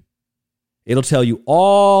Liberation. It'll tell you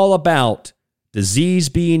all about disease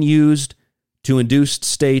being used to induce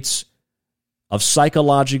states of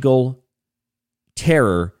psychological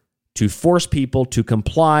terror to force people to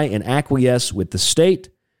comply and acquiesce with the state.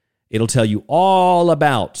 It'll tell you all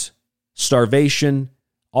about starvation,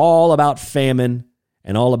 all about famine,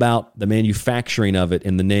 and all about the manufacturing of it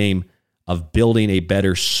in the name of building a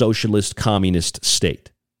better socialist communist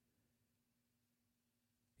state.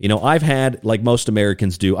 You know, I've had, like most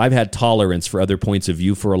Americans do, I've had tolerance for other points of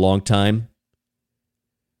view for a long time.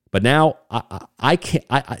 But now, I can't.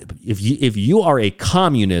 If you are a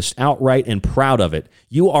communist outright and proud of it,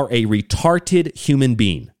 you are a retarded human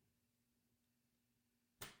being.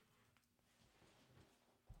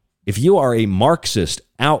 If you are a Marxist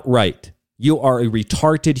outright, you are a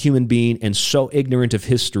retarded human being and so ignorant of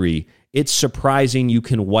history, it's surprising you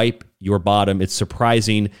can wipe your bottom. It's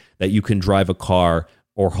surprising that you can drive a car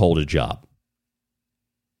or hold a job.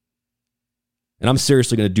 And I'm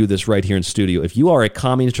seriously going to do this right here in studio. If you are a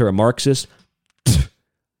communist or a Marxist,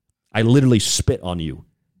 I literally spit on you.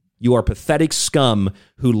 You are pathetic scum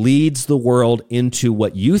who leads the world into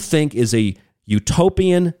what you think is a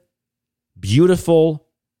utopian, beautiful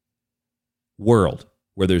world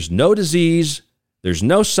where there's no disease, there's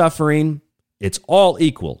no suffering, it's all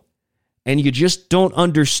equal. And you just don't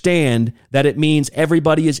understand that it means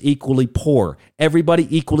everybody is equally poor.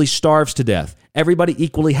 Everybody equally starves to death. Everybody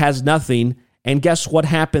equally has nothing. And guess what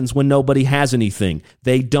happens when nobody has anything?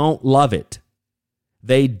 They don't love it.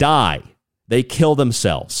 They die. They kill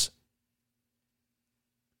themselves.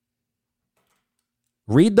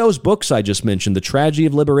 Read those books I just mentioned, The Tragedy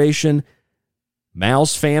of Liberation,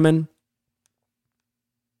 Mao's Famine.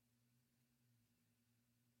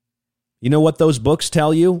 You know what those books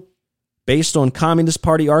tell you? Based on Communist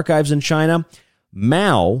Party archives in China,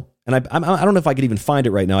 Mao, and I don't know if I could even find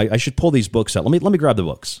it right now. I should pull these books out. Let me grab the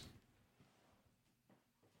books.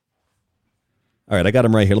 All right, I got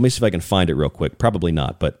them right here. Let me see if I can find it real quick. Probably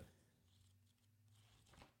not, but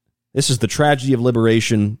this is The Tragedy of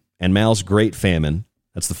Liberation and Mao's Great Famine.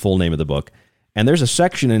 That's the full name of the book. And there's a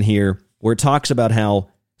section in here where it talks about how,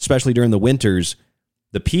 especially during the winters,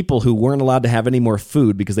 the people who weren't allowed to have any more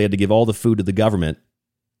food because they had to give all the food to the government,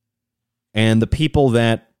 and the people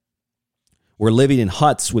that were living in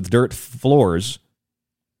huts with dirt floors,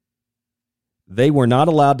 they were not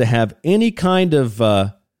allowed to have any kind of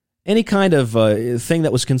thing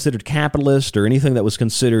that was considered capitalist or anything that was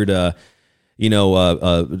considered, to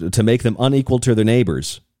make them unequal to their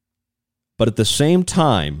neighbors. But at the same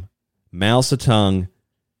time, Mao Zedong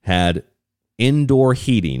had indoor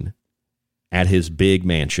heating at his big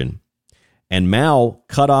mansion. And Mao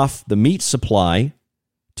cut off the meat supply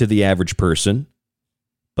to the average person.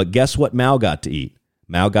 But guess what Mao got to eat?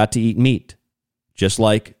 Mao got to eat meat, just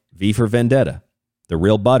like V for Vendetta, the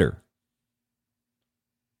real butter.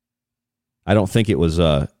 I don't think it was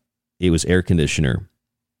air conditioner,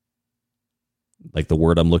 like the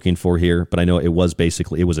word I'm looking for here, but I know it was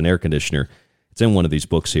an air conditioner. It's in one of these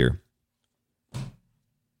books here.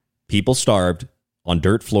 People starved on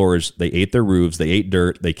dirt floors. They ate their roofs. They ate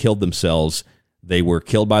dirt. They killed themselves. They were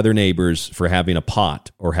killed by their neighbors for having a pot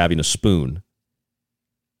or having a spoon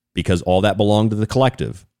because all that belonged to the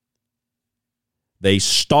collective. They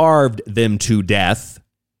starved them to death.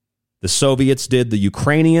 The Soviets did, the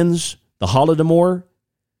Ukrainians, the Holodomor.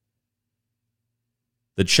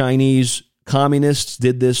 The Chinese communists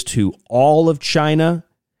did this to all of China.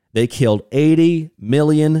 They killed 80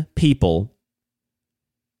 million people.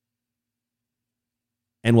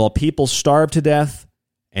 And while people starved to death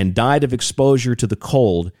and died of exposure to the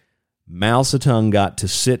cold, Mao Zedong got to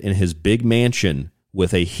sit in his big mansion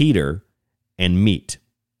with a heater and meat.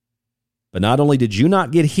 But not only did you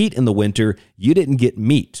not get heat in the winter, you didn't get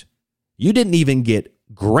meat. You didn't even get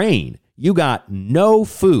grain. You got no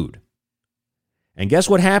food. And guess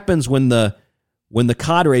what happens when the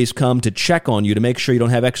cadres come to check on you to make sure you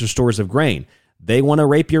don't have extra stores of grain? They want to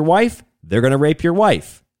rape your wife? They're going to rape your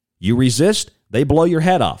wife. You resist? They blow your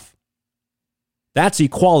head off. That's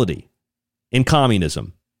equality in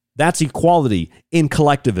communism. That's equality in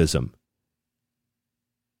collectivism.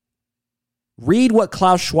 Read what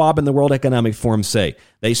Klaus Schwab and the World Economic Forum say.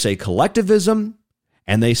 They say collectivism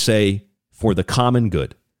and they say for the common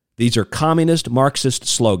good. These are communist Marxist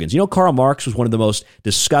slogans. You know, Karl Marx was one of the most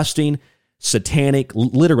disgusting, satanic,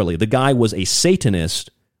 literally, the guy was a Satanist,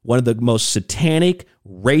 one of the most satanic,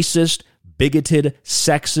 racist, bigoted,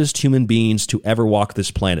 sexist human beings to ever walk this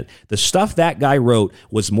planet. The stuff that guy wrote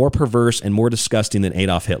was more perverse and more disgusting than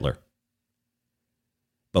Adolf Hitler.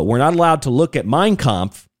 But we're not allowed to look at Mein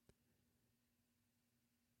Kampf,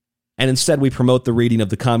 and instead we promote the reading of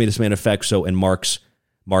the Communist Manifesto and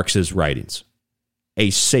Marx's writings. A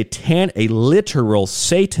literal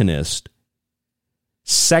Satanist,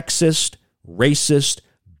 sexist, racist,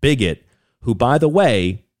 bigot, who, by the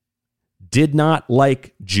way, did not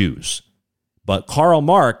like Jews. But Karl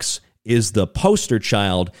Marx is the poster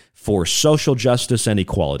child for social justice and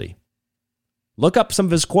equality. Look up some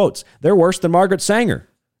of his quotes. They're worse than Margaret Sanger.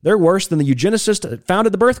 They're worse than the eugenicist that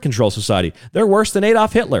founded the Birth Control Society. They're worse than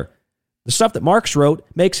Adolf Hitler. The stuff that Marx wrote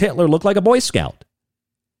makes Hitler look like a Boy Scout.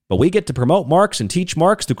 But we get to promote Marx and teach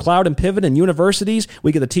Marx through Cloud and Pivot and universities.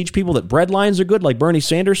 We get to teach people that bread lines are good, like Bernie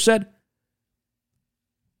Sanders said.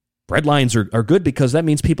 Bread lines are good because that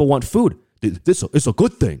means people want food. It's a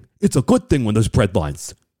good thing. It's a good thing when there's bread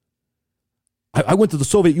lines. I went to the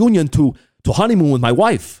Soviet Union to honeymoon with my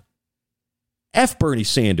wife. F Bernie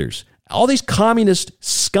Sanders. All these communist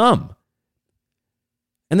scum.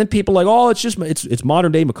 And then people are like, oh, it's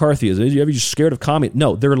modern day McCarthyism. Are you just scared of communism?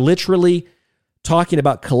 No, they're literally talking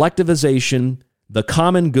about collectivization, the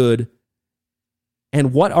common good.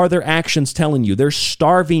 And what are their actions telling you? They're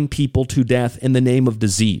starving people to death in the name of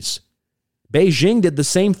disease. Beijing did the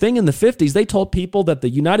same thing in the 50s. They told people that the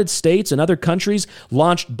United States and other countries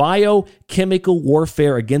launched biochemical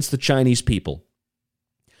warfare against the Chinese people.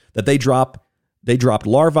 That they dropped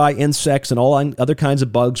larvae, insects, and all other kinds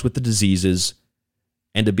of bugs with the diseases.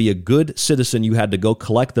 And to be a good citizen, you had to go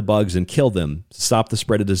collect the bugs and kill them to stop the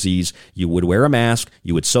spread of disease. You would wear a mask,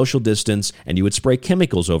 you would social distance, and you would spray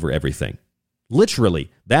chemicals over everything.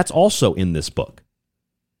 Literally, that's also in this book.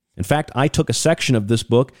 In fact, I took a section of this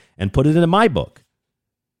book and put it into my book,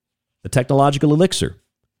 The Technological Elixir.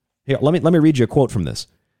 Here, let me read you a quote from this.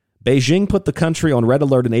 Beijing put the country on red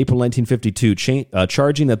alert in April 1952,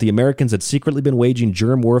 charging that the Americans had secretly been waging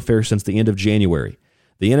germ warfare since the end of January.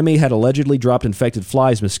 The enemy had allegedly dropped infected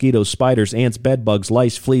flies, mosquitoes, spiders, ants, bedbugs,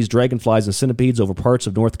 lice, fleas, dragonflies, and centipedes over parts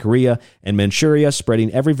of North Korea and Manchuria,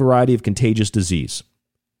 spreading every variety of contagious disease.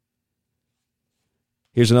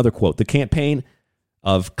 Here's another quote. The campaign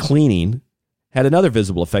of cleaning had another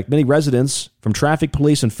visible effect. Many residents, from traffic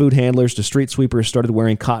police and food handlers to street sweepers, started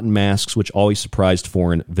wearing cotton masks, which always surprised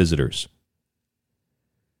foreign visitors.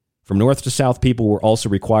 From north to south, people were also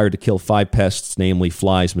required to kill 5 pests, namely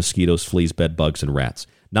flies, mosquitoes, fleas, bedbugs, and rats.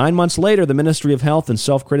 9 months later, the Ministry of Health, in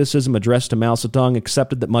self-criticism addressed to Mao Zedong,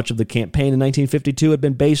 accepted that much of the campaign in 1952 had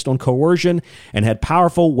been based on coercion and had been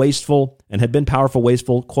powerful,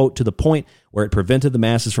 wasteful, quote, to the point where it prevented the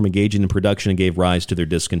masses from engaging in production and gave rise to their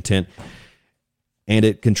discontent. And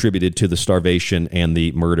it contributed to the starvation and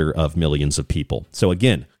the murder of millions of people. So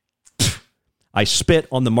again, I spit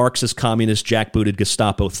on the Marxist, communist, jackbooted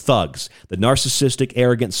Gestapo thugs, the narcissistic,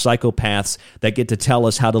 arrogant psychopaths that get to tell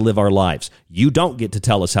us how to live our lives. You don't get to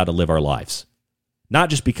tell us how to live our lives. Not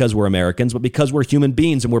just because we're Americans, but because we're human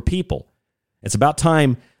beings and we're people. It's about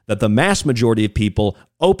time that the mass majority of people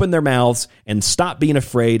open their mouths and stop being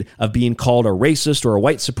afraid of being called a racist or a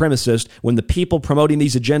white supremacist when the people promoting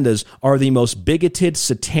these agendas are the most bigoted,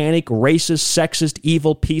 satanic, racist, sexist,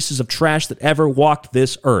 evil pieces of trash that ever walked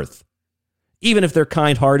this earth. Even if they're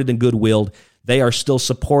kind-hearted and good-willed, they are still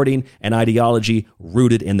supporting an ideology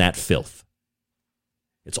rooted in that filth.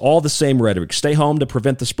 It's all the same rhetoric. Stay home to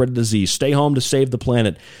prevent the spread of disease. Stay home to save the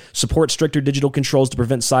planet. Support stricter digital controls to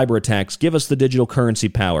prevent cyber attacks. Give us the digital currency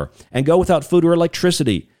power. And go without food or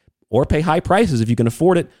electricity. Or pay high prices if you can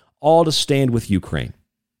afford it, all to stand with Ukraine.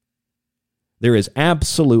 There is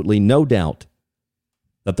absolutely no doubt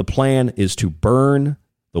that the plan is to burn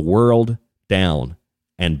the world down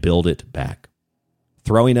and build it back,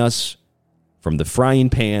 throwing us from the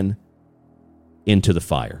frying pan into the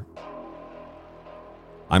fire.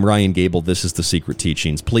 I'm Ryan Gable. This is The Secret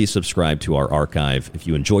Teachings. Please subscribe to our archive. If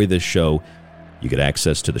you enjoy this show, you get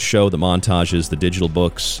access to the show, the montages, the digital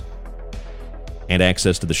books, and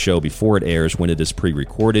access to the show before it airs when it is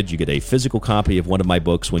pre-recorded. You get a physical copy of one of my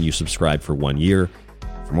books when you subscribe for 1 year.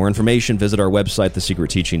 For more information, visit our website,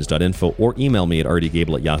 thesecretteachings.info, or email me at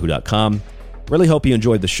rdgable@yahoo.com. Really hope you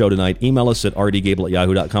enjoyed the show tonight. Email us at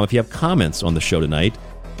rdgable@yahoo.com if you have comments on the show tonight.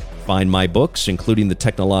 Find my books, including The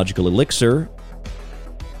Technological Elixir,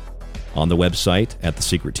 on the website at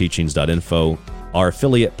thesecretteachings.info. Our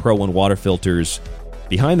affiliate Pro One Water Filters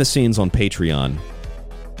behind the scenes on Patreon.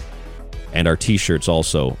 And our T-shirts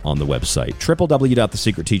also on the website.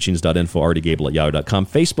 www.thesecretteachings.info, rdgable@yahoo.com,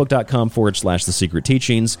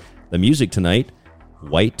 facebook.com/thesecretteachings. The music tonight,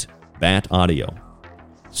 White Bat Audio.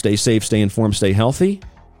 Stay safe, stay informed, stay healthy.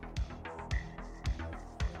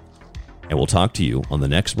 And we'll talk to you on the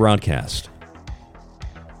next broadcast.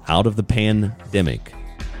 Out of the pandemic,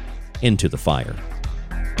 into the fire.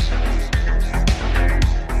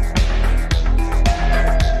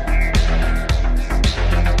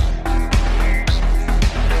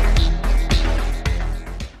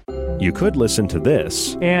 You could listen to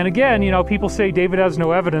this. And again, people say David has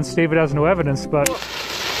no evidence, but...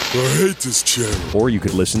 I hate this channel. Or you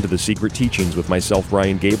could listen to The Secret Teachings with myself,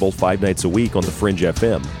 Brian Gable, 5 nights a week on The Fringe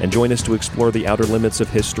FM, and join us to explore the outer limits of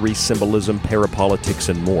history, symbolism, parapolitics,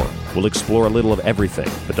 and more. We'll explore a little of everything,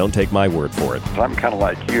 but don't take my word for it. I'm kind of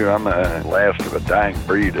like you. I'm the last of a dying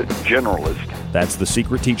breed, a generalist. That's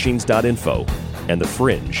thesecretteachings.info and The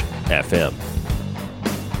Fringe FM.